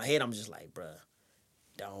just in my head. I'm just like, bruh,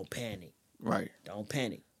 don't panic. Right. Don't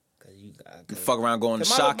panic. Cause you fuck around going to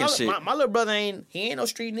shock and shit. My little brother ain't no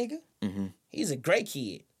street nigga. Mm-hmm. He's a great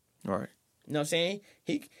kid. Right. You know what I'm saying?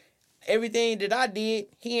 Everything that I did,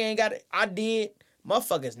 he ain't got it. I did.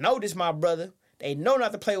 Motherfuckers know this my brother. They know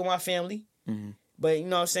not to play with my family. Mm-hmm. But you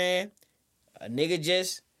know what I'm saying? A nigga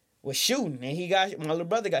just was shooting and my little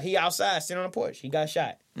brother he outside sitting on the porch. He got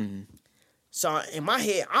shot. Mm-hmm. So in my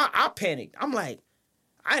head, I panicked. I'm like,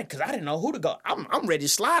 cause I didn't know who to go. I'm ready to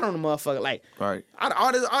slide on the motherfucker. Like, right.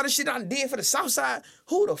 All the shit I did for the Southside.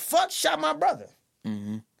 Who the fuck shot my brother?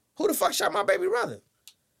 Mm-hmm. Who the fuck shot my baby brother?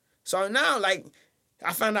 So now, like,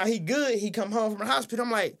 I found out he good. He come home from the hospital.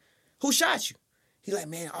 I'm like, who shot you? He like,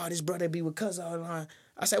 man, this brother be with cuz all the time.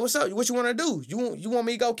 I say, what's up? What you want to do? You want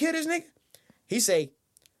me to go kill this nigga? He say,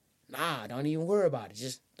 nah, don't even worry about it.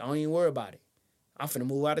 Just don't even worry about it. I'm finna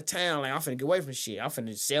move out of town. Like, I'm finna get away from shit. I'm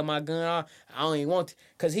finna sell my gun off. I don't even want to.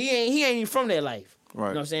 Because he ain't even from that life. Right.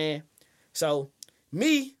 You know what I'm saying? So,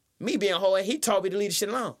 me being hard, he told me to leave the shit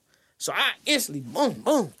alone. So, I instantly,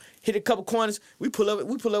 boom, hit a couple corners. We pull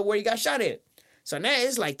up where he got shot at. So, now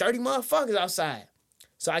it's like 30 motherfuckers outside.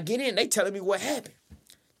 So, I get in. They telling me what happened.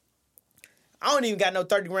 I don't even got no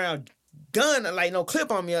 30-round gun, like no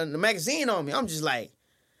clip on me, or the magazine on me. I'm just like,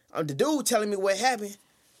 I'm the dude telling me what happened.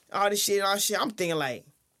 All this shit, I'm thinking like,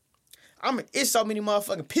 it's so many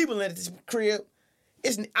motherfucking people in this crib.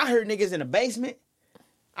 I heard niggas in the basement.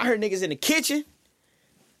 I heard niggas in the kitchen.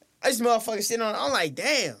 This motherfucker sitting on, I'm like,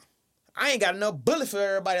 damn, I ain't got enough bullet for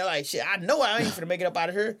everybody. I'm like, shit, I know I ain't finna make it up out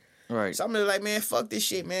of here. Right. So I'm just like, man, fuck this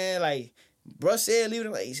shit, man. Like, bruh said, leave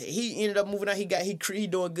it. Like, he ended up moving out. He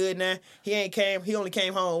doing good now. He only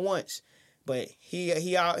came home once. But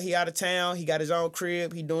he out of town. He got his own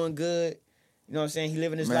crib. He doing good. You know what I'm saying? He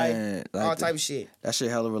living his life. Like all type of shit. That shit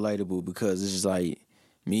hella relatable because it's just like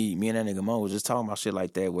me and that nigga Mo was just talking about shit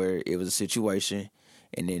like that where it was a situation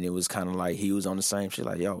and then it was kind of like he was on the same shit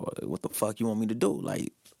like, yo, what the fuck you want me to do?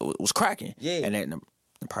 Like, it was cracking. Yeah. And then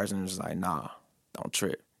the person was like, nah, don't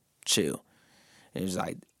trip. Chill. And it was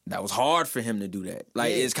like, that was hard for him to do that.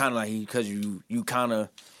 Like, it's kind of like because you kind of...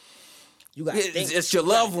 You gotta think. It's your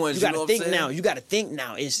loved ones. You gotta think now. You gotta think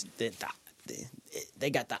now. It's they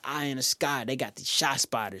got the eye in the sky. They got the shot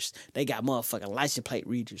spotters. They got motherfucking license plate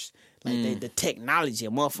readers. Like the technology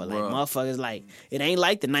of motherfuckers. Like motherfuckers like it ain't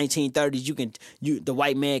like the 1930s. The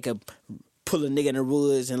white man could pull a nigga in the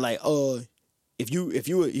woods and like, if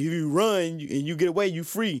you run and you get away, you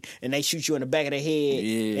free. And they shoot you in the back of the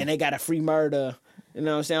head and they got a free murder. You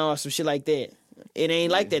know what I'm saying? Or some shit like that. It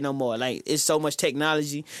ain't like that no more. Like, it's so much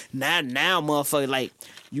technology. Now, motherfucker, like,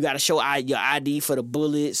 you got to show your ID for the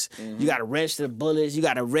bullets. You got to register the bullets. You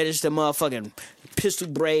got to register motherfucking pistol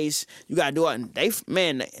brace. You got to do it.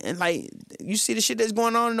 And like, you see the shit that's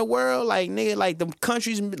going on in the world? Like, nigga, like, the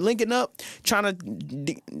countries linking up, trying to,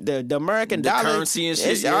 the American dollar. Currency and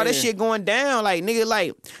shit. All that shit going down. Like, nigga,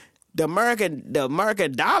 like, the American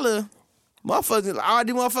dollar, motherfuckers, all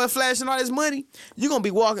these motherfuckers flashing all this money. You gonna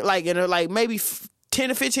be walking like in maybe 10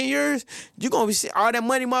 to 15 years. You gonna be seeing all that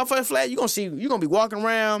money, motherfuckers flash. You gonna be walking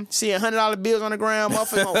around seeing $100 bills on the ground.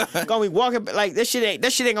 Motherfuckers gonna be walking like that shit ain't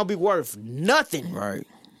gonna be worth nothing. Right.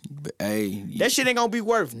 Hey, that shit ain't gonna be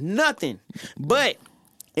worth nothing. But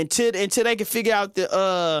until they can figure out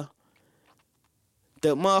the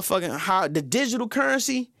motherfucking how the digital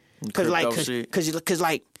currency, cause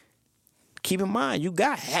like. Keep in mind, you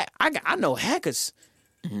got I know hackers.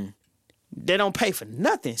 They don't pay for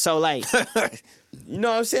nothing. So like, you know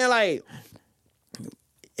what I'm saying? Like,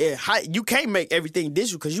 you can't make everything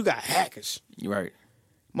digital because you got hackers. Right.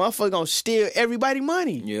 Motherfucker gonna steal everybody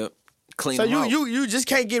money. Yep. Clean. So them out. you just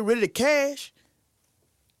can't get rid of the cash.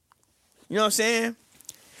 You know what I'm saying?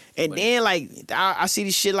 And then, like, I see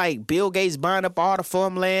this shit like Bill Gates buying up all the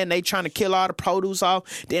farmland. They trying to kill all the produce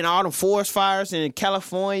off. Then all the forest fires in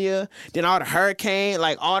California. Then all the hurricane.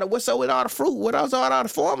 Like, what's up with all the fruit? What else all the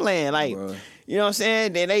farmland? Like, Bruh. You know what I'm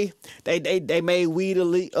saying? Then they made weed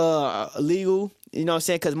illegal. You know what I'm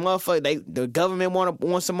saying? Because motherfucker, the government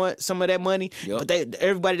want some of that money. Yep. But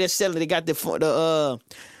everybody that's selling, they got the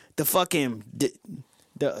fucking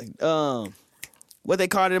what they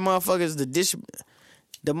call it, motherfuckers,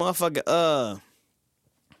 the motherfucker,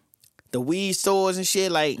 the weed stores and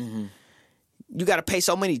shit, like, you gotta pay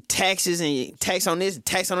so many taxes and tax on this,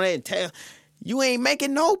 tax on that, you ain't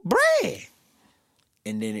making no bread.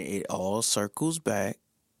 And then it all circles back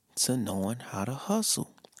to knowing how to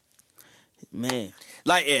hustle. Man.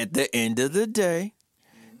 Like, at the end of the day,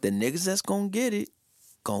 the niggas that's gonna get it.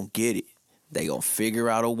 They gonna figure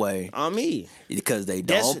out a way. On me. Because they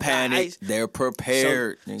don't panic. They're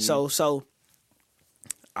prepared. So,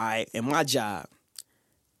 all right, in my job,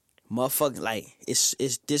 motherfucker, like, it's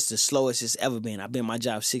this the slowest it's ever been. I've been in my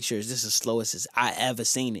job 6 years. This is the slowest as I ever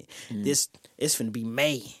seen it. It's finna be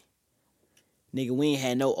May. Nigga, we ain't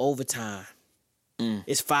had no overtime.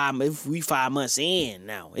 It's 5 months in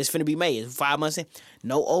now. It's finna be May. It's 5 months in.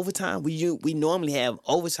 No overtime. We normally have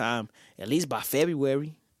overtime at least by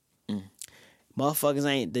February. Motherfuckers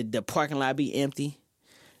ain't, the parking lot be empty.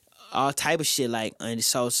 All type of shit, like, and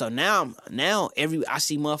so now I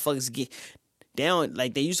see motherfuckers get down,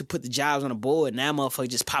 like, they used to put the jobs on the board. Now motherfuckers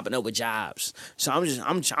just popping up with jobs. So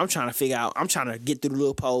I'm trying to figure out. I'm trying to get through the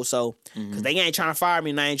loophole. So because they ain't trying to fire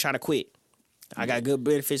me and I ain't trying to quit. I got good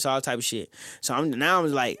benefits, all type of shit. So I'm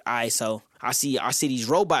like, all right. So I see these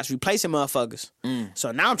robots replacing motherfuckers.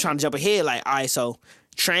 So now I'm trying to jump ahead. Like, all right, so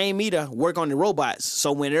train me to work on the robots.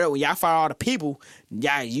 So when y'all fire all the people,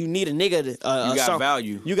 you need a nigga. You got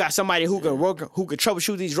value. You got somebody who can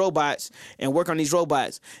troubleshoot these robots and work on these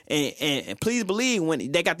robots. And please believe,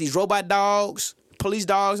 when they got these robot dogs, police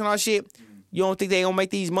dogs and all shit, you don't think they gonna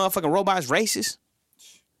make these motherfucking robots racist?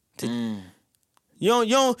 Y'all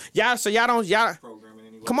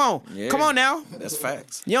come on, Yeah. Come on now. That's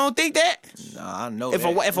facts. You don't think that? Nah, I know If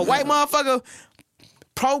that. a white motherfucker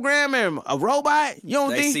programming a robot, you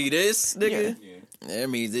don't They see this, nigga? Yeah. That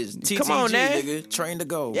means it's TTG, Come on, man. nigga. Train to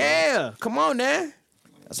go. Yeah, bro. come on now.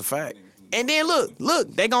 That's a fact. And then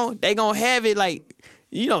look, they gon' have it like,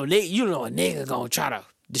 a nigga gonna try to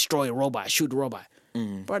destroy a robot, shoot the robot.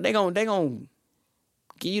 But they gon'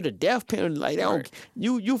 give you the death penalty. Like, they don't,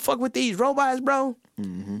 you fuck with these robots, bro.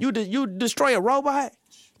 You destroy a robot,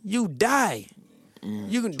 you die.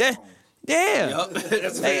 You can die. Yeah,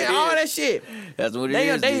 That's what all that shit. That's what it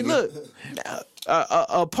is. They look.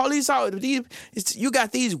 Police officer. You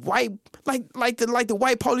got these white, like the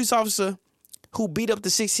white police officer who beat up the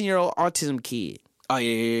 16-year-old autism kid. Oh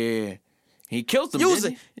yeah. He killed him.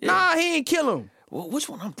 Didn't he? Nah, he ain't kill him. Well, which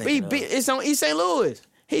one I'm thinking? It's on East St. Louis.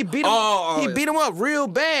 He beat him. Beat him up real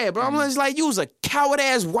bad. But I'm just like, you was a coward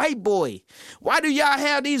ass white boy. Why do y'all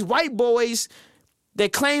have these white boys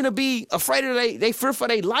that claim to be afraid of they fear for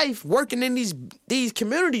their life working in these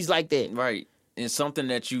communities like that? Right. It's something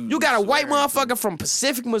that you got a white motherfucker from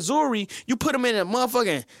Pacific, Missouri. You put him in a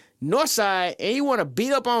motherfucking Northside, and you want to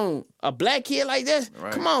beat up on a black kid like that?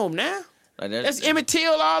 Right. Come on now. Like that's Emmett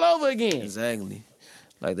Till all over again. Exactly.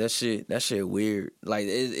 Like, that shit weird. Like,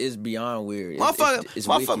 it's beyond weird.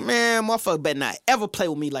 Motherfucker better not ever play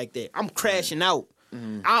with me like that. I'm crashing out.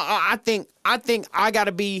 I think I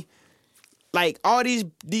gotta be like all these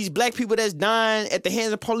black people that's dying at the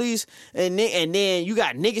hands of police, and then you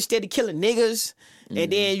got niggas steady killing niggas,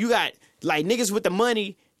 and then you got like niggas with the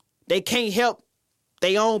money, they can't help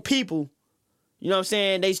their own people. You know what I'm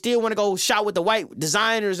saying? They still want to go shop with the white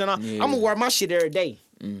designers and all. I'm gonna wear my shit every day.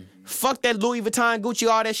 Fuck that Louis Vuitton, Gucci,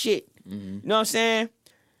 all that shit. You know what I'm saying?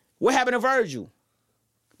 What happened to Virgil?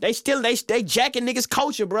 They jacking niggas'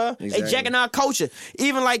 culture, bro. Exactly. They jacking our culture.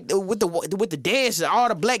 Even like with the dances, all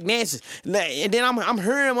the black dances. And then I'm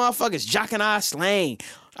hearing motherfuckers jacking our slang.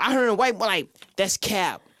 I heard white like that's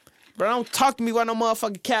cap, bro. Don't talk to me about no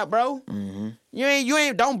motherfucking cap, bro. You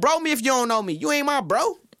ain't don't bro me if you don't know me. You ain't my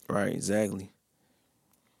bro. Right, exactly.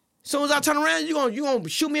 Soon as I turn around, you gonna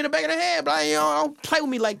shoot me in the back of the head, bro. You don't play with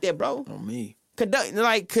me like that, bro. On me.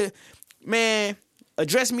 Man,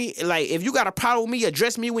 address me. Like, if you got a problem with me,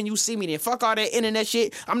 address me when you see me. Then fuck all that internet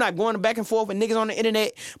shit. I'm not going back and forth with niggas on the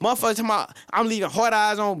internet. Motherfuckers talking about I'm leaving hard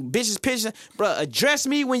eyes on bitches pictures. Bro, address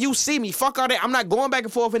me when you see me. Fuck all that. I'm not going back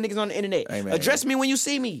and forth with niggas on the internet. Hey, man, address me when you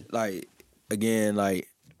see me. Like, again, like,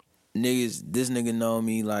 niggas, this nigga know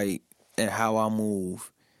me, like, and how I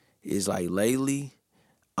move is like lately,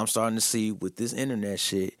 I'm starting to see with this internet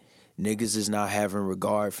shit, niggas is not having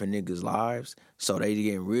regard for niggas' lives, so they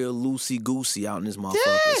getting real loosey-goosey out in this motherfucker.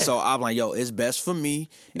 Yeah. So I'm like, yo, it's best for me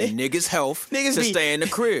and niggas' health to stay in the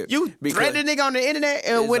crib. You threat the nigga on the internet,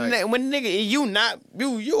 and when nigga, you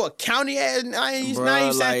a county ass, not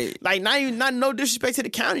no disrespect to the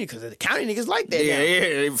county, because the county niggas like that.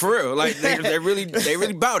 Yeah, for real. Like, they really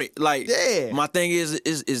bout it. Like, my thing is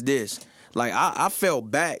this. Like, I fell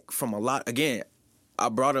back from a lot, again, I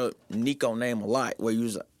brought up Nico name a lot, where you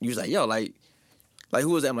was like, yo, like who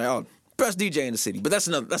was that? I'm like, oh, best DJ in the city. But that's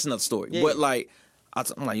another story. Yeah. But like,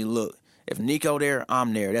 I'm like, look, if Nico there,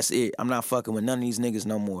 I'm there. That's it. I'm not fucking with none of these niggas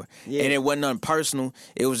no more. Yeah. And it wasn't nothing personal.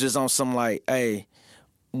 It was just on some like, hey,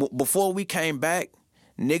 before we came back,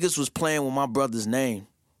 niggas was playing with my brother's name.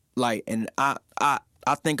 Like, and I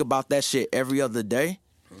think about that shit every other day.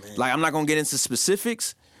 Man. Like, I'm not gonna get into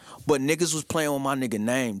specifics, but niggas was playing with my nigga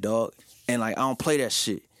name, dog. And like, I don't play that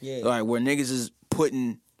shit. Yeah. Like, where niggas is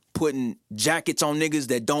putting jackets on niggas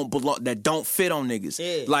that don't belong, that don't fit on niggas.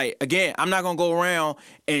 Yeah. Like, again, I'm not gonna go around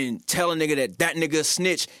and tell a nigga that nigga a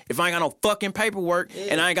snitch if I ain't got no fucking paperwork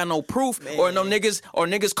and I ain't got no proof, or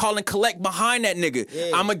niggas calling collect behind that nigga.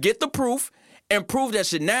 Yeah. I'ma get the proof and prove that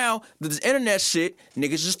shit. Now, this internet shit,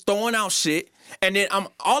 niggas just throwing out shit, and then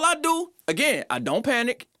all I do, again, I don't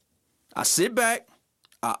panic. I sit back,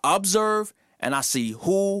 I observe, and I see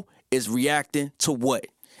who is reacting to what.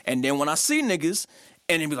 And then when I see niggas,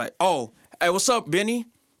 and they be like, oh, hey, what's up, Benny?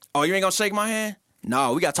 Oh, you ain't gonna shake my hand?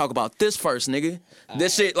 No, we gotta talk about this first, nigga.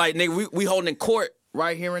 This shit, like, nigga, we holding court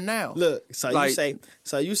right here and now. Look, you say,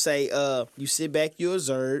 you sit back, you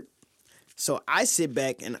observe. So I sit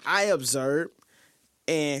back and I observe,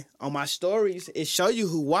 and on my stories, it show you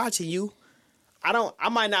who watching you. I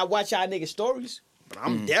might not watch y'all niggas' stories, but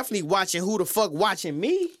I'm definitely watching who the fuck watching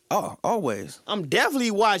me. Oh, always. I'm definitely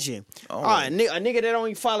watching. All right, a nigga that don't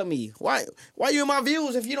even follow me. Why you in my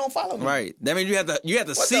views if you don't follow me? Right. That means you have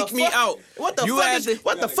to seek me out. What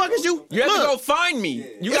the fuck is you? You have to go find me.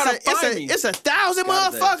 You gotta find me. It's 1,000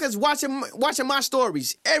 motherfuckers watching my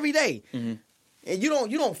stories every day. Mm-hmm. And you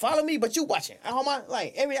don't follow me, but you watching. I'm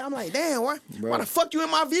like, damn, why the fuck you in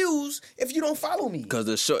my views if you don't follow me? Because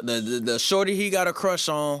the shorty he got a crush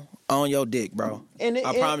on your dick, bro. And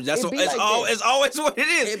I promise that's what it's always what it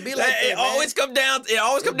is. It be like that, it always come down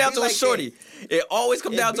to a shorty. It always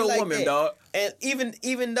come down to a woman, dog. And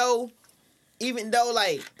even though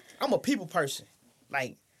like I'm a people person,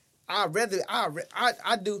 like I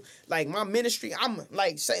do, like, my ministry. I'm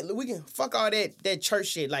like, say, we can fuck all that church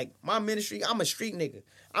shit. Like, my ministry, I'm a street nigga.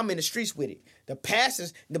 I'm in the streets with it. The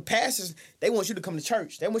pastors, they want you to come to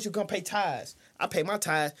church. They want you to come pay tithes. I pay my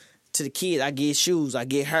tithes to the kids. I get shoes. I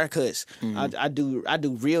get haircuts. Mm-hmm. I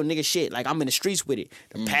do real nigga shit. Like, I'm in the streets with it.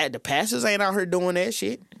 The pastors ain't out here doing that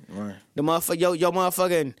shit. Right. The motherfucker, your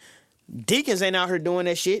motherfucking deacons ain't out here doing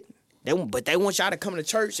that shit. But they want y'all to come to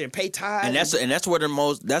church and pay tithes. And that's where the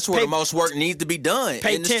most work needs to be done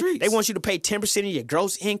in the streets. They want you to pay 10% of your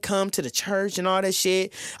gross income to the church and all that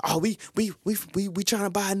shit. Oh, we trying to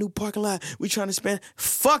buy a new parking lot. We trying to spend.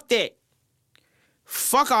 Fuck that.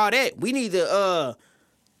 Fuck all that. We need to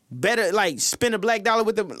better, like, spend a black dollar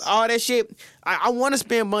with all that shit. I want to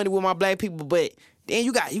spend money with my black people, but then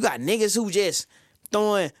you got niggas who just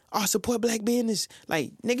throwing, support black business.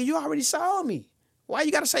 Like, nigga, you already saw me. Why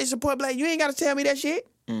you gotta say support black? You ain't gotta tell me that shit.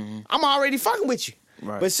 Mm-hmm. I'm already fucking with you.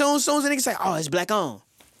 Right. But soon as the nigga say, it's black on.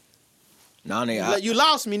 Nah, nigga, you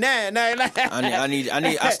lost me now.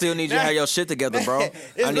 I still need you to have your shit together, bro.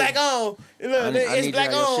 It's black on. Look, it's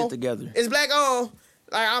black on. Shit together. It's black on.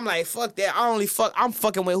 Like I'm like, fuck that. I'm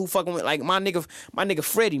fucking with who fucking with like my nigga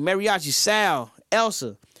Freddie, Mariachi, Sal,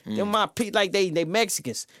 Elsa. Them my people, like they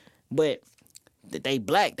Mexicans, but they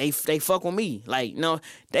black. They fuck with me. Like,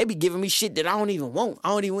 they be giving me shit that I don't even want.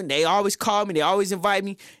 They always call me. They always invite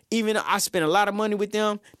me. Even though I spend a lot of money with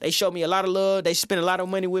them, they show me a lot of love. They spend a lot of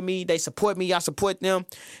money with me. They support me. I support them.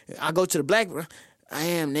 I go to the black.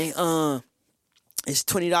 It's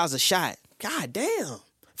 $20 a shot. God damn.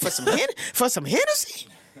 For some Hennessy?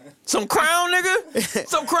 Some Crown, nigga?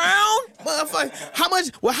 Some Crown? Motherfucker. How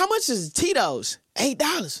much is Tito's?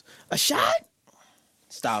 $8 a shot?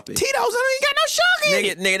 Stop it. Tito's, I ain't got no sugar in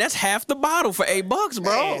it. Nigga, that's half the bottle for $8, bro.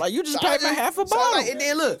 Man, like, you just pay for half a bottle. Like, and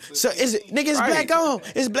then look, so it's black on.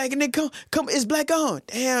 It's black, and then come, it's black on.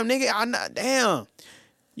 Damn, nigga, damn.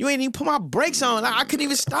 You ain't even put my brakes on. Like, I couldn't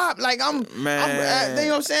even stop. Like, you know what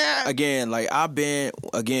I'm saying? Again, like,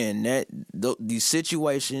 these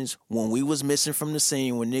situations when we was missing from the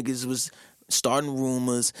scene, when niggas was starting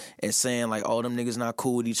rumors and saying, like, oh, them niggas not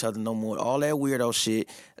cool with each other no more, all that weirdo shit,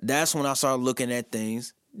 that's when I started looking at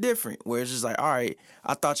things different, where it's just like, all right,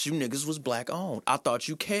 I thought you niggas was black owned. I thought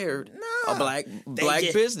you cared a black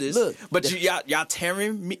business. Look, but y'all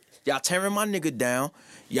tearing my nigga down.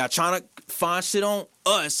 Y'all trying to find shit on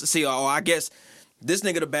us. See, I guess this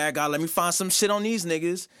nigga the bad guy. Let me find some shit on these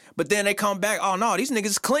niggas. But then they come back. Oh no, these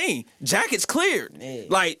niggas clean. Jacket's cleared. Yeah.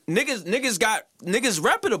 Like niggas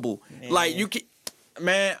reputable. Yeah. Like you can,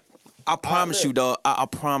 man. I promise you, dog. I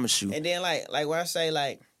promise you. And then like when I say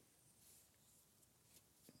like,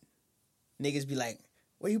 niggas be like,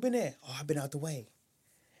 where you been at? Oh, I've been out the way.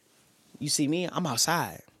 You see me? I'm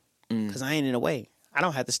outside because I ain't in the way. I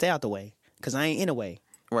don't have to stay out the way because I ain't in the way.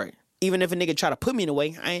 Right. Even if a nigga try to put me in the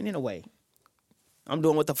way, I ain't in the way. I'm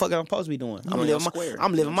doing what the fuck I'm supposed to be doing. I'm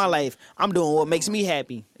living my life. I'm doing what makes me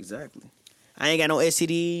happy. Exactly. I ain't got no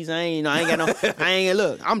STDs.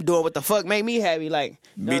 I'm doing what the fuck make me happy. Like,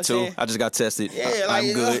 me too. I just got tested. Yeah,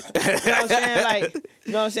 I'm good. You know what I'm saying? Like,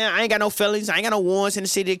 you know what I'm saying? I ain't got no felonies. I ain't got no warrants in the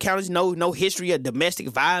city of counties. No history of domestic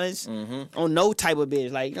violence on no type of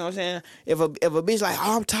bitch. Like, you know what I'm saying? If a bitch like,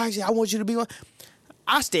 oh, I'm toxic, I want you to be one.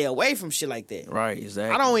 I stay away from shit like that. Right,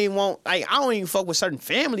 exactly. I don't even fuck with certain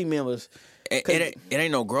family members. It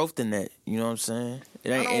ain't no growth in that. You know what I'm saying? It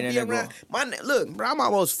ain't no growth. Look, bro, I'm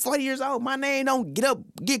almost 40 years old. My name don't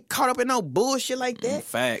get caught up in no bullshit like that.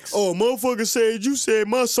 Facts. Oh, motherfucker said you said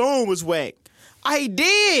my song was whack. I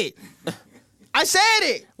did. I said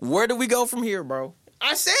it. Where do we go from here, bro?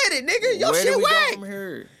 I said it, nigga. Your shit whack. Where do we go from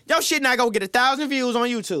here? Your shit not gonna get 1,000 views on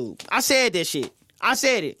YouTube. I said that shit. I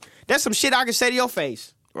said it. That's some shit I can say to your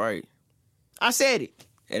face. Right. I said it.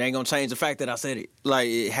 It ain't gonna change the fact that I said it. Like,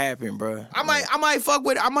 it happened, bro. I might fuck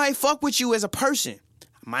with you as a person.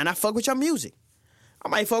 I might not fuck with your music. I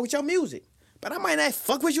might fuck with your music, but I might not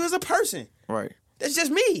fuck with you as a person. Right. That's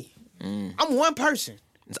just me. I'm one person.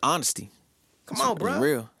 It's honesty. Come on, bro. It's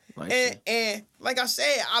real. Like, and like I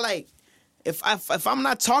said, I like if I'm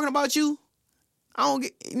not talking about you, I don't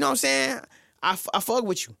get. You know what I'm saying? I fuck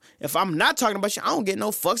with you. If I'm not talking about you, I don't get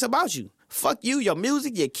no fucks about you. Fuck you, your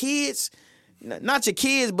music, your kids. Not your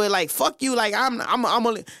kids, but like fuck you. Like I'm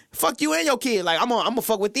only fuck you and your kid. Like I'm gonna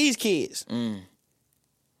fuck with these kids. You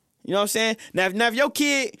know what I'm saying? Now if your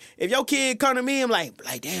kid come to me, I'm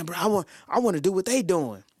like damn, bro, I want to do what they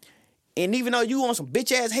doing. And even though you on some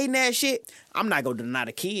bitch ass hating ass shit, I'm not gonna deny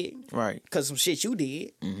the kid, right? Cause some shit you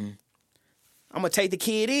did. I'm gonna take the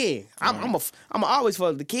kid in. I'm always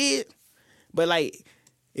fuck the kid, but like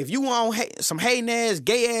if you want some hating ass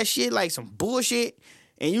gay ass shit, like some bullshit.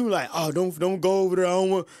 And you like, oh, don't go over there. I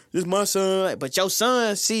don't want this. My son, but your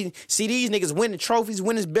son see these niggas winning trophies,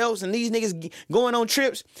 winning belts, and these niggas going on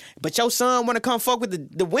trips. But your son want to come fuck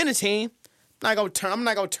with the winning team. I'm not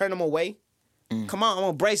gonna turn them away. Come on, I'm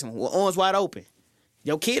gonna brace them with arms wide open.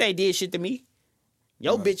 Your kid ain't did shit to me.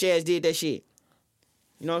 Your bitch ass did that shit.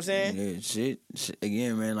 You know what I'm saying? Yeah, shit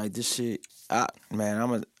again, man. Like this shit, I'm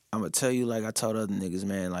gonna tell you like I told other niggas,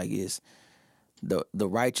 man. Like it's the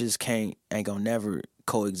righteous ain't gonna never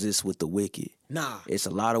coexist with the wicked. Nah, it's a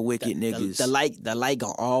lot of wicked niggas. The light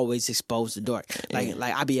gonna always expose the dark. Like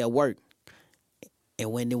I be at work,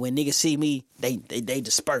 and when niggas see me, they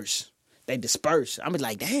disperse. They disperse. I be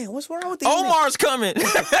like, damn, what's wrong with these? Omar's coming.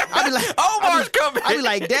 I be like, Omar's coming. I be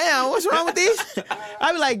like, damn, what's wrong with these?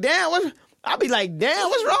 I be like, damn, what's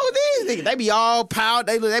wrong with these niggas? They be all piled.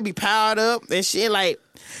 They be piled up and shit. Like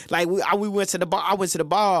we went to the bar. I went to the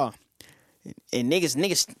bar. And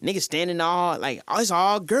niggas standing all like, oh, it's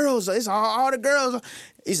all girls. It's all the girls.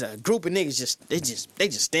 It's a group of niggas they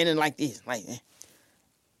just standing like this. Like,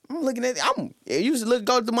 I'm looking at it. I used to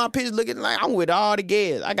go through my pictures looking like I'm with all the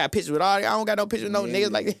guys. I got pictures with all. I don't got no pictures with no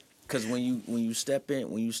niggas like that. Cause when you step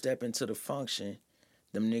into the function,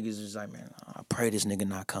 them niggas is like, man, I pray this nigga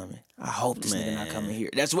not coming. I hope this nigga not coming here.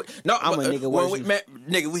 That's what. No, I'm a nigga worse.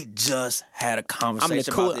 Nigga, we just had a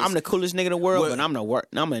conversation. I'm the coolest nigga in the world, but I'm a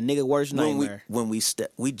nigga worst nightmare.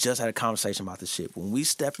 We just had a conversation about this shit. When we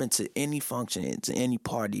step into any function, into any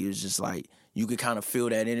party, it's just like you could kind of feel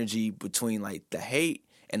that energy between like the hate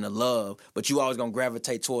and the love, but you always gonna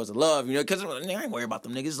gravitate towards the love, you know, because I ain't worried about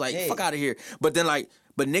them niggas. Like, fuck out of here. But then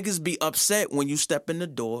but niggas be upset when you step in the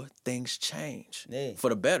door, things change for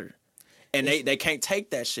the better. And they can't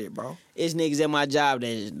take that shit, bro. It's niggas at my job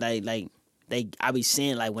that I be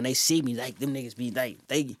seeing, like, when they see me, like, them niggas be like,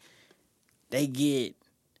 they get,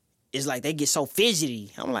 it's like they get so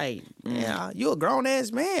fidgety. I'm like, man, you a grown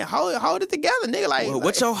ass man. Hold it together, nigga. Like,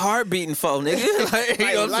 what's your heart beating for, nigga?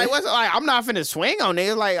 I'm not finna swing on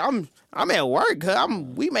niggas. Like, I'm at work, cause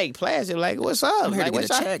we make plastic. Like, what's up? I'm here like, to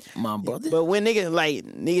get a check, my brother. But when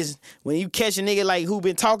niggas, when you catch a nigga like who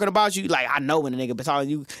been talking about you, like, I know when a nigga been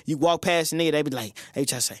talking, you walk past a nigga, they be like, hey,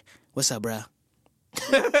 try to say, what's up, bro?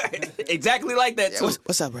 Exactly like that too.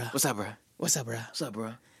 What's up, bro? What's up, bro? What's up, bro? What's up,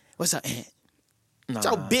 bro? What's up, Aunt? It's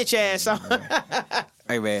your bitch ass on.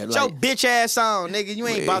 Hey man, it's your bitch ass on, nigga. You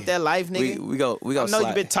ain't about that life, nigga. We go. I know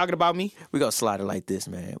you been talking about me. We gonna slide it like this,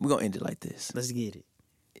 man. We gonna end it like this. Let's get it.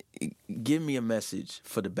 Give me a message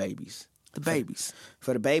for the babies. The babies.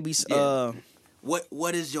 For the babies. Yeah.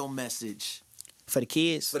 What is your message for the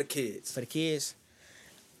kids? For the kids. For the kids.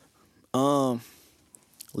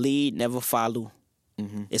 Lead, never follow.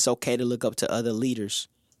 Mm-hmm. It's okay to look up to other leaders.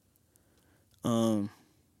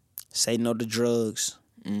 Say no to drugs.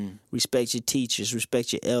 Respect your teachers.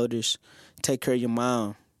 Respect your elders. Take care of your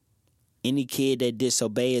mom. Any kid that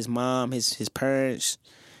disobey his mom, his parents,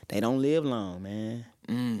 they don't live long, man.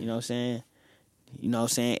 You know what I'm saying? You know what I'm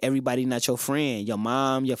saying? Everybody not your friend. Your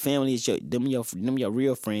mom, your family is your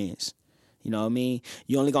real friends. You know what I mean?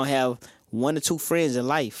 You only gonna have 1 or 2 friends in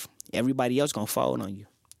life. Everybody else gonna fold on you.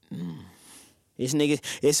 It's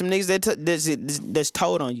some niggas that's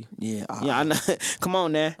told on you. Yeah, I know. Come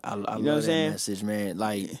on now. I love that message, man.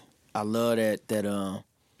 Like, I love that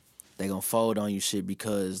they gonna fold on you shit,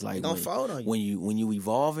 because like when you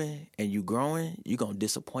evolving and you growing, you gonna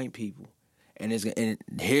disappoint people. And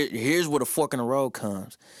here's where the fork in the road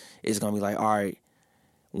comes. It's gonna be like, all right,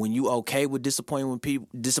 when you okay with disappointing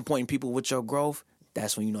people with your growth,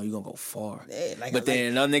 that's when you know you're gonna go far. Yeah, but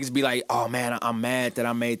then other niggas be like, oh man, I'm mad that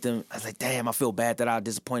I made them. I was like, damn, I feel bad that I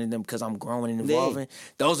disappointed them because I'm growing and evolving. Yeah.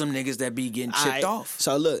 Those are them niggas that be getting chipped off.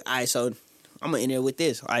 So look, so I'm gonna end there with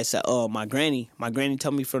this. I said, my granny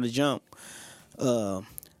told me from the jump,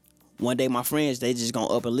 one day my friends, they just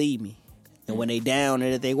gonna up and leave me. And when they down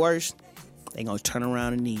and at they worst, they gonna turn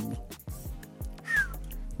around and need me.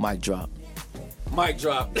 Mic drop. Mic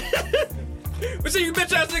drop. We'll see you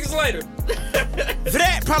bitch ass niggas later. For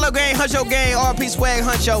that, Prolo Gang, Huncho Gang, RP Swag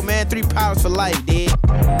Huncho, man. 3 pounds for life, dude.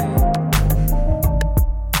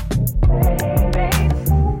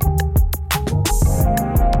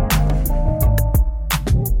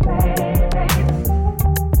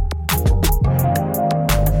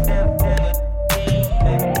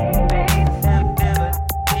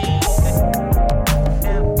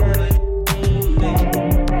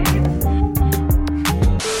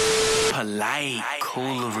 Polite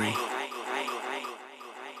coolery.